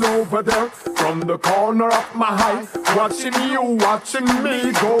standing over there from the corner of my eye, watching you, watching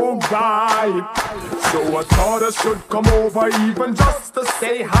me go by. So I thought I should come over even just to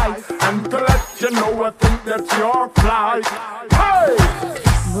say hi and to let you know I think that you're fly. Hey!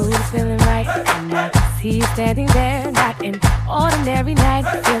 Mood is feeling right, and I can see you standing there, not an ordinary night,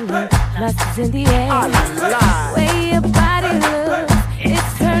 feeling lust is in the air. The way your body looks,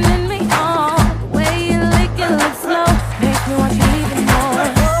 it's turning me on. The way you lick your lips slow, makes me want you even more.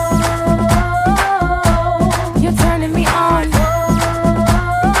 You're turning me on.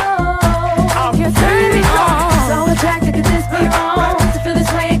 You're turning me on. So attracted, could this be wrong? To feel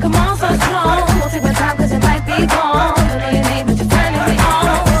this way, come on so strong. Won't take my time, cause it might be gone. Don't know your name, but you're turning me on.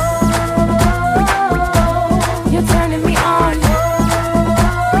 You're turning me on.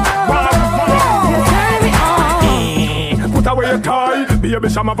 You're turning me on. Put away your tie, baby,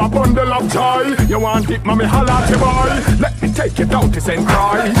 some of a bundle of joy. You want it, mommy, holla at your boy. Let me take you down to and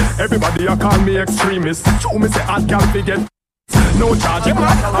cry. Everybody, you call me extremist. Show me say I can't forget. No charge, I'm a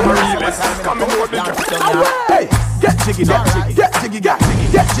realist. Come on, hey, get jiggy, get jiggy, get jiggy, get jiggy,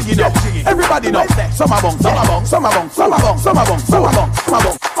 get jiggy, get jiggy. Everybody know, some a bong, some a bong, some a bong, some a bong, some a bong, some a bong, some a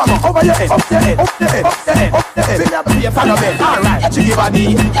bong. Over your head, up your head, up your head, up your head, up your head. Fill up your fan of it. All right, jiggy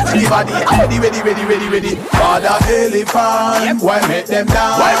body, ready, ready, ready, ready, ready. Father elephant, why make them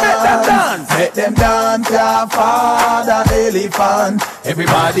dance? Why make them dance? Make them dance, yeah, Father elephant.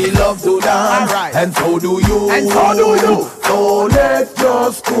 Everybody love to dance, right. And so do you, and so do you. So let's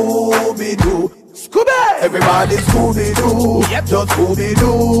just Scooby-Doo. Scooby! Everybody Scooby-Doo, yep. Just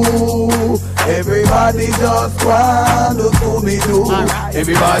Scooby-Doo. Everybody just want to Scooby-Doo. Right.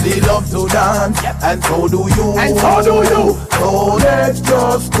 Everybody love to dance, yep. And so do you. And so do you. So let's just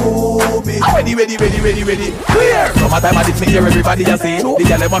just Scooby. Ready. Clear. Summertime I did me hear everybody just say. The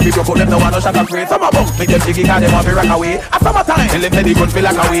girl them want me broke up, them no want no shot and spray. Some a bump, make them jiggy 'cause them want me rock away. At summertime, tell them that the gun feel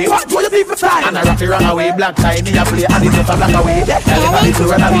like away. What do you think for time? And I rock run away, black tie me a play, and it's just a black away. Tell them that the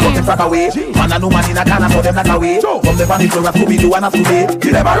floor and I be fucking frack away. Man a no man in a can, so them knock away. From the funny floor, Scooby-Doo and a Scooby.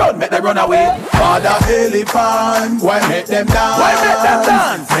 You never run, make them run away. Father Elephant, why make them dance? Why make them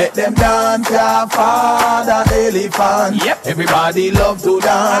dance? Make them dance, yeah, Father Elephant. Yep. Everybody love to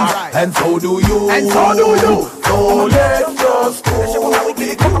dance, and so do you. And so do you. So let's just go.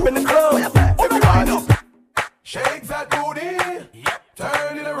 Come up in the club. Everybody. Shake that booty,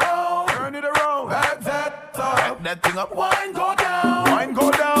 turn it around, back that up, back that thing up. wine go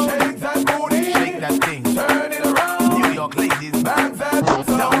down, shake that booty, shake that thing, turn it around, New York ladies, back that up,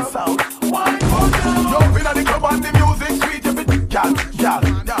 down south, wine go down, jump in at the club and the music sweet, if it gal,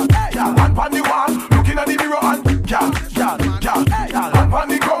 and pan the wall, looking at the mirror and gal, and pan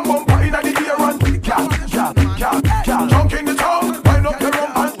the drum bumper in at the ear and gal, jump in the town, wind up the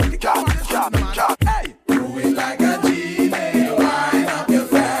rum and gal. Like a genie, wind up your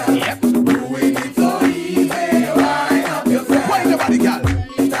fat. Yep. Doing it so easy, wind up your fat. Wind your body, girl.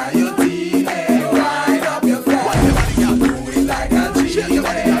 Now you teeny, wind up your fat. Wind your body, girl. Do it like a genie, Shake your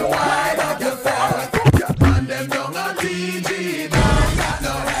body, girl. wind up your fat. Man them down a TG, don't got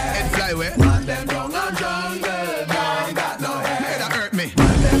no head. Head fly away. Man them down a jungle, don't got no head. Hey, that hurt me.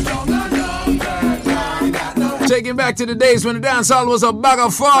 Man them down a jungle, don't got no head. Taking back to the days when the dancehall was a bag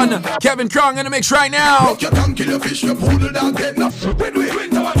of fun. Kevin Krong in the mix right now. Look your tongue, kill your fish, your poodle dog dead now. When we win,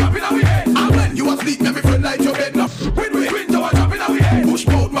 tower drop in our head. And when you asleep, make me friend like your bed now. When we win, tower drop in our head. Push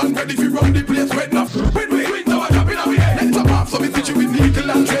mouth man, ready if you run the place red now. When we win, tower drop in our head. Let's top off, so we teach you with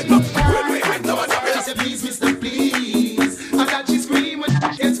nickel and dread now. When we win, tower drop in our head. She said, please, Mr. Please. And that she scream when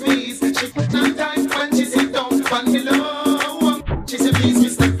she gets squeezed. She put on time when she sit down on below. She said, please,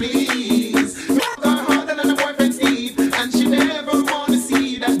 Mr. Please. Make her harder than her boyfriend Steve. And she never wanna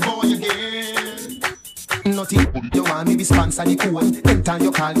see that boy again. Nothing, you want me be sponsor the code. Anytime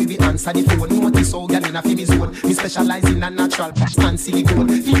you call me, we answer the phone. Notice how girl in a femi zone. Me specialize in a natural and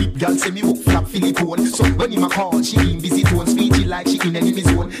silicone. Philip girl say me walk flap Philippone. So when him a call, she in busy tone. Speechy like she in enemy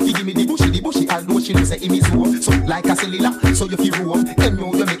zone. He give me the bushy, although she know say him is home. So like a cellular, so you feel roam. And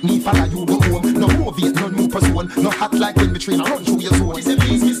you make me follow you go home. No more Viet, no new person. No hot like when we train, I run through your zone. She say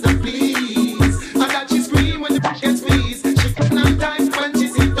please, Mr. Please. And that she scream when the back gets squeezed. She put on time when she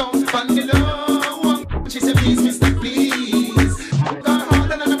sit down on below. She say please, Mr. Please. Her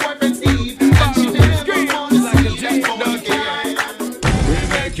harder than her boyfriend Steve. And she never wanna see that boy again. We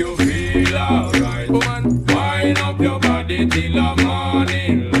make you feel alright, woman. Wind up your body till the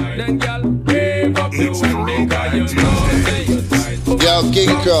morning light. Then girl, wave up the wind because you know say you're tight. Yo,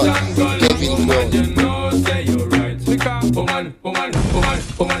 King Krong, Kevin Krong. You know say you're right. Because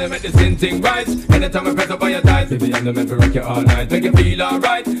woman, they make the skin thing right. Anytime I press up on your thighs, baby, I'm the man to rock you all night. Make you feel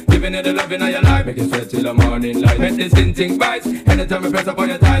alright, giving you the loving of your life. Make you sweat till the morning light. Make the skin thing right. Anytime I press up on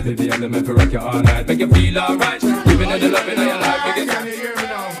your thighs, baby, I'm the man to rock you all night. Make you feel alright, giving you the loving of your life. Make you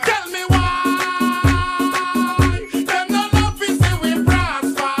Tell me why them no love is say we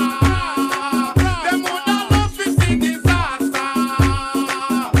prosper. Them would not love is see disaster.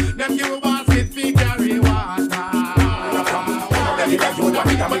 Them give a basket fi carry water.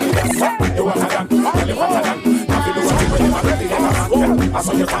 You want a gun, you want a gun. Have to do what you want, ready to go. I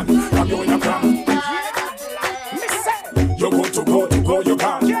saw your fan, I'm you in a pram. You go, you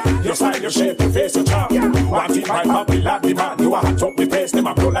can. Your style, your shape, your face, your charm. Want it by popular demand. You are hot up the pace, them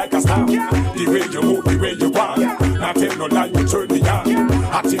a blow like a star. The way you move, the way you walk. Not tell no lie, you turn me on.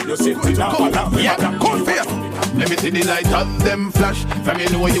 Until you sit in a alarm. Yeah, cold face. Let me see the light of them flash. From me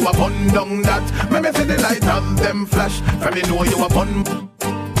know you a bun down that. Let me see the light of them flash. From me know you a bun.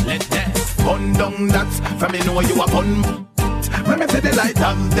 Let dance. Bun down that. From me know you a bun. Let me see the light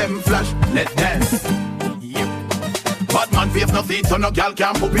of them flash. Let dance. Bad man face no seat, so no gal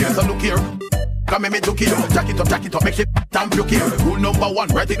can put here. So look here, come me look here. Jack it up, make shit stamp look here. Rule number 1,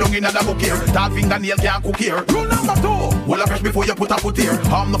 write it down in another book here. Tall fingernail can't cook here. Rule number 2, well fresh before you put a foot here.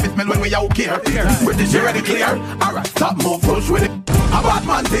 Harm no fit smell when we out here. British here ready clear. Alright, stop move push with it. A bad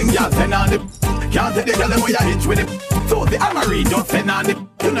man thing, y'all send on it. Can't take the girl them where you hitch with it. So the Anne-Marie just send on it.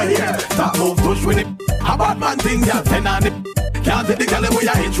 You know here, stop move push with it. A bad man thing, y'all send on it. Can't take the girl them where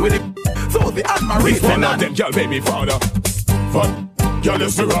you hitch with it. So the Anne-Marie send on it. Girl, baby father. Fun. Girl, you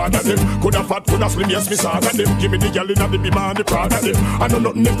see rather them. Coulda fat, coulda slim, yes, me sad at them. Give me the girl inna the beam and the proud of them. I know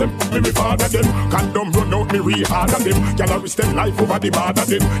nothing if them me father them. Condom run out me real hard at them. Girl, I risk them life over the bad of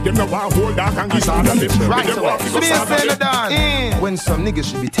them. Them no want hold dark and get sad at them. Right away. When some niggas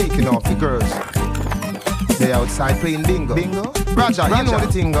should be taking off the girls. They outside playing bingo. Bingo? Roger, you know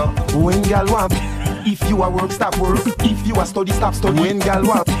the thing go. When girl want, if you a work, stop work. If you a study, stop study. When girl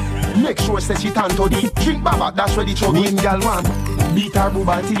want, make sure say she turn to the drink baba, that's ready to when girl want. Beat her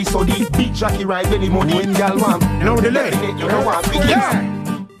booba till he study. Beat Jackie right belly money. When girl want, you know the leg. You know what? Yeah.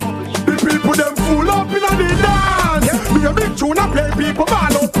 The people them full up in the dance. Me a big tune a play, people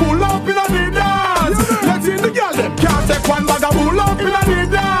man up full up in the dance. Let's see the girl them can't take one bag of full up in the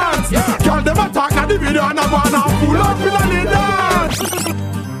dance. Girl them attack at the video and a wanna full up in the dance.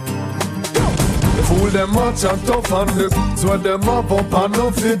 Fool them much and tough and this. So them up and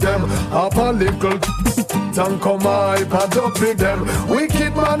no feed them. Up a little and come iPad up with them.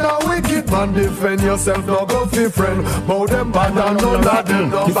 Wicked man, defend yourself, no go fi friend. Bow them bad and none of them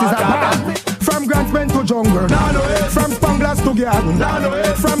no bad. From Grand Pen to Jungle, from Spanglass to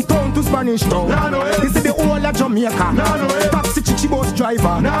Garden, from town to Spanish Town. This is the whole of Jamaica. Taxi chichi bus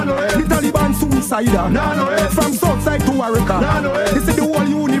driver, the Taliban suicider. From Southside to Warwick, this is the whole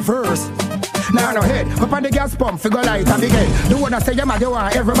universe. Nah, no head, up on the gas pump, figure light and big head. The one that say, yeah, man, they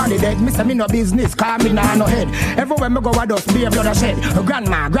want everybody dead. Me say, me no business, call me nah, no head. Everywhere me go, I just be a blood a shed.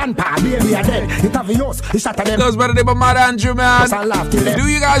 Grandma, grandpa, baby are dead. It have a yours, it shot at them. Goes by the name of Mad Andrew, man. Do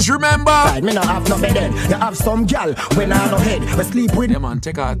you guys remember? Me no have no bed head. You have some gal when I no head. We sleep with. Yeah, man,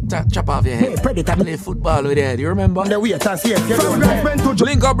 take a chop off your head. Hey, predator. Play football with your head, you remember? On the wait and see if you don't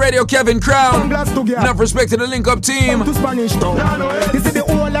Link Up Radio, Kevin Crown. Enough respect to the Link Up team. To Spanish Town. This is the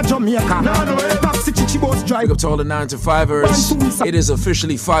whole of Jamaica. Taxi chichi bus drive. Big up to all the 9 to 5ers. It is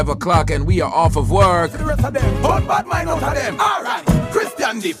officially 5 o'clock and we are off of work. The rest of them, all bad mind out of them. Alright,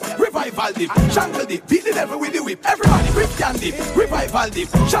 Christian dip, revival dip, shankle dip, beat the devil with the whip. Everybody, Christian dip, revival dip,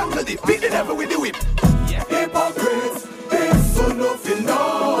 shankle dip, beat the devil with the whip. Yeah. Hypocrites, it's so nothing,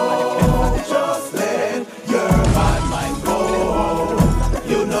 no. Just let your bad mind go.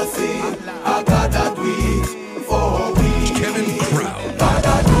 You know, see, I got that week for we. Kevin Crown.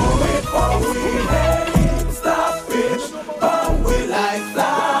 Gotta do it for we. Stop bitch, but we like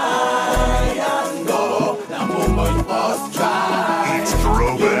fly and go. Now moment was dry. It's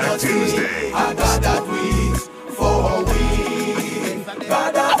Throwback Tuesday. I got that week for we.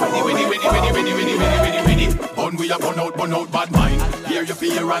 Got that ready. Bun we a bun out bad mind. Hear you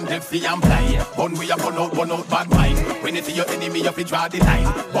fear and deaf see and blind. Bun we a bun out bad mind. When you see your enemy you fi draw the line.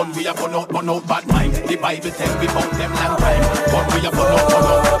 Bun we a bun out bad mind. The Bible tell we bout them long time. Bun we a bun out.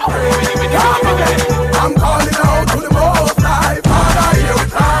 I'm calling out to the Most High. Father hear we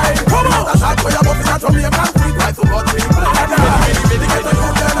cry. Come on. That's not where you're buffing at from your country. Try to got me. Ready get the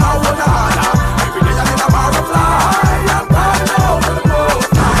youth and how on the harder. Every day I need a bar of fly. I'm calling out to the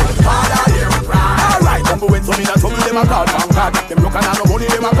Most High. Father hear we cry. Alright, them when some in a trouble them a call bankard. Them look and no money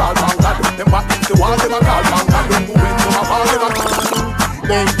them a call bankard. Them back in the wall them a call bankard. Them when some a fall them a call.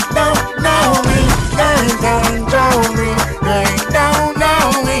 They don't know me. They don't know me. They don't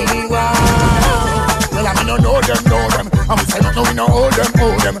know me. Well, I don't know them. I'm saying no, we know hold them.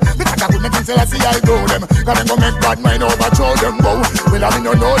 Because I could make things I see I do them. Cause them go make bad mind overthrow them, go. Well, I don't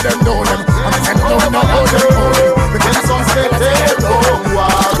know them. I'm saying no, we know hold them. Because I don't say they don't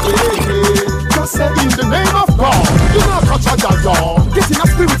walk. Just say in the name of God, you not catch a jar. Get in a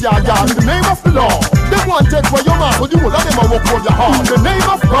spirit, yah, in the name of the law. They want to take away your man, but you will let them walk on your heart. In the name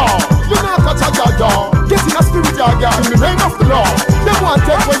of God, you not catch a jar. Get in a spirit, yah, in the name of the law. They want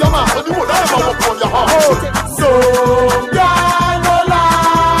to take away your man, but you will let them walk on your heart. So, God no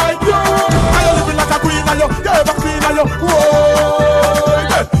like you. Are you living like a queen? Are you ever clean? Are you? Whoa,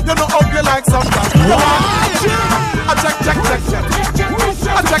 you're not ugly like some guy.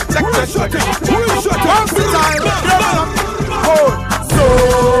 Check. What's the time? So,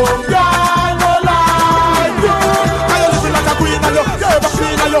 God no like you. Are you living like a queen? Are you ever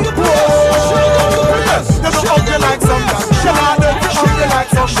clean? Are you? Whoa, you're not ugly like some guy. You're ugly like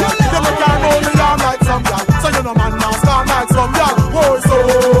some guy. You can't hold me down like some guy. So you know man now stand like some guy. Whoa, so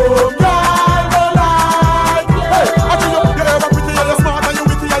God no like you. Hey, I tell you, you're ever pretty and you're smart and you're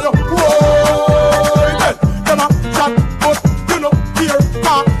witty and you're whoa. Them a chat, but you know here,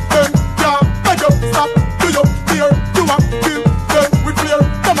 car, them can't.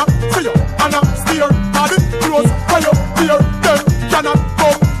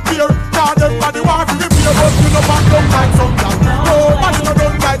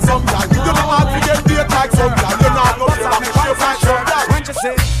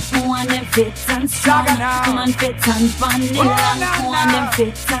 fit and strong. Man fit and vanilla. Who and them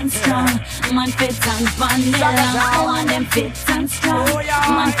fit and strong. Man fit and vanilla. Who and them fit and strong.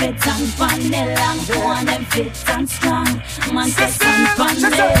 Man fit and vanilla. Who and them fit and strong. Man fit and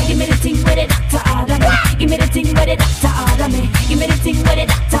vanilla. Give me the thing where the doctor order me. Give me the thing where the doctor order me. Give me the thing where the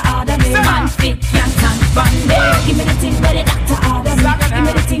doctor order me. Man fit and vanilla. Give me the thing where the doctor order me. Give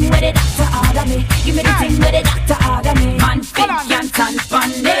me the thing where the doctor order me. Give me the thing where the doctor order me. Man fit and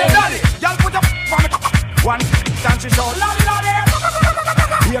vanilla. Y'all put up for me. One time she show lolly lolly.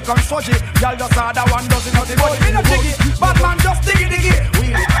 Here comes Fudgy. Y'all just order one dozen of the body. Me no diggy, bad man just diggy diggy. We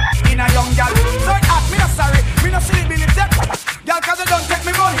in a young gal. So it hot, me no sorry. Me no silly billy tech. Y'all cause they don't take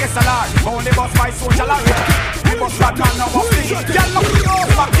me money. Yes, a lot. Only bus by social lorry. Me bus bad man no bus diggy. Y'all look me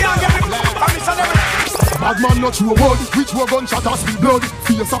over. Can't get me permission every. Bad man not true word, which were gunshot or spill blood.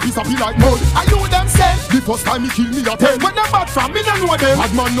 Face a piece of be like mud. I know them say, the first time he kill me a 10. When them bad from me no know them. Bad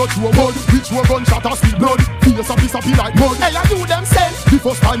man not true word, which were gunshot or spill blood. Face a piece of be like mud. Hey, I know them say, the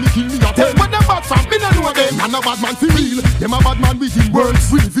first time he kill me a 10. When them bad from me no know them. Man a bad man for real, them a bad man within words.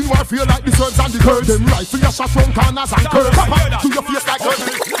 We live in warfare like the serves and the curds. Them rifle your shot from corners and curves. To your face like curves.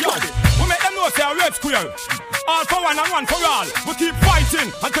 We make them know say a red square. All for one and one for all. We keep fighting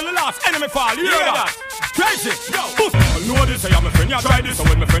until the last enemy fall. You hear that? Crazy, yo. I know this, I'm a friend, you try this. So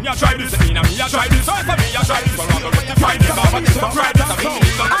when my friend, you try this. Me and me, you try this. So for me, you try this. We're all going to find this. Over this, right this.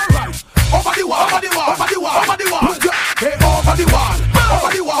 Alright. Over the wall, over the wall, over the wall, over the wall. Hey, over the wall,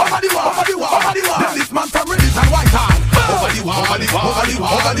 over the wall, over the wall, over the wall, over the wall. Then this man from Reddit and Whitehall. Over the wall, over the wall, over the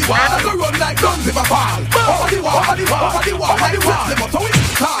wall, over the wall. I go run like guns if I fall. Over the wall, over the wall, over the wall, over the wall. Them up so we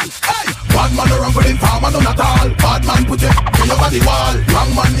can. Hey, bad man around for the farm and none at all. Bad man put your over the wall.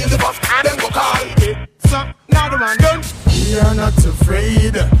 Wrong man in the bus, them go call. So now the man done. We are not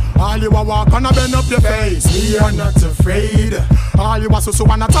afraid. All you a walk and a bend up your face. We are not afraid. All you a so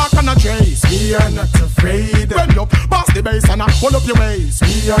and a talk and a chase. We are not afraid. Bend up, pass the base and a hold up your waist.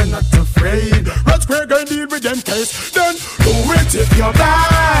 We are not afraid. Red Square going deal with them case. Then do it if you're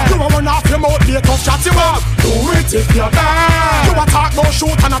bad. You a run off your mouth, be a tough chat you up. Do it if you're bad. You a talk no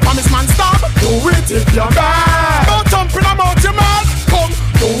shoot and a promise man stop. Do it if you're bad. Don't jump in a mouth you man. Come,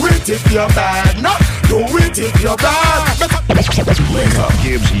 do it if you're bad. No, do it if you're bad. Link Up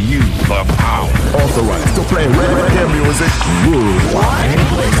gives you the power. Authorized to play reggae music worldwide.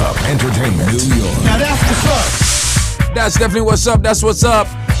 Link Up Entertainment, New York. Now that's what's up. That's definitely what's up. That's what's up.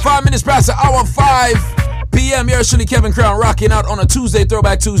 5 minutes past the hour, 5 p.m. Yours truly, Kevin Crown, rocking out on a Tuesday,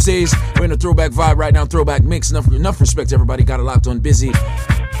 Throwback Tuesdays. We're in a throwback vibe right now, throwback mix. Enough respect, everybody. Got it locked on Busy.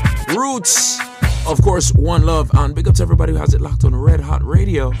 Roots, of course, One Love. And big up to everybody who has it locked on Red Hot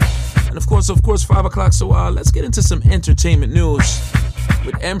Radio. And of course, 5 o'clock. So let's get into some entertainment news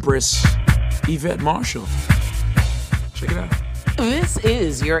with Empress Yvette Marshall. Check it out. This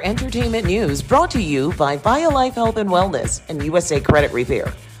is your entertainment news brought to you by BioLife Health and Wellness and USA Credit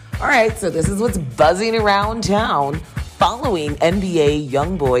Repair. All right, so this is what's buzzing around town following NBA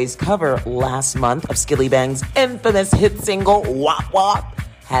YoungBoy's cover last month of Skillibang's infamous hit single WAP WAP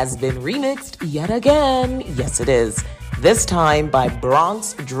has been remixed yet again. Yes, it is. This time by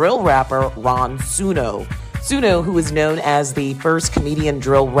Bronx drill rapper Ron Suno. Suno, who is known as the first comedian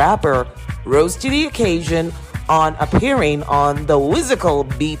drill rapper, rose to the occasion on appearing on the whimsical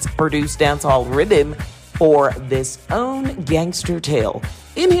Beats-produced dancehall rhythm for This Own Gangster Tale.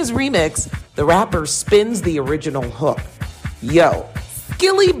 In his remix, the rapper spins the original hook. Yo,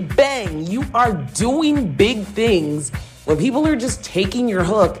 Skilly Bang, you are doing big things when people are just taking your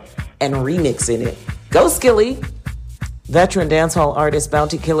hook and remixing it. Go Skilly! Veteran dancehall artist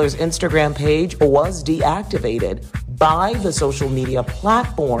Bounty Killer's Instagram page was deactivated by the social media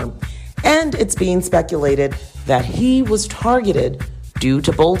platform, and it's being speculated that he was targeted due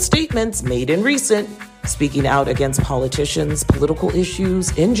to bold statements made in recent, speaking out against politicians, political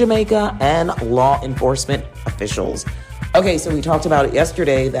issues in Jamaica, and law enforcement officials. Okay, so we talked about it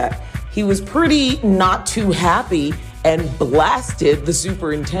yesterday that he was pretty not too happy and blasted the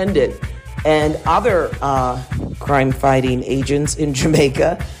superintendent and other crime-fighting agents in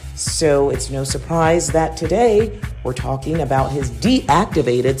Jamaica. So it's no surprise that today we're talking about his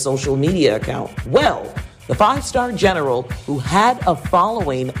deactivated social media account. Well, the 5-star general, who had a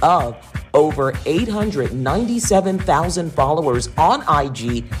following of over 897,000 followers on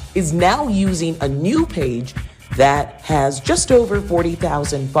IG, is now using a new page that has just over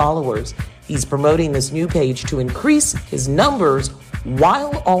 40,000 followers. He's promoting this new page to increase his numbers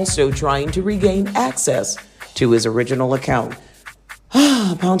while also trying to regain access to his original account.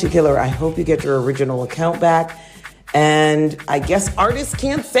 Bounty Killer, I hope you get your original account back. And I guess artists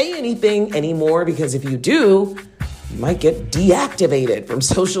can't say anything anymore, because if you do, You might get deactivated from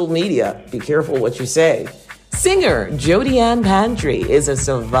social media. Be careful what you say. Singer Jodi Ann Pantry is a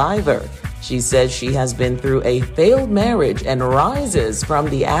survivor. She says she has been through a failed marriage and rises from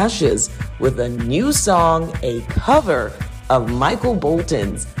the ashes with a new song, a cover of Michael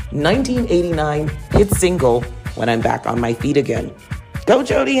Bolton's 1989 hit single, When I'm Back on My Feet Again. Go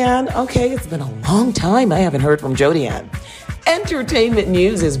Jodi Ann. Okay, it's been a long time I haven't heard from Jodi Ann. Entertainment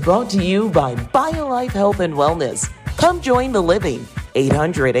news is brought to you by BioLife Health and Wellness. Come join the living.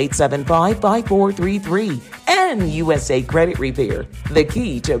 800-875-5433 and USA Credit Repair, the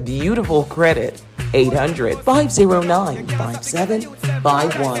key to beautiful credit.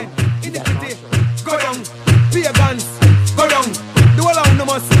 800-509-5751. Go down, pagans, go down. Do allow no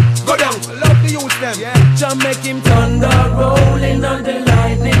must go down. Love to use them. Jam make him thunder rolling on the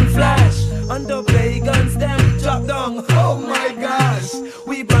lightning flash. On the pagans them drop down. Oh my gosh,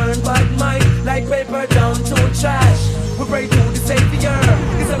 we burn bad mind like paper down to trash. We pray to the Savior.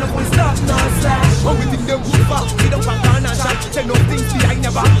 It's enough we stop now slash. When we think them good for, we don't want to shot. Say no things behind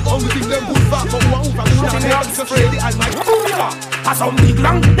never. When we think them good for, but one from the next afraid the Almighty. I some big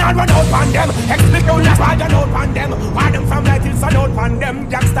long down run out on them. Explain your last why down out on them. Why them from night till sun out on them.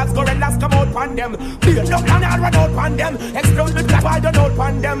 Gangsters gorillas come out on them. Build up down and run out on them. Explode with glass why down out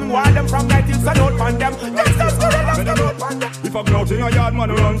on them. Why them from night till sun out on them. Gangsters gorillas come out on them. If a clouting a yard man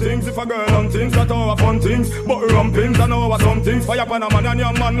run things. If a girl on things that our fun things. But rumpings I know what some things. Fire pan a man and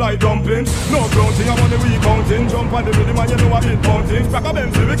your man like dumplings. No counting I'm on the recounting. Jump on the rhythm and you know I hit mountains. Back a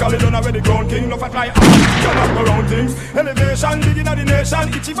Benz lyrically done already ground king. No fat like cannot go round things. Elevation big in the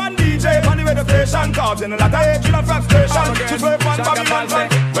nation. Itchy man DJ on the radio station. Causing a lot of hatred and frustration. Just wait for Babylon.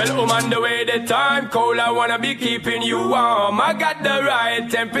 Well, on the way the time cold, I wanna be keeping you warm. I got the right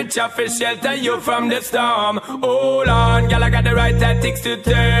temperature for shelter you from the storm. Hold on, girl, I got the right tactics to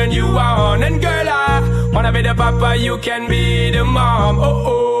turn you on. And girl, I wanna be the papa, you can be the mom. Oh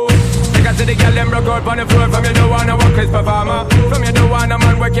oh. I see the girl them broke out on the floor. From you don't wanna work as performer. From you don't wanna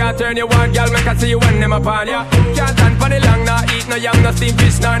man where can't turn you on. Girl, make I see you when them upon ya. Can't stand for the long, nah eat no yam, no steamed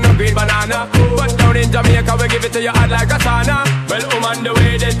fish, nah no green banana. But down in Jamaica we give it to you hot like a sauna. Well, on the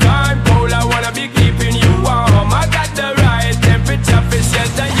way the time cold, I wanna be keeping you warm. I got the right temperature for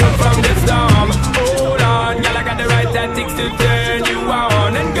shelter you from the storm. Hold on, girl, I got the right tactics to turn you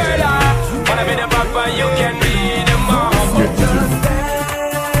on. And girl, I wanna be the papa, you can be the mom.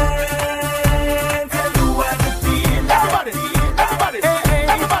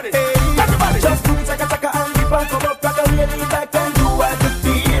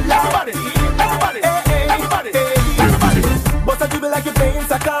 Like you're playing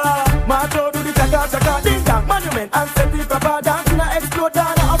soccer, march out to the chaka chaka, ding dong, monument, and set the proper dance in a explode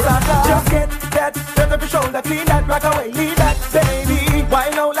down a outside. Just get that, turn up your shoulder, clean that, rock away, leave that, baby. Why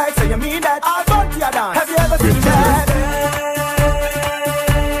no like say you mean that? I'll burn your dance. Have you ever seen that?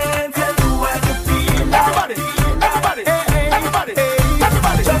 Tell you what you feel. Everybody, everybody, everybody,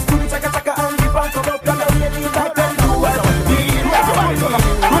 everybody. Just do the chaka chaka and keep on come up, rock away, leave that, and do what you feel. Everybody,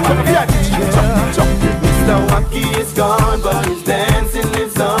 Mr. Wacky is gone, but his dancing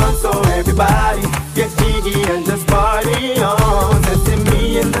lives on. So everybody get jiggy and just party on. Letting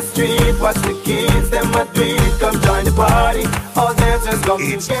me in the street, watch the kids, them a do it. Come join the party, all dancers come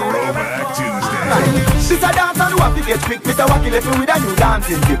It's Throwback Tuesday. This a dance and the wacky get quick. Mr. Wacky left me with a new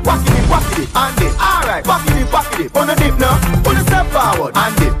dancing dip. Wacky dip, and dip. Alright, wacky dip. On the dip now, on the step forward,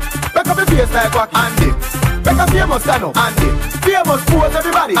 and dip. Back up the face like wacky, and dip. Back up famous stand up, and dip. Famous pose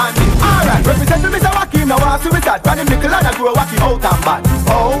everybody, and dip. Alright, represent Mr. Wacky now, I see we start. Brand nickel and I grow wacky out and bad.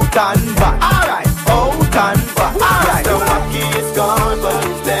 Out and bad. Alright, out and bad. Alright, the wacky is gone, but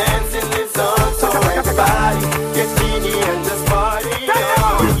his dancing lives on. So everybody get jiggy and just party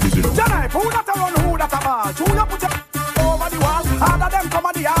on. Tonight, who that a run, who that a march? Who you put your over the wall? All of them come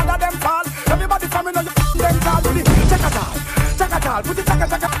and the all of them fall. Everybody from in on the them call do the chaka-tal, put the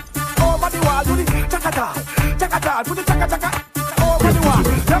chaka-chaka over the wall. Do the chaka-tal, put the chaka-chaka over the wall.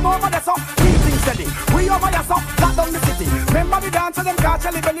 Them over there so, keep things steady. We over here so, lock down the city. Remember the dance of them catch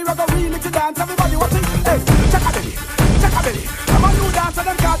Shelly Belly, rock a remix to dance. Everybody watching, hey, chaka-belly. I'm a new dance of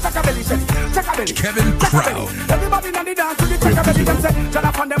them catch chaka-belly, Shelly. Chaka-belly, Kevin Crown. Everybody in the dance to the chaka-belly. Them say,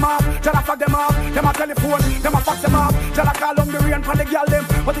 Jada fan them off, Jada fuck them off. Them a telephone, them a fax them off. Jada call on the rain for the girl them.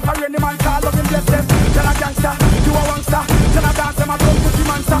 But if I rain the man call up him bless them. Jada gangster, you a wangster. Jada dance them a drum with the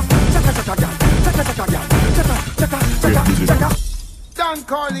monster. Chaka-chaka girl, chaka-chaka girl, chaka-chaka. Don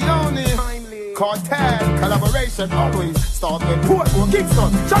Corleone, Cartel, collaboration always start with Portmore,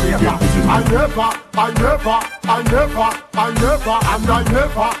 Kingston, Jamaica. I never, real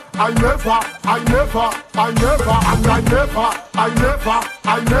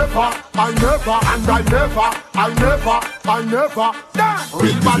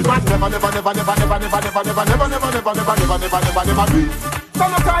bad man, never do.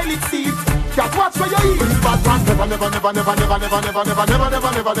 Son of Kylie Steve, can't watch where you eat. Real bad man, never do.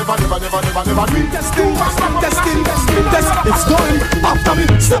 Testing, it's going after me.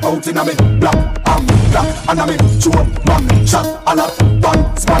 Step out in a me, black, and a me, chew man, shot, a lot,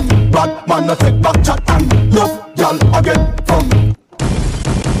 bang, span, bad man, no take back chat, and love, y'all, again, from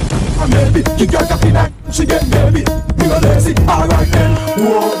maybe, you got a peanut, she get maybe, me no lazy, alright then.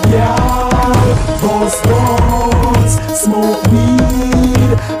 Whoa, yeah, boss, smoke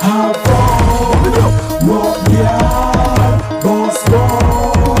weed, have fun. Whoa, yeah, boss,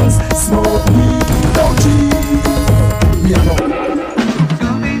 smoke weed, don't cheat. Me alone.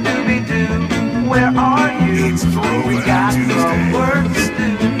 Scooby-Dooby-Doo, where are you? We got some work to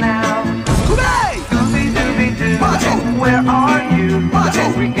do now. Scooby-Dooby-Doo, where are you?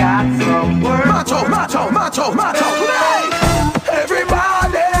 We got some work. Macho.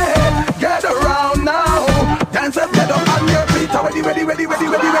 Everybody, get around now. Dance up, get up on your feet. Ready.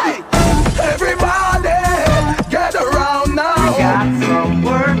 Everybody, get around now. We got some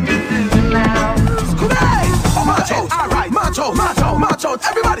work to do now. Macho, alright. Macho.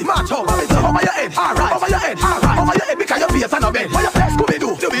 Everybody, macho. Over your head, alright. Over your head, because your face on a bed. Over your face,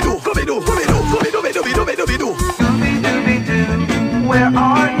 Scooby-Doo. Scooby-Doo, where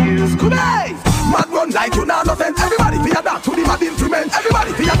are you? Scooby! Mad run like you now nothing. Everybody fear that to the mad instrument.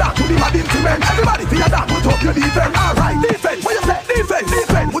 Everybody fear that to the mad instrument. Everybody fear that. Put up your defense. Alright, defense. What you say? Defense.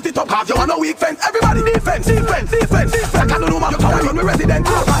 Put it up cause you want no weak fence. Everybody defense. I can't know man. You can't run with resident.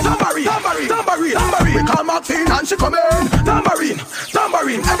 Alright, tambourine. We call Maxine and she come in. Tambourine.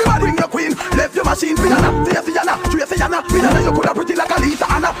 Everybody bring your queen. Left your machine. Piano. Tracy Anna. You could have pretty like a Lisa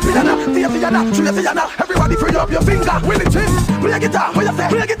Anna. Piano. Tracy Anna. Everybody free up your finger. Willie Chin. Play guitar. What you say?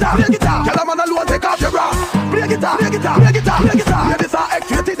 Play guitar. Tell a man alone take off your bra. Play guitar. Ladies are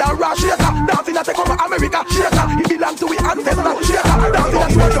X-rated and raw shaker. Dancing a take over America. Shaker. It belongs to we ancestors. Shaker. Dancing a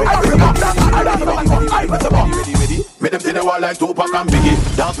sweat to Africa. Make them see the wall like Tupac and Biggie.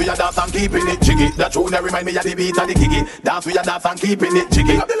 Dance with your dance and keeping it jiggy. That tune that remind me of the beat and the giggy. Dance with your dance and keeping it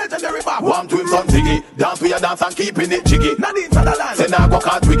jiggy. The legendary bar. Warm to him son Ziggy. Dance with your dance and keeping it jiggy. Nadine Sutherland. Send a walk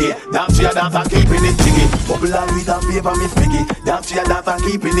out twiggy. Dance with your dance and keeping it jiggy. Bubble and weed and favor Miss Piggy. Dance with your dance and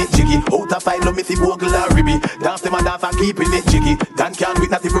keeping it jiggy. Out of sight love me see Bogle and Ribby. Dance them and dance and keeping it jiggy. Dan can't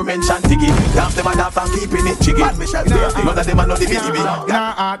witness if we mention Tiggy. Dance them and dance and keeping it jiggy. None of them are not the BTV.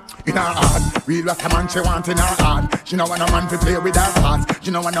 In her heart, real Rasta man she want in her heart. She know want a man to play with her heart. She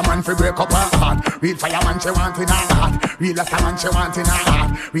know want a man to break up her heart. Real fireman she want in her heart. Real Rasta man she want in her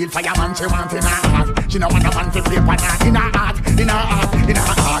heart. Real fireman she want in her heart. She know want a man to play with her in her heart.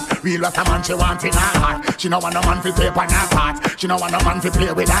 Real Rasta man she want in her heart. She know want a man to play with her heart. She know want a man to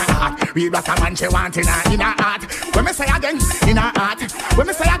play with her heart. Real Rasta man she want in her heart. When me say again, in her heart. When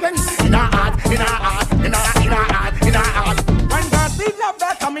me say again, in her heart. When God big love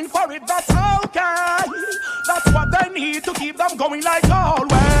they're coming for it, that's okay. That's what they need to keep them going like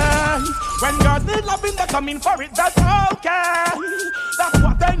always. When God big loving they're coming for it, that's okay. That's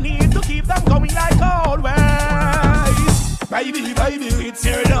what they need to keep them going like always. Baby, it's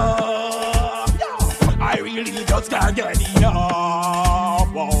your love. I really just can't get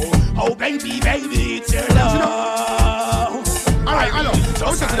enough. Oh baby, it's your love. Alright, I know.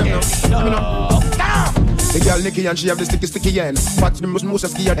 Just can't get enough. The girl Nicky and she have the sticky end. Fat the most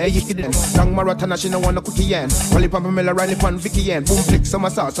ski and hey then. Long marathon she no want a cookie end. Only Pamela Riley pan Vicky end. Boom flick summer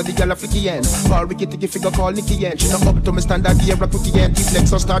sauce so the girl a flicky end. Call Ricky Ticky figure call Nicky end. She no up to me standard gear a cookie end. He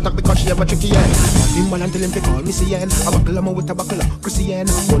flex or start up because she have a tricky end. Him man and tell him to call Missy end. A buckle am with a buckle Chrissy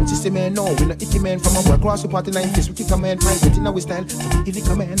end. One system man no we no icky man. From a work cross to party 9 face we kick a man. Private in our style so we illy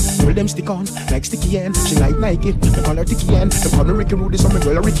come in. Roll them stick on like sticky end. She like Nike the color Ticky end. The color Ricky Rudy so me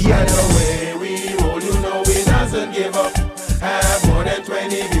girl a Ricky end. It doesn't give up. Have more than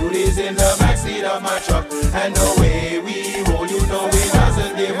 20 beauties in the backseat of my truck. And the way we roll, you know it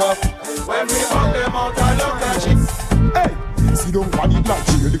doesn't give up. When we bump them out, I look at shit. Hey, see don't panic like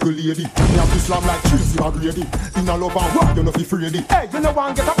she a little lady. Me have to slam like Tracy McGrady. In a love and walk, you know fi afraid. Hey, you know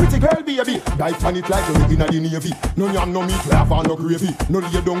want get a pretty girl, baby. Dive panic like you in the Navy. No yam, no meat, we have no gravy. No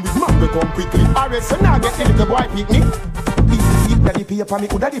lay down with man, we come quickly. Alright, so now get the little boy picnic. Daddy pay up on me,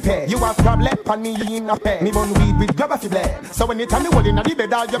 who daddy pay? You have problem on me in a pay. Me bun weed with grab a blade. So when you tell me what in the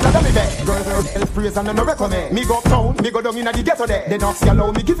bed, all your blood on me bed. Girl, help praise and no recommend. Me go uptown, me go down in the ghetto there. Then off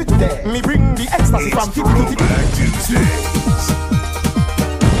allow me give it to them. Me bring the ecstasy from 50 to 50.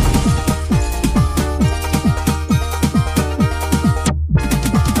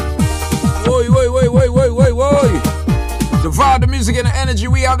 Woi. The vibe, the music, and the energy.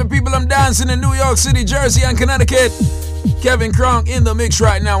 We have the people I'm dancing in New York City, Jersey, and Connecticut. Kevin Crown in the mix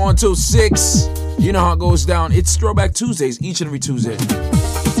right now until 6. You know how it goes down. It's Throwback Tuesdays each and every Tuesday.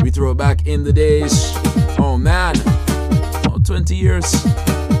 We throw it back in the days. Oh man. 20 years.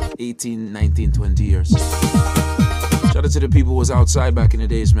 18, 19, 20 years. Shout out to the people who was outside back in the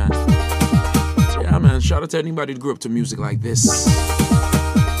days, man. Yeah, man. Shout out to anybody who grew up to music like this.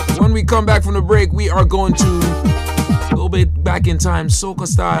 When we come back from the break, we are going to go bit back in time, soca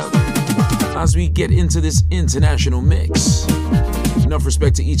style, as we get into this international mix. Enough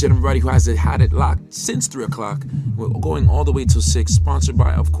respect to each and everybody who has had it locked since 3 o'clock. We're going all the way till 6. Sponsored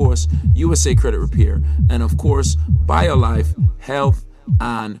by, of course, USA Credit Repair, and of course, BioLife Health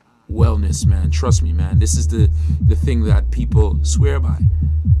and Wellness. Man, trust me, man. This is the thing that people swear by.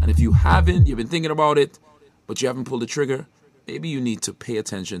 And if you haven't, you've been thinking about it, but you haven't pulled the trigger, maybe you need to pay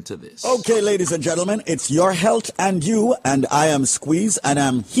attention to this. Okay, ladies and gentlemen, it's your health and you, and I am Squeeze, and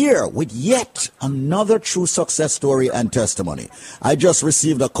I'm here with yet another true success story and testimony. I just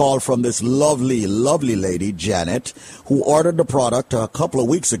received a call from this lovely, lovely lady, Janet, who ordered the product a couple of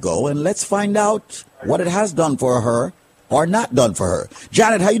weeks ago, and let's find out what it has done for her or not done for her.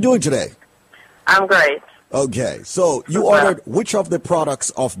 Janet, how you doing today? I'm great. Okay, so you ordered which of the products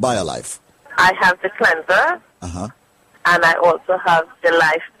of BioLife? I have the cleanser. Uh-huh. And I also have the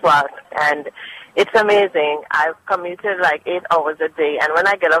Life Plus, and it's amazing. I've commuted like 8 hours a day, and when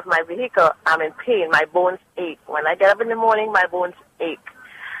I get off my vehicle, I'm in pain. My bones ache. When I get up in the morning, my bones ache.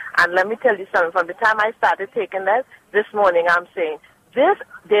 And let me tell you something. From the time I started taking that, this morning I'm saying,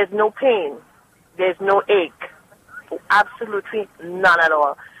 there's no pain. There's no ache. Absolutely none at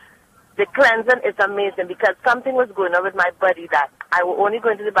all. The cleansing is amazing because something was going on with my body that I will only go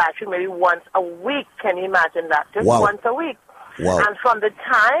into the bathroom maybe once a week. Can you imagine that? Just once a week. Wow. And from the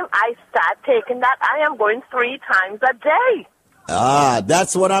time I start taking that, I am going 3 times a day. Ah,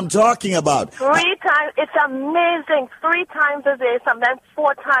 that's what I'm talking about. 3 times. It's amazing. 3 times a day, sometimes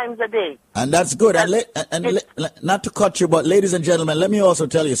 4 times a day. And that's good. And not to cut you, but ladies and gentlemen, let me also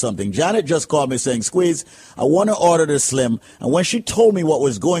tell you something. Janet just called me saying, Squeeze, I want to order the Slim. And when she told me what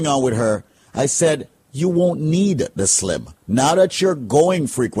was going on with her, I said, you won't need the Slim. Now that you're going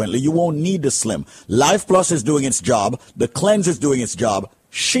frequently, you won't need the Slim. Life Plus is doing its job. The Cleanse is doing its job.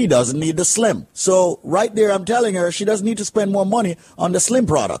 She doesn't need the Slim. So right there, I'm telling her she doesn't need to spend more money on the Slim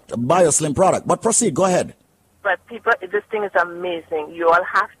product, buy a Slim product. But proceed, go ahead. But people, this thing is amazing. You all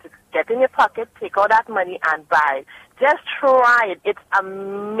have to get in your pocket, take all that money and buy it. Just try it. It's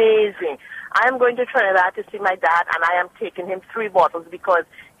amazing. I am going to Trinidad to see my dad, and I am taking him 3 bottles because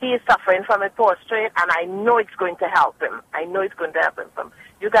he is suffering from a prostrate, and I know it's going to help him. I know it's going to help him.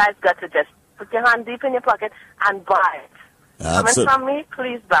 You guys got to just put your hand deep in your pocket and buy it. Coming from me,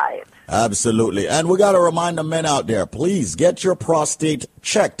 please buy it. Absolutely. And we got to remind the men out there, please get your prostate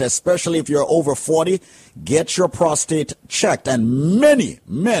checked, especially if you're over 40. Get your prostate checked. And many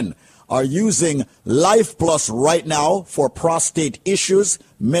men are using Life Plus right now for prostate issues.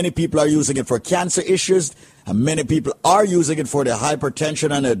 Many people are using it for cancer issues. And many people are using it for the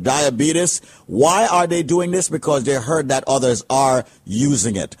hypertension and the diabetes. Why are they doing this? Because they heard that others are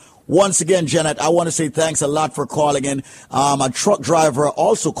using it. Once again, Janet, I want to say thanks a lot for calling in. A truck driver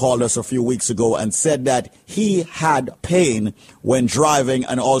also called us a few weeks ago and said that he had pain when driving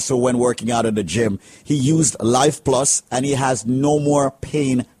and also when working out at the gym. He used Life Plus and he has no more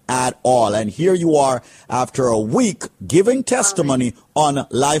pain at all. And here you are after a week giving testimony on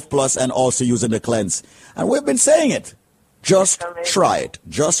Life Plus and also using the Cleanse. And we've been saying it. Just try it.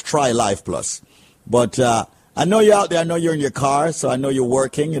 Just try Life Plus. But I know you're out there. I know you're in your car, so I know you're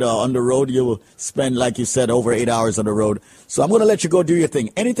working. On the road, you will spend, like you said, over 8 hours on the road. So I'm going to let you go do your thing.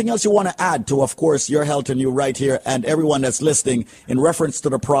 Anything else you want to add to, of course, your health and you right here and everyone that's listening in reference to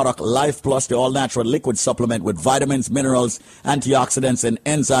the product Life Plus, the all-natural liquid supplement with vitamins, minerals, antioxidants, and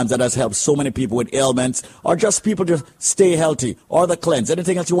enzymes that has helped so many people with ailments or just people to stay healthy, or the Cleanse.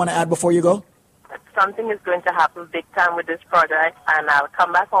 Anything else you want to add before you go? Something is going to happen big time with this product, and I'll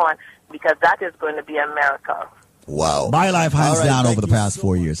come back on, because that is going to be a miracle. Wow. BioLife, hands down, over the past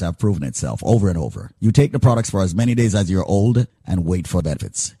 4 years, have proven itself over and over. You take the products for as many days as you're old and wait for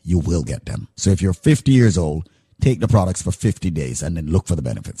benefits. You will get them. So if you're 50 years old, take the products for 50 days and then look for the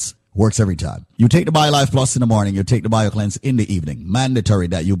benefits. Works every time. You take the BioLife Plus in the morning, you take the BioCleanse in the evening. Mandatory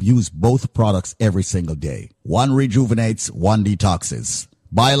that you use both products every single day. One rejuvenates, one detoxes.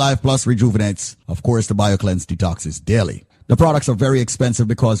 BioLife Plus rejuvenates. Of course, the BioCleanse detoxes daily. The products are very expensive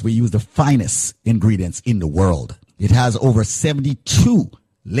because we use the finest ingredients in the world. It has over 72,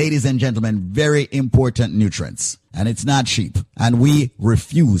 ladies and gentlemen, very important nutrients. And it's not cheap. And we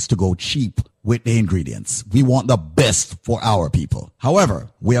refuse to go cheap with the ingredients. We want the best for our people. However,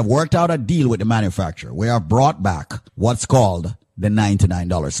 we have worked out a deal with the manufacturer. We have brought back what's called the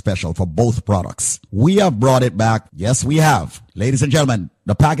 $99 special for both products. We have brought it back. Yes, we have. Ladies and gentlemen,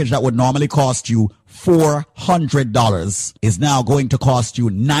 the package that would normally cost you $400 is now going to cost you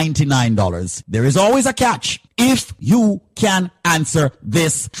 $99. There is always a catch if you can answer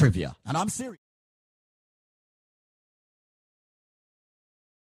this trivia. And I'm serious.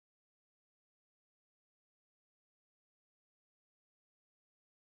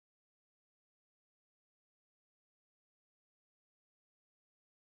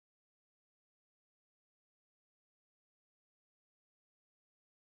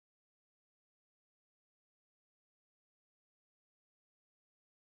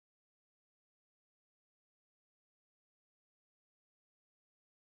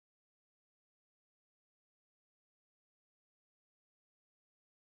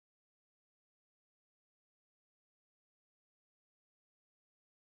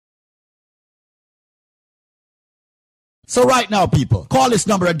 So right now, people, call this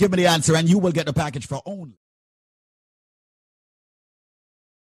number and give me the answer and you will get the package for only.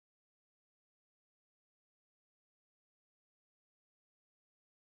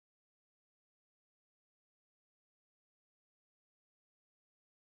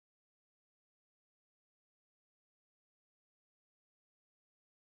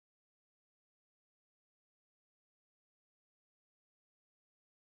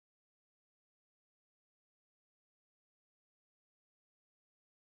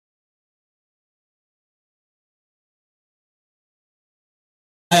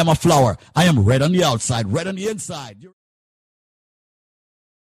 I am a flower. I am red on the outside, red on the inside.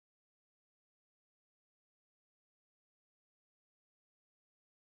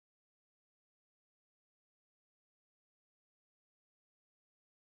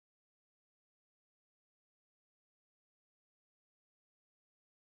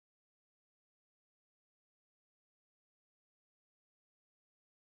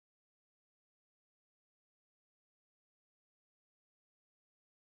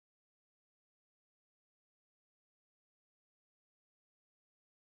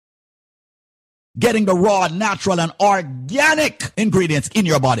 Getting the raw, natural, and organic ingredients in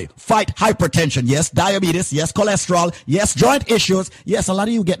your body. Fight hypertension, yes, diabetes, yes, cholesterol, yes, joint issues. Yes, a lot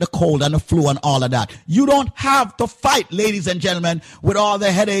of you get the cold and the flu and all of that. You don't have to fight, ladies and gentlemen, with all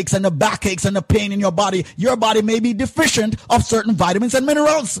the headaches and the backaches and the pain in your body. Your body may be deficient of certain vitamins and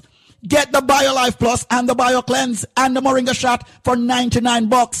minerals. Get the BioLife Plus and the BioCleanse and the Moringa shot for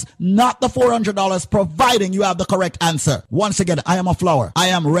 $99, not the $400, providing you have the correct answer. Once again, I am a flower. I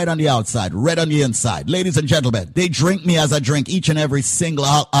am red on the outside, red on the inside. Ladies and gentlemen, they drink me as I drink each and every single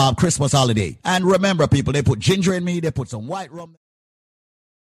Christmas holiday. And remember, people, they put ginger in me, they put some white rum.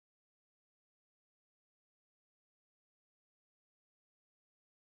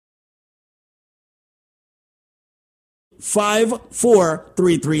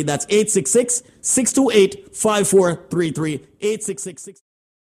 $5433. That's 866-628-5433. 866.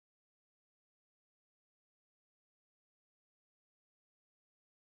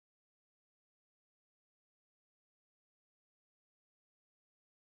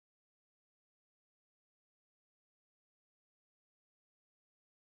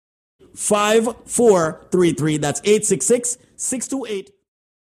 $5433. That's 866-628.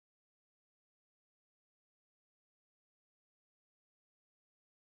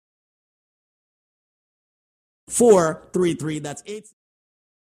 433. That's 8.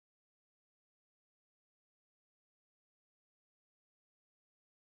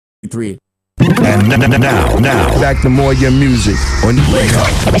 Three. And now, back to more your music on Wake Up.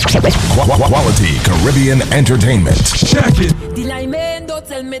 Quality Caribbean Entertainment. Check it. The lineman don't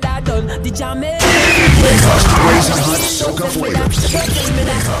tell me that done. The jamming. Wake Up. Soca flavors. Don't tell me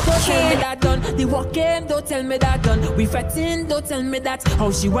that done. The walking don't tell me that done. We fretting don't tell me that.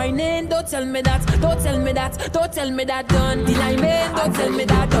 How she whining don't tell me that. Don't tell me that. Don't tell me that done. The lineman don't tell me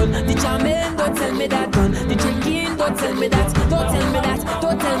that done. The jamming don't tell me that done. The drinking don't tell me that. Don't tell me that.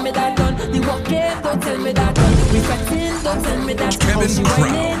 Don't tell me that done. The walking don't tell me that done. We fretting don't tell me that. How she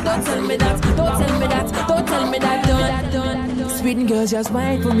whining don't tell me that. Don't tell me that. Don't tell me that done. Sweet and girl, just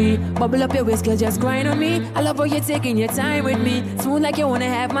wine for me. Bubble up your waist, girl, just grind on me. I love how you're taking your time with me. Smooth like you wanna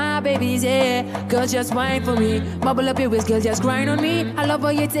have my babies, yeah. Girl, just wine for me. Bubble up your waist, girl, just grind on me. I love how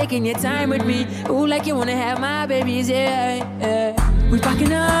you're taking your time with me. Ooh, like you wanna have my babies, yeah, yeah. We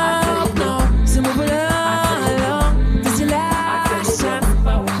packing up now, so move it along. This is your last chance.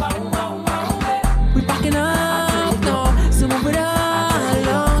 We packing up now, so move it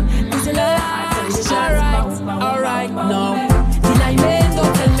along. This is your last chance. Alright, now. The liming,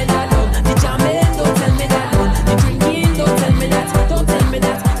 don't tell me that. The jamming, don't tell me that. The drinking, don't tell me that. Don't tell me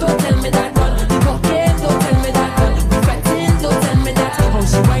that. Don't tell me that. The walking, don't tell me that. The fretting, don't tell me that. How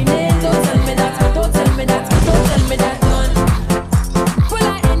she whining, don't tell me that. Don't tell me that. Don't tell me that. Pull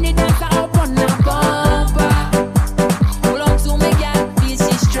out any dance up on a bumper. Hold on to me, girl, feel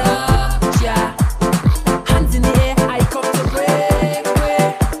she structure. Hands in the air, I come to break.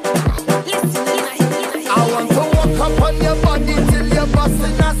 Listen, I want to walk up on your body till you're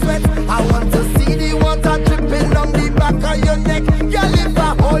busting a sweat. I want to see the water dripping down the back of your neck. Girl, if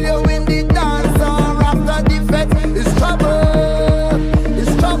I hold you in the dance or after the fete, it's trouble,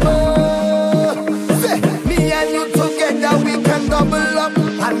 it's trouble. Say, me and you together, we can double up.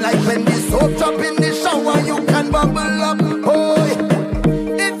 And like when the soap drop in the shower, you can bubble up. Oh,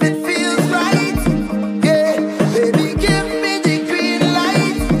 if it feels right, yeah, baby, give me the green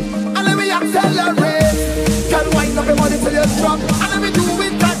light. And let me accelerate. Girl, wind up your body till you drop. And let me do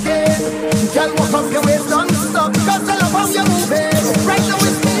it again. Girl, walk up your waist non-stop. Cause I love how you move it. Right now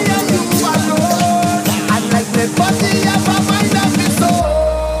it's me and you alone. And like my body have a mind of its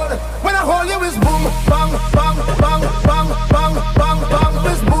own. When I hold you it's boom, bang, bang, bang, bang, bang, bang, bang.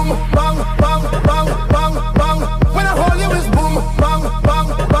 It's boom, bang, bang, bang, bang, bang. When I hold you it's boom, bang, bang,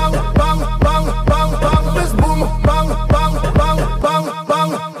 bang, bang, bang, bang, bang. It's boom, bang, bang, bang, bang,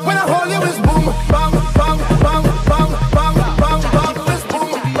 bang. When I hold you it's boom, bang, bang, bang, bang, bang, bang, bang. It's boom,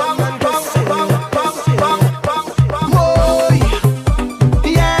 bang, bang, bang, bang, bang, bang. Boy,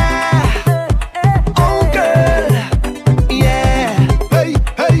 yeah, oh girl, yeah. Hey,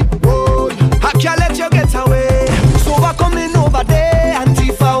 hey, boy, I can't let you get away. So we're coming over there and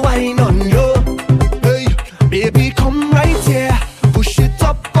Tifa wine on you. Hey, baby, come right here, push it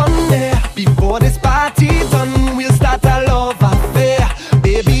up on there. Before this party done, we'll start a love affair.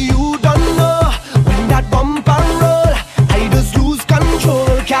 Baby, you don't know when that bumper roll, I just lose control.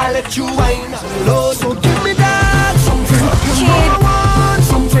 Can't let you wine low, so give me that something. You know I want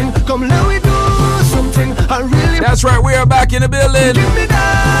something. Come let me do something. I really. That's right, we are back in the building. Give me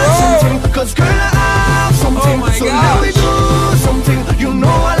that something, cause girl I have something. Oh my so gosh. let me do something. You know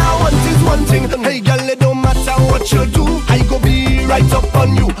all I want is one thing. Hey girl, it don't matter what you do, I go be right up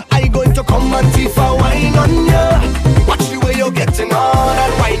on you. I going to come and Tifa wine on ya. Watch the way you're getting on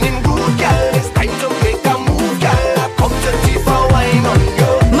and whining good, girl. It's time to make a move, girl. Come to Tifa wine on ya.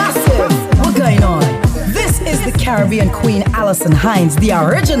 Massive, what's going on? This is the Caribbean Queen Alison Hines, the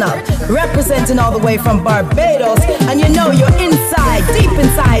original, representing all the way from Barbados. And you know you're inside, deep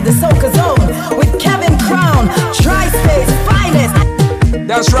inside the Soca Zone with Kevin Crown, Tri-State's finest.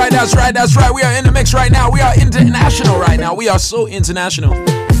 That's right, that's right, that's right. We are in the mix right now. We are international right now. We are so international.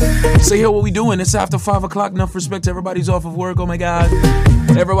 So here what we doing. It's after 5 o'clock. Enough respect to everybody's off of work. Oh my God.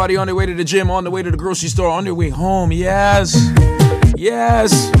 Everybody on their way to the gym, on their way to the grocery store, on their way home. Yes.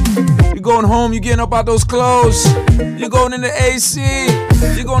 Yes. You're going home, you're getting up out those clothes. You're going in the AC.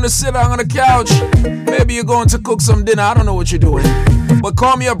 You're going to sit down on the couch. Maybe you're going to cook some dinner. I don't know what you're doing. But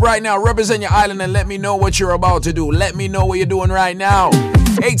call me up right now. Represent your island and let me know what you're about to do. Let me know what you're doing right now.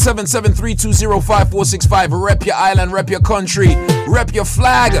 877-320-5465. Rep your island, rep your country, rep your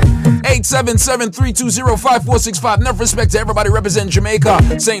flag. 877-320-5465. Enough respect to everybody representing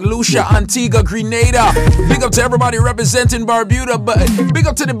Jamaica, St. Lucia, Antigua, Grenada. Big up to everybody representing Barbuda, but big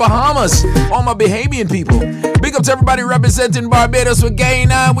up to the Bahamas, all my Bahamian people. Big up to everybody representing Barbados with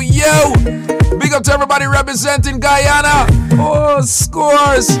Guyana, with you. Big up to everybody representing Guyana. Oh,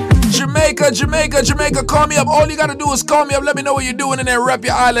 scores. Jamaica, Jamaica, Jamaica. Call me up. All you gotta do is call me up. Let me know what you're doing and then rep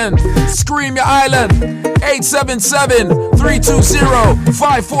your island. Scream your island.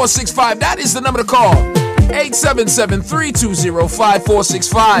 877-320-5465. That is the number to call.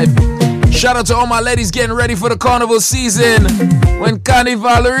 877-320-5465. Shout out to all my ladies getting ready for the carnival season. When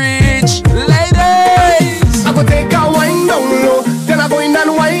Carnival reach, ladies, I go take a wind down low, then I go in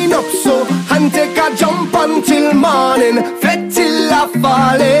and wind up so, and take a jump until morning, fet till I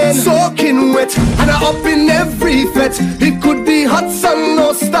falling, soaking wet, and I up in every fet. It could be hot sun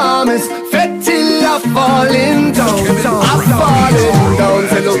or stormies, fet till I falling down. I'm falling down,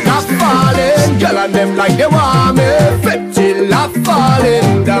 say look I'm falling, girl and them like they want me, fet till I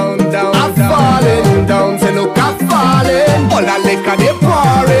falling down, down. I'm falling down, say look I'm falling, all I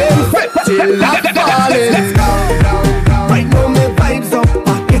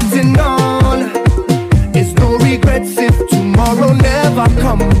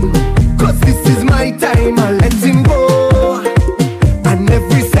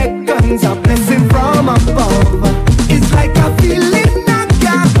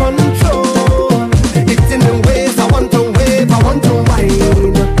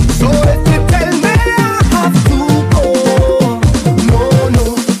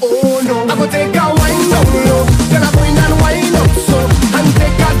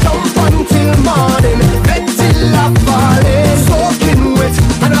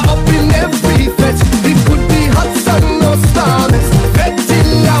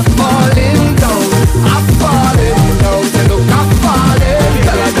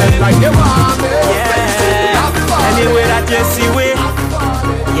like they want me. Yeah, anyway that you see we.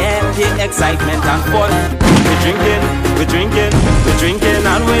 Yeah, the excitement and fun. We drinking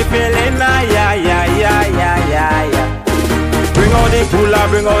and we feeling yeah. Bring out the cooler,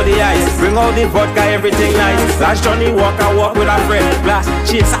 bring out the ice, bring out the vodka, everything nice. Last Johnny walk with a friend. Blast,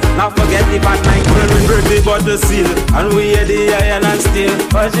 chase, now forget the bad night. Break the bottle seal, and we hear the iron and steel.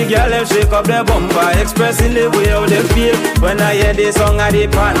 But the girl them shake up their bumper, expressing the way how they feel. When I hear the song at the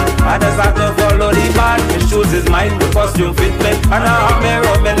pan, I just have to follow the band. The shoes is mine, the costume fit me, and I have me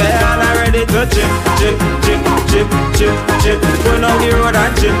rub me there, and I'm ready to chip. Going on the road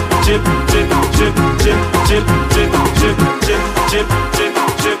and chip.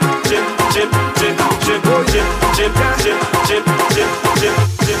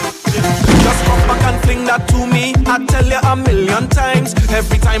 Just come back and fling that to me. I tell you a million times.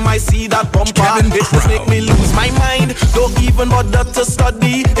 Every time I see that bumper, it just make me lose my mind. Don't even bother to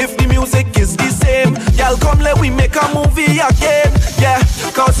study if the music is the same. Y'all come let we make a movie again. Yeah,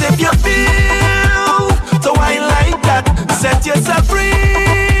 cause if you feel to wine like that, set yourself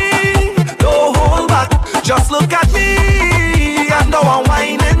free. Don't hold back, just look at me. I know I'm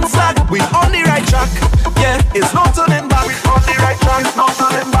whining slack. We on the right track. Yeah, it's no turning back. We on the right track, it's no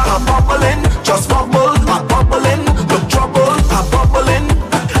turning back. I'm bubbling, just bubble. I'm bubbling, look trouble. I'm bubbling,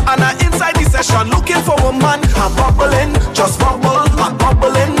 and I'm inside the session looking for a man. I'm bubbling, just bubble. I'm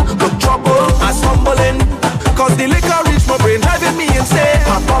bubbling, look trouble. I'm stumbling, cause the liquor reach my brain, driving me insane.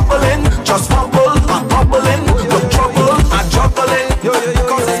 I'm bubbling, just bubble. I'm bubbling, look trouble. I'm juggling,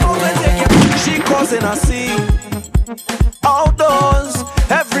 cause it's moving, she causing a scene. Outdoors,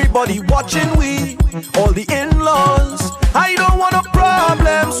 everybody watching we, all the in-laws. I don't want no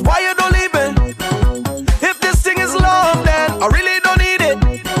problems, why you don't leave it? If this thing is love, then I really don't need it.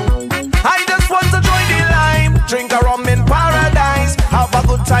 I just want to join the line, drink a rum in paradise, have a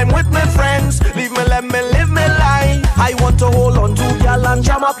good time with my friends, leave me, let me live my life. I want to hold on to y'all and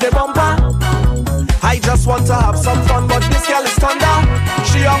jam up the bumper. I just want to have some fun, but this girl is turned down.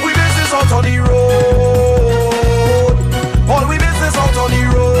 She have we business out on the road. All we business out on the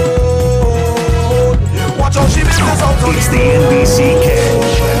road. Watch out, she business out on the road. It's the NBC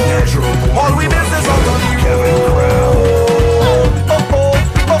Cash, the natural born all we business out on the road. Kevin Crown.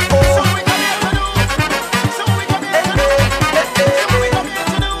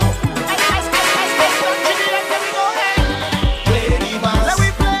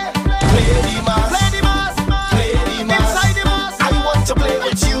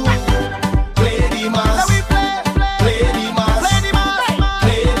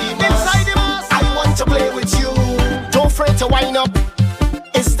 To wind up,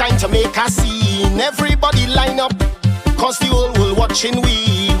 it's time to make a scene. Everybody line up, cause the whole world watching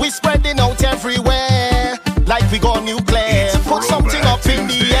we spreading out everywhere, like we go nuclear. Put something up in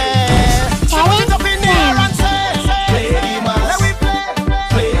the air. So put it up in the air and say, play the mass. Let we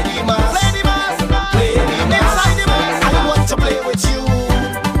play the mass. Play the mass. Inside the mass, I want to play with you.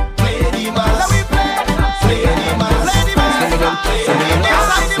 Play the mass. Let we play the mass. Play the mass.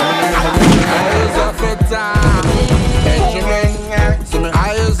 Inside the mass,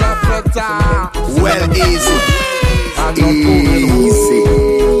 well, easy.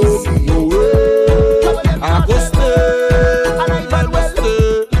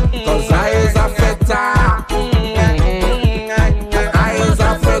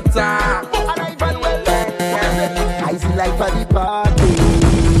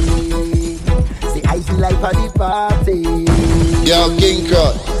 Yo, King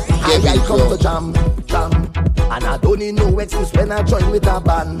Crown, I come to jam. And I don't need no excuse when I join with a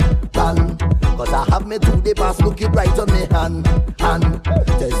band. Cause I have me 2 day pass, look it right on me hand.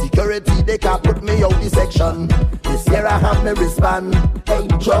 The security, they can't put me out the section. This year I have me wristband.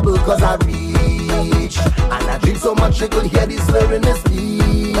 Ain't trouble cause I reach. And I drink so much you could hear the slur in the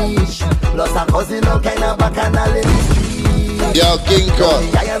speech. Plus I'm causing all kind of bacchanal in the street. Yo, King Crown,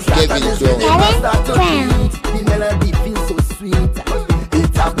 Kevin Crown. The melody feels so sweet.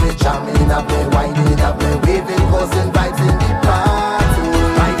 It have me jamming, have me whining, have me waving, causing vibes in the party.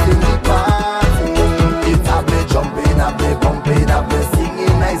 Vibes in the party. It have me jumping, have me pumping, have me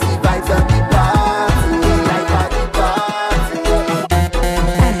singing nicely, vibes at the party. Life at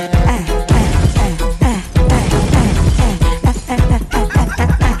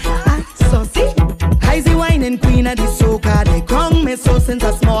So see, I's the whining queen of the soca. They crown me so since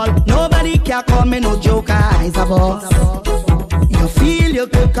I small. Nobody can call me no joker. I's a boss. You feel you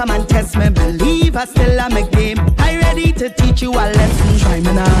could come and test me. Believe I still am a game. I ready to teach you a lesson. Try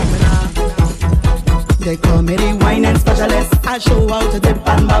me now. They call me the wine and specialist. I show how to dip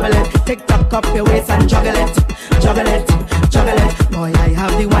and bubble it. Tick tock up your waist and juggle it, juggle it, juggle it. Boy, I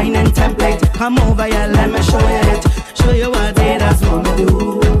have the wine and template. Come over here, let me show you it. Show you what they just want me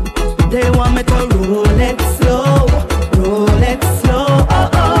do. They want me to roll it slow, roll it slow. Oh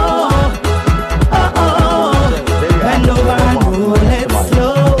oh, oh oh. Bend over and roll it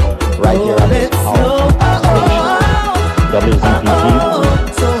slow, roll it slow. Oh oh, WCPG.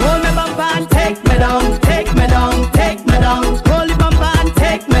 So hold me bumper and take me down, take me down, take me down. Hold the bumper and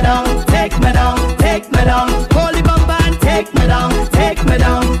take me down, take me down, take me down. Hold the bumper and take me down, take me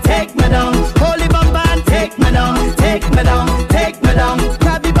down, take me down. Hold the bumper and take me down, take me down, take me down.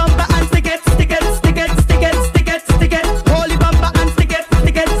 Grab the bumper and stick it, stick it, stick it, stick it, stick it, stick it. Hold the bumper and stick it,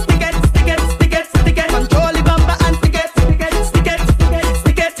 stick it, stick it, stick it, stick it, stick it. Control the bumper and stick it, stick it, stick it,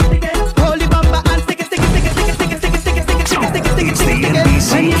 stick it, stick it. Hold the bumper and stick it, stick it, stick it, stick it, stick it, stick it, stick it, stick it, stick it, stick it, stick it.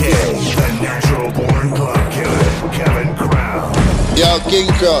 NBCK, the natural born club killer, Kevin Crown. Yo, King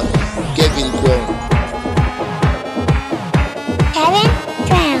Crown, Kevin Crown. Kevin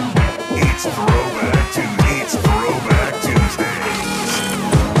Crown. It's Throwback Tuesday.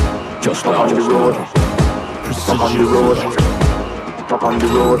 Just like on the road, stop on the road, stop on the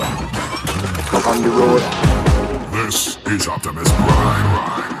road, stop on the road. This is Optimus Prime,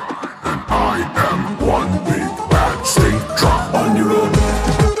 and I am one big bad state drop on the road.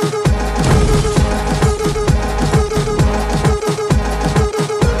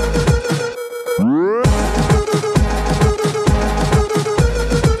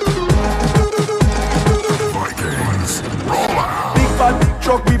 Vikings, roll out. Big bad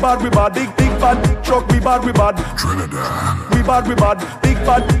truck, we bad, big bad truck, we bad. Trinidad, We bad, big bad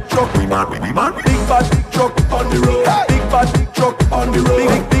truck, we bad. Big bad truck on the road, big bad truck on the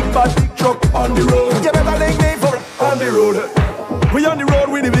road, big bad truck on the road. You better link me for on the road. We on the road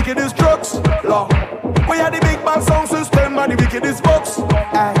with the wickedest trucks, Lord. We are the big bad sound system and the wickedest box.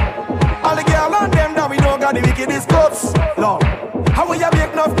 All the girls and them that we know got the wickedest cuts, Lord. How will you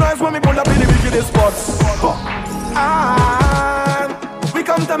make enough noise when we pull up in the wickedest spots? And we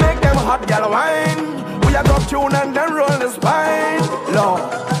come to make them hot gal wine. We are top tune and then roll the spine, Lord.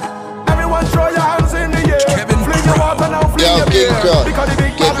 Everyone throw your hands in the air. Fling your water now, fling your beer. Because the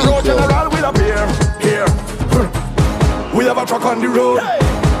big bad road general will appear. Here, we have a truck on the road.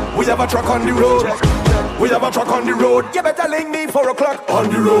 We have a truck on the road. We have a truck on the road. You better link me 4 o'clock on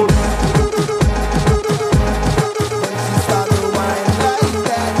the road.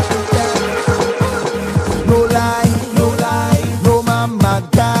 No lie, no lie, no mama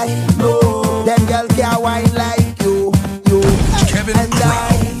die, no. Them girl can't whine like you. Kevin and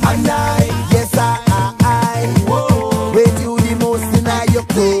I, yes I. Wait you the most in your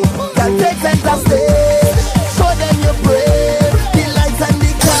crew. Girl take center stage, show them your brave. The lights and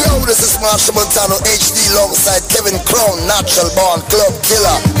the clouds. Yo, this is Marshall Montano HD alongside Kevin Crown, natural born club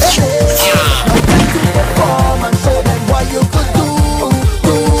killer. Perform and show them what you could do.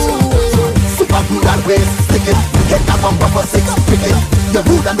 Super good and waist, stick it. Get that bumper for 6, pick it. You're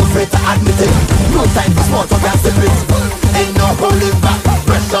rude and afraid to admit it. No time for small talk and sip it. Ain't no holding back.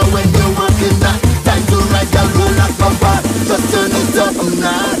 Pressure when you're working that. Time to ride your roller bumper. Just turn it up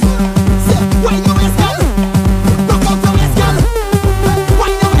now. Why you waist, girl? Rock out your waist, girl.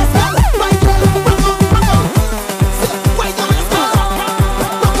 Why you waist, girl? Right, girl. Rock out. Why you waist, girl?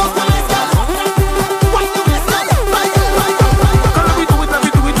 Rock out your waist, girl. Why you waist, girl? Right, girl. We do it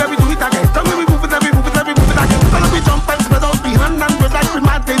again. Tell me we move it again. Tell me we jump and spread out behind and break like we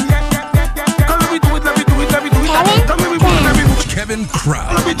Martin. Tell me we do it again. Tell me we move it. Kevin Crown.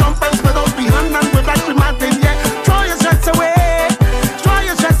 Tell me we jump and spread out behind and break like we Martin. Throw your stress away.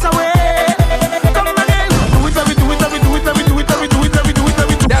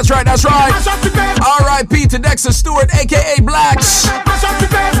 That's right. R.I.P. to Dexter Stewart, aka Blacks.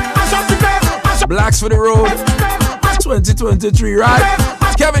 Blacks for the road. 2023, right?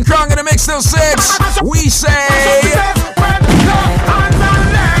 Kevin Crown in the mix till 6. We say.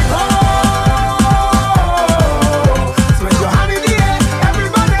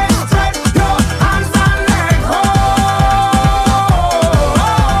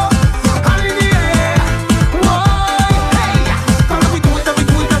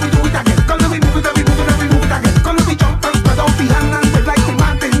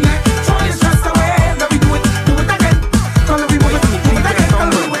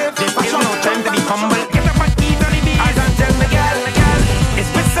 Humble.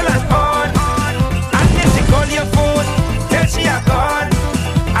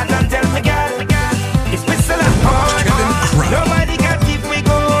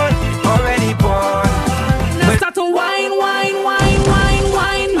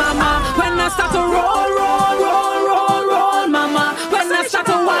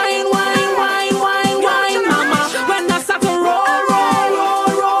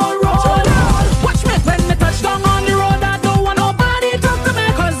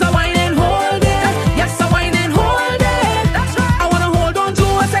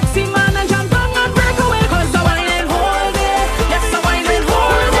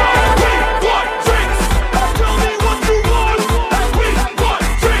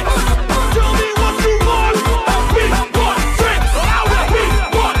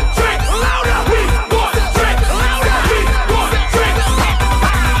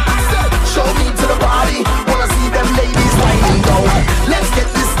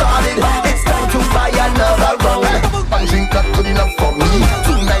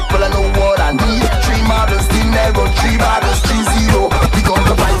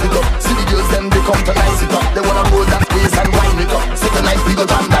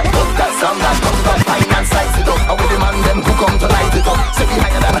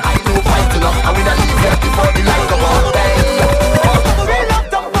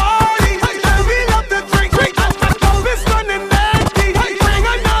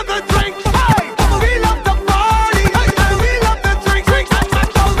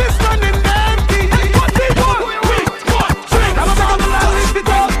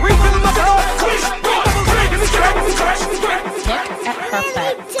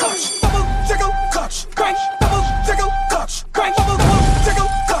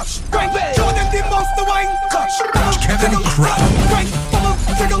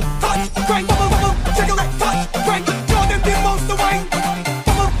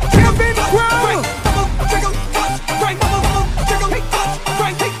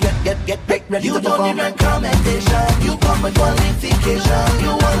 don't need recommendation. You come with qualification.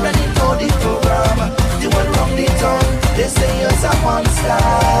 You already know the program. You will run the town. They say you're a monster. A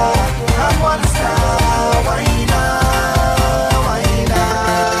monster. Why not? Why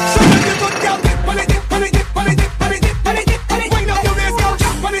not? So when you go down, pon it, pon it, pon it, pon it, pon it, pon it. Wind up your waist, girl.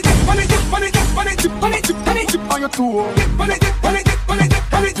 Pon it, pon it, pon it, pon it, pon it, pon it. On your toe. Pon it, pon it, pon it, pon it,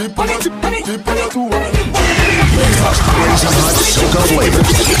 pon it, pon it, on your toe.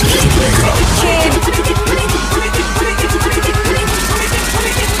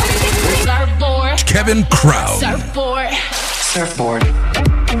 Surfboard. Kevin Crown. Surfboard. Surfboard.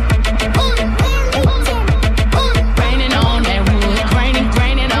 Raining on that wood.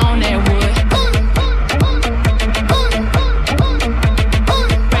 Raining on that wood.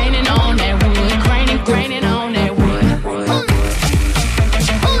 Raining on that wood. Raining on that wood. Raining on that wood.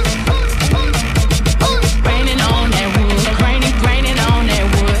 Raining on that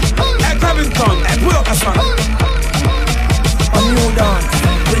wood. Hey, Kevin Crown. Hey, pull up a song. A new dance.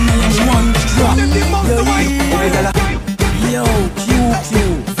 When you want to drop. Yo, QQ.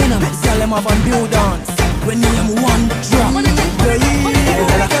 Phenomenal. Tell them have a new dance. When you want to drop.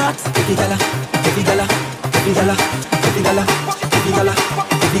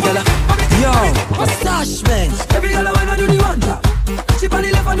 Yo, mustache man. Every girl wanna do the one drop. Chip on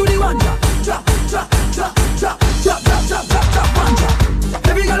the left and do the one drop. Drop, drop, drop, drop, drop, drop, drop, drop, drop, one drop.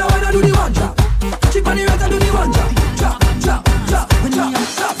 Every girl wanna do the one drop. Chip on the right and do the one drop. Drop, drop, drop, drop,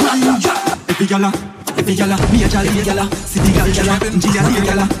 drop, drop, drop. Every gala, me a jolly gala, city gala, G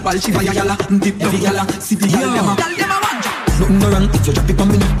gala, while she fire gala, dip every gala, city gala. Nothing no wrong if you drop it on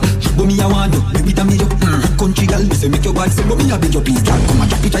me now. But me a want you, baby tell me you. Country girl, me say make your body say, but me a beg your please, girl, come and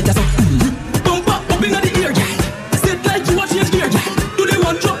drop it right there so. Bump up inna the ear, girl. Sit like you a change gear, girl. Do the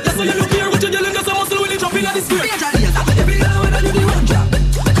one drop, that's how you look here. What you yelling, 'cause some muscle when you drop inna the square. Every girl wanna do the one drop.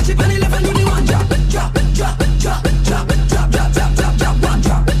 Chip on the left and do the one drop. Drop, drop, drop, drop, drop, drop, drop, drop, drop, one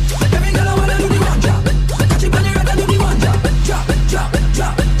drop. Every girl wanna do the one drop. Chip on the right and do the one drop. Drop, drop,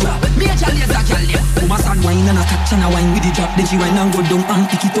 drop, drop. Me a jolly as a jolly. Woman stand wine and a catch and a wine with the drop. Then she wine and go down and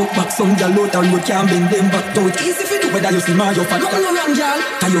pick it up back. Some girl out and road can't bend them back. So it's easy for you whether you see my or fat. Nothing no wrong, girl.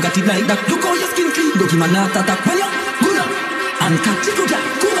 'Cause you got it like that. Look how your skin clean. Don't give man a attack when you good up and catch it good up.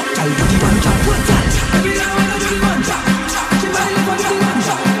 Good up, girl. Do the one drop. One drop. Every girl wanna do the one drop. She wanna live on the one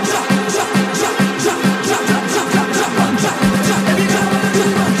drop. Drop, drop, drop, drop, drop, drop, drop, drop, drop, one drop. Drop. Every girl wanna do the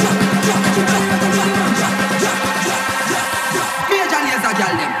one drop. Drop. She wanna live on the one drop. Drop, drop, drop, drop. Me a Johnny as a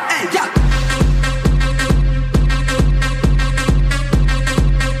girl them. Hey, girl.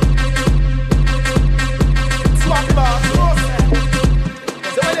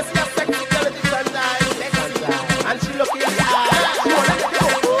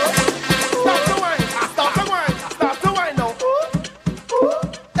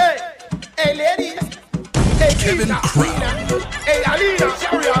 Kevin Crown. Hey, Alina,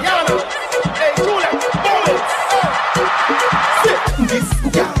 Yana, hey, Juliet, Bowles. This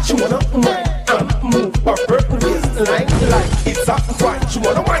girl, she wanna wine and move her waistline like it's a wine. She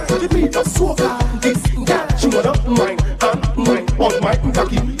wanna wine to the beat of soca. This girl, she wanna wine and wine on my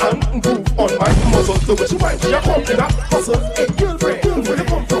cocky and groove on my muscle. The way she wine, she a pump in a hustle. Hey, girlfriend, where you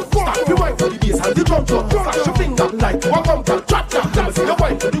come from? Start the wine to the bass and the drum drum. Flash your finger like you a bump down. Drop down, let me see your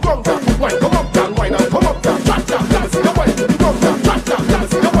wine to the ground down. Wine come up down, wine and come up down. Drop down, let me see your wine to the ground down. Drop down, let me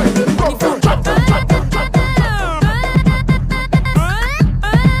see your wine to the ground down. Drop down, drop down, drop down.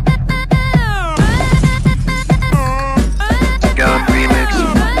 Gun remix.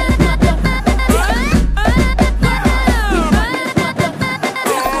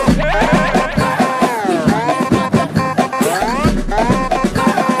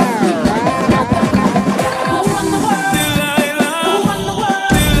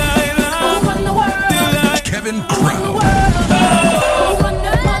 Kevin Crown.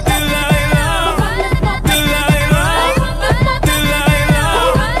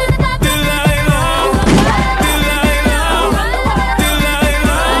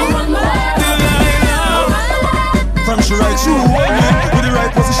 From she right shoe with the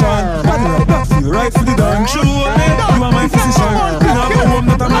right position. Body right back feel right for the dance. Shoe me, you are my physician. You know go home,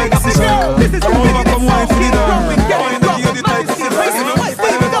 not a my decision. Come over, come wine for the dance. Wine to give the tight sit right in the right,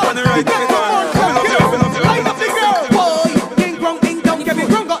 on the right, take it on. Line up the girl. Boy, ding dong, Kevin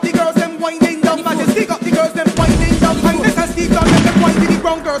Crown got the girls them winding down. Majesty got the girls them winding down. And this and Steve got them wine to the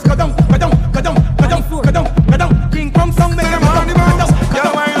ground girls. Go down, go down, go down, go down, go down, go down. King Crown song make them on the burn down.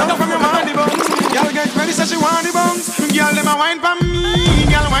 Girl wine up from your man the bones. Girl get ready, say she want the bones. Girl them a wine for me.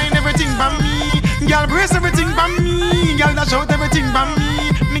 Girl wine everything for me. Girl brace everything for me. Girl dash out everything for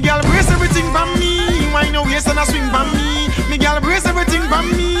me. Me girl brace everything for me. Wine your waist and a swing for me. Me girl brace everything for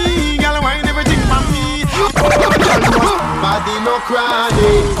me. Girl wine everything for Body no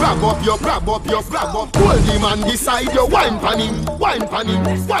cranny. Grab up your. Hold him and decide your wine pan him.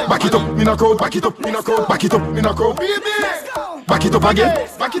 Back it up in a crowd, back it up in a crowd, baby. Back it up again.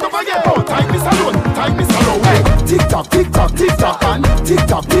 Oh, time is alone. Hey, tick tock, and tick tock, girl. Tick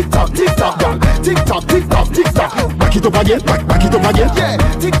tock. Back it up again. Yeah,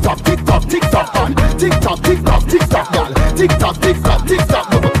 tick tock, and tick tock, girl. Tick tock,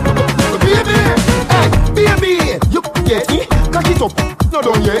 baby. Hey, baby, you get me? Cock it up. No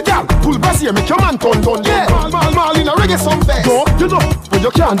done yet, girl. Pull bass here, make your man turn, yeah. Mal in a reggae song fest. Go, you know, but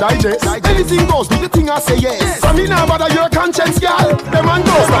you can't digest. Anything goes, do the thing I say yes. So me now bother your conscience, girl. The man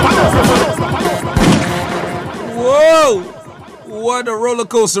goes. Whoa! What a roller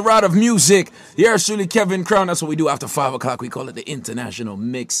coaster ride of music. Here's truly Kevin Crown. That's what we do after 5 o'clock. We call it the International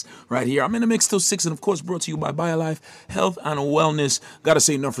Mix right here. I'm in the mix till 6, and of course brought to you by BioLife Health and Wellness. Gotta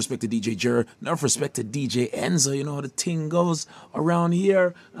say enough respect to DJ Jer, enough respect to DJ Enzo. You know how the thing goes around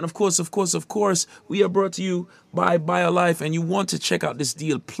here. And of course, we are brought to you by BioLife, and you want to check out this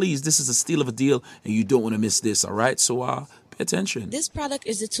deal, please. This is a steal of a deal, and you don't want to miss this, all right? So, pay attention. This product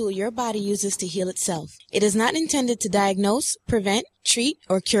is a tool your body uses to heal itself. It is not intended to diagnose, prevent, treat,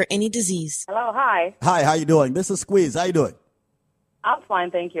 or cure any disease. Hello, hi. Hi, how you doing? This is Squeeze. How you doing? I'm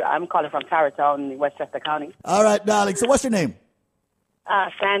fine, thank you. I'm calling from Tarrytown, Westchester County. All right, darling. So what's your name?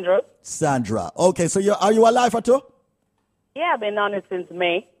 Sandra. Sandra. Okay, so are you alive at all? Yeah, I've been on it since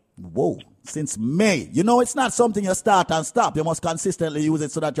May. Whoa, since May. You know, it's not something you start and stop. You must consistently use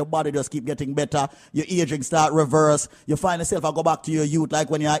it so that your body just keep getting better. Your aging start reverse. You find yourself, I go back to your youth,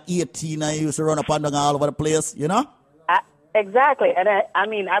 like when you're 18 and you used to run up and down all over the place, you know? Exactly. And I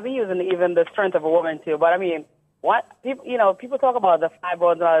mean, I've been using even the strength of a woman too. But I mean, people talk about the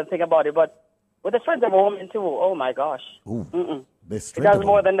fibroids and all the thing about it, but with the strength of a woman too, oh my gosh. Ooh, it does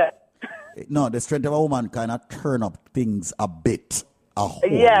more than that. No, the strength of a woman kind of turn up things a bit.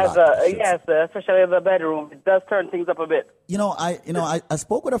 Yes, especially in the bedroom. It does turn things up a bit. I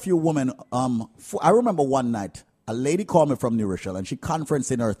spoke with a few women. I remember one night, a lady called me from New Rochelle, and she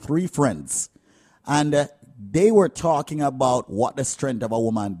conferenced in her 3 friends. And they were talking about what the strength of a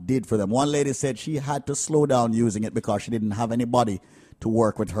woman did for them. One lady said she had to slow down using it because she didn't have anybody to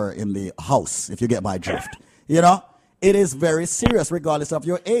work with her in the house, if you get my drift. You know, it is very serious regardless of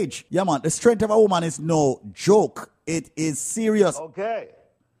your age. Yeah, man, the strength of a woman is no joke. It is serious. Okay.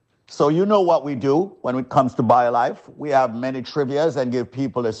 So you know what we do when it comes to BioLife. We have many trivias and give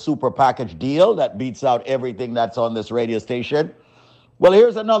people a super package deal that beats out everything that's on this radio station. Well,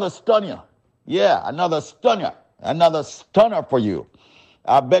 here's another stunner. Yeah, another stunner. Another stunner for you.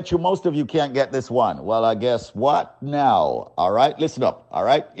 I bet you most of you can't get this one. Well, I guess what now? All right, listen up. All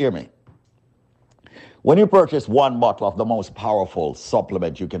right, hear me. When you purchase 1 bottle of the most powerful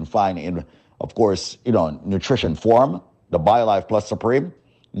supplement you can find in, of course, nutrition form, the BioLife Plus Supreme,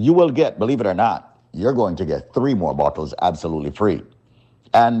 you will get, believe it or not, you're going to get 3 more bottles absolutely free.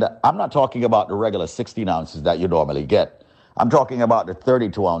 And I'm not talking about the regular 16 ounces that you normally get. I'm talking about the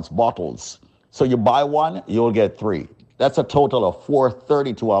 32-ounce bottles. So you buy 1, you'll get 3. That's a total of 4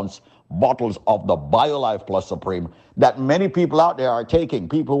 32-ounce bottles of the BioLife Plus Supreme that many people out there are taking.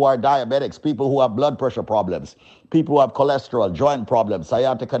 People who are diabetics, people who have blood pressure problems, people who have cholesterol, joint problems,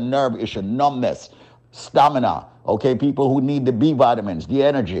 sciatica nerve issue, numbness, stamina, okay, people who need the B vitamins, the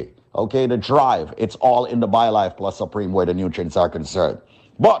energy, okay, the drive. It's all in the BioLife Plus Supreme where the nutrients are concerned.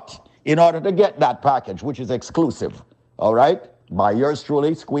 But in order to get that package, which is exclusive, all right, by yours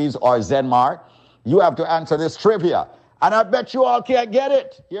truly, Squeeze or Zenmar, you have to answer this trivia. And I bet you all can't get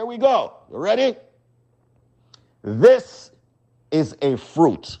it. Here we go. You ready? This is a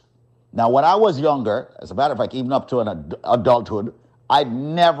fruit. Now, when I was younger, as a matter of fact, even up to an adulthood, I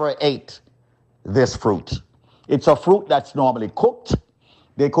never ate this fruit. It's a fruit that's normally cooked.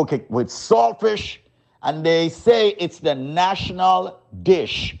 They cook it with saltfish, and they say it's the national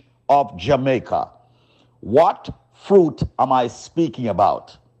dish of Jamaica. What fruit am I speaking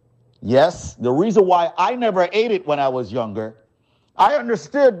about? Yes, the reason why I never ate it when I was younger, I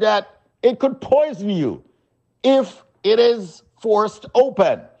understood that it could poison you if it is forced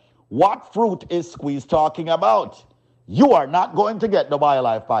open. What fruit is Squeeze talking about? You are not going to get the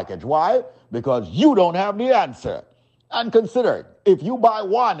BioLife package. Why? Because you don't have the answer. And consider, if you buy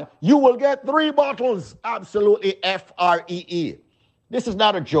 1, you will get 3 bottles. Absolutely F-R-E-E. This is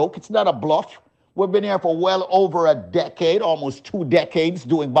not a joke. It's not a bluff. We've been here for well over a decade, almost 2 decades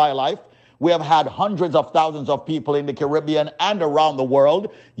doing BioLife. We have had hundreds of thousands of people in the Caribbean and around the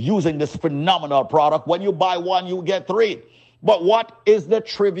world using this phenomenal product. When you buy 1, you get 3. But what is the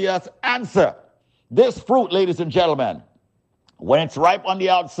trivia's answer? This fruit, ladies and gentlemen, when it's ripe on the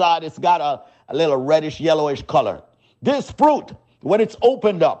outside, it's got a little reddish, yellowish color. This fruit, when it's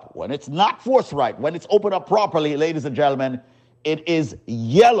opened up, when it's not forthright, when it's opened up properly, ladies and gentlemen, it is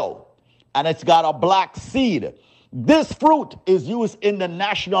yellow and it's got a black seed. This fruit is used in the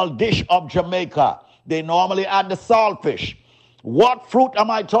national dish of Jamaica. They normally add the saltfish. What fruit am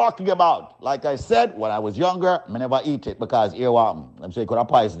I talking about? Like I said, when I was younger, I never eat it because I'm saying could have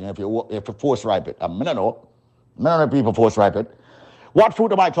poison if you force ripe it. I don't know. None of the people force ripe it. What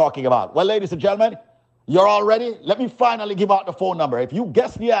fruit am I talking about? Well, ladies and gentlemen, you're all ready? Let me finally give out the phone number. If you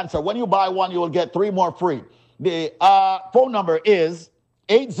guess the answer, when you buy one, you will get 3 more free. The phone number is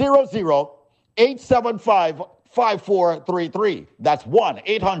 800-875-5433. That's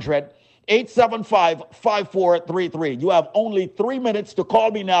 1-800-875-5433. You have only 3 minutes to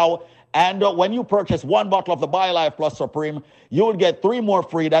call me now. And when you purchase 1 bottle of the BioLife Plus Supreme, you will get 3 more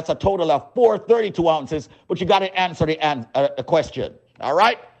free. That's a total of 432 ounces. But you got to answer the question. All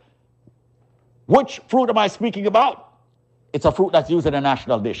right? Which fruit am I speaking about? It's a fruit that's used in a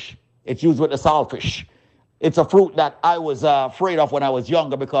national dish. It's used with the saltfish. It's a fruit that I was afraid of when I was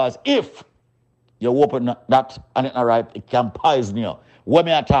younger because if you open that and it's not ripe, it can poison you. What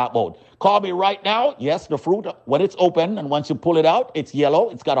may I talk about? Call me right now. Yes, the fruit, when it's open and once you pull it out, it's yellow.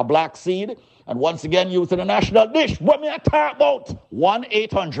 It's got a black seed. And once again, used in a national dish. What may I talk about?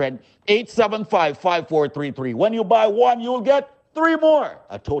 1-800-875-5433. When you buy one, you'll get 3 more.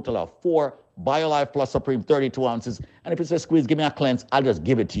 A total of 4 BioLife Plus Supreme 32 ounces. And if it says squeeze, give me a cleanse, I'll just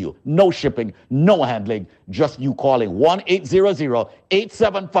give it to you. No shipping, no handling, just you calling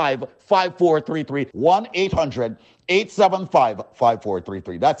 1-800-875-5433.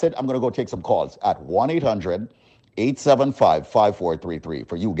 1-800-875-5433. That's it. I'm going to go take some calls at 1-800-875-5433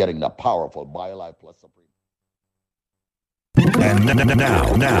 for you getting the powerful BioLife Plus Supreme. And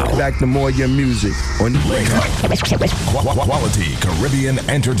now, back to more of your music on Wake Up. Quality Caribbean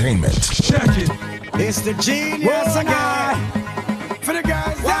Entertainment. Check it. It's the genius again. For the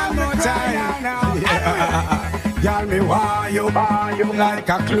girls, one more time. Y'all me why you like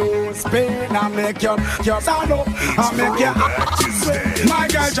a clothespin. I make your stand up. I make your sweat. My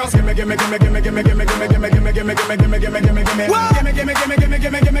girl just gimme. My girl just gimme.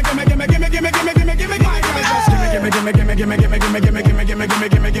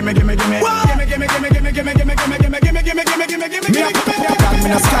 Me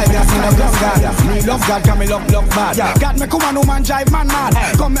no sky, me no love God. Me love God, 'cause me love bad. God me come on, no man drive man mad.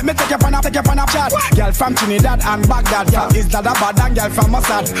 Come make me take you on a chat. Girl from Trinidad and Baghdad. Is that a bad and girl from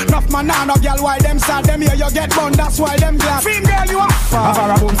Mossad? Enough man now, no girl why them sad. Them here you get bun, that's why them glad. Film girl you are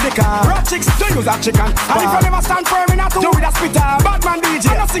a boom sticker. Rock chicks, don't use a chicken. And if you never stand firm in a two, do with a spitter. Bad man DJ,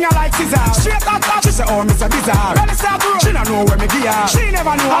 I no singer like Caesar. Straight out that, she say oh Mr. Bizarre. Ready start to roll, she don't know where me gear. She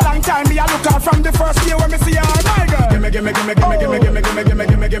never knew a long time me a look her from the first year when me see her. My girl, gimme.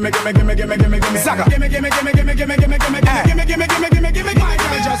 Zaga, gimme. My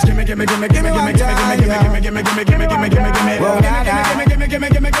girl just gimme.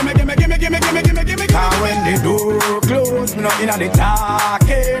 When the door close, me not inna the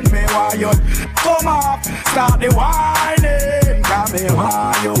talking. Me why you come up, start the whining. Cause me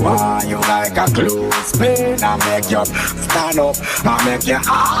why you like a clothespin. I make you stand up, I make your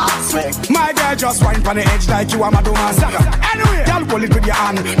heart swing. My girl just whine pon the edge like you a Madonna. Anyway, girl pull it with your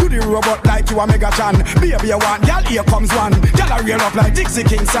hand, do the robot like you a Megatron. Baby you want, girl here comes one. Girl a reel up like Dixie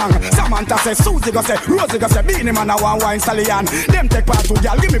King song. Samantha say, Susie go say, Rosie go say, Beanie Man a one wine stallion. Them take part 2,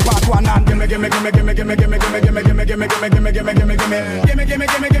 girl give me part 1 and gimme.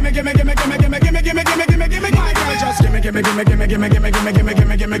 My girl just gimme.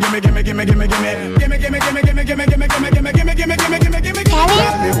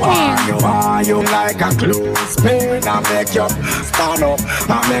 Why you like a clothespin? I make you stand up,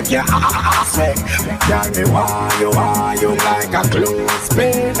 I make your ass swing. Tell me why you like a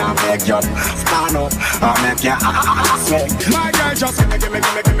clothespin? I make you stand up, I make your ass swing. My girl just gimme.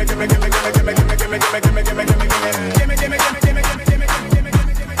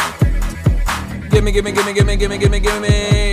 Gimme.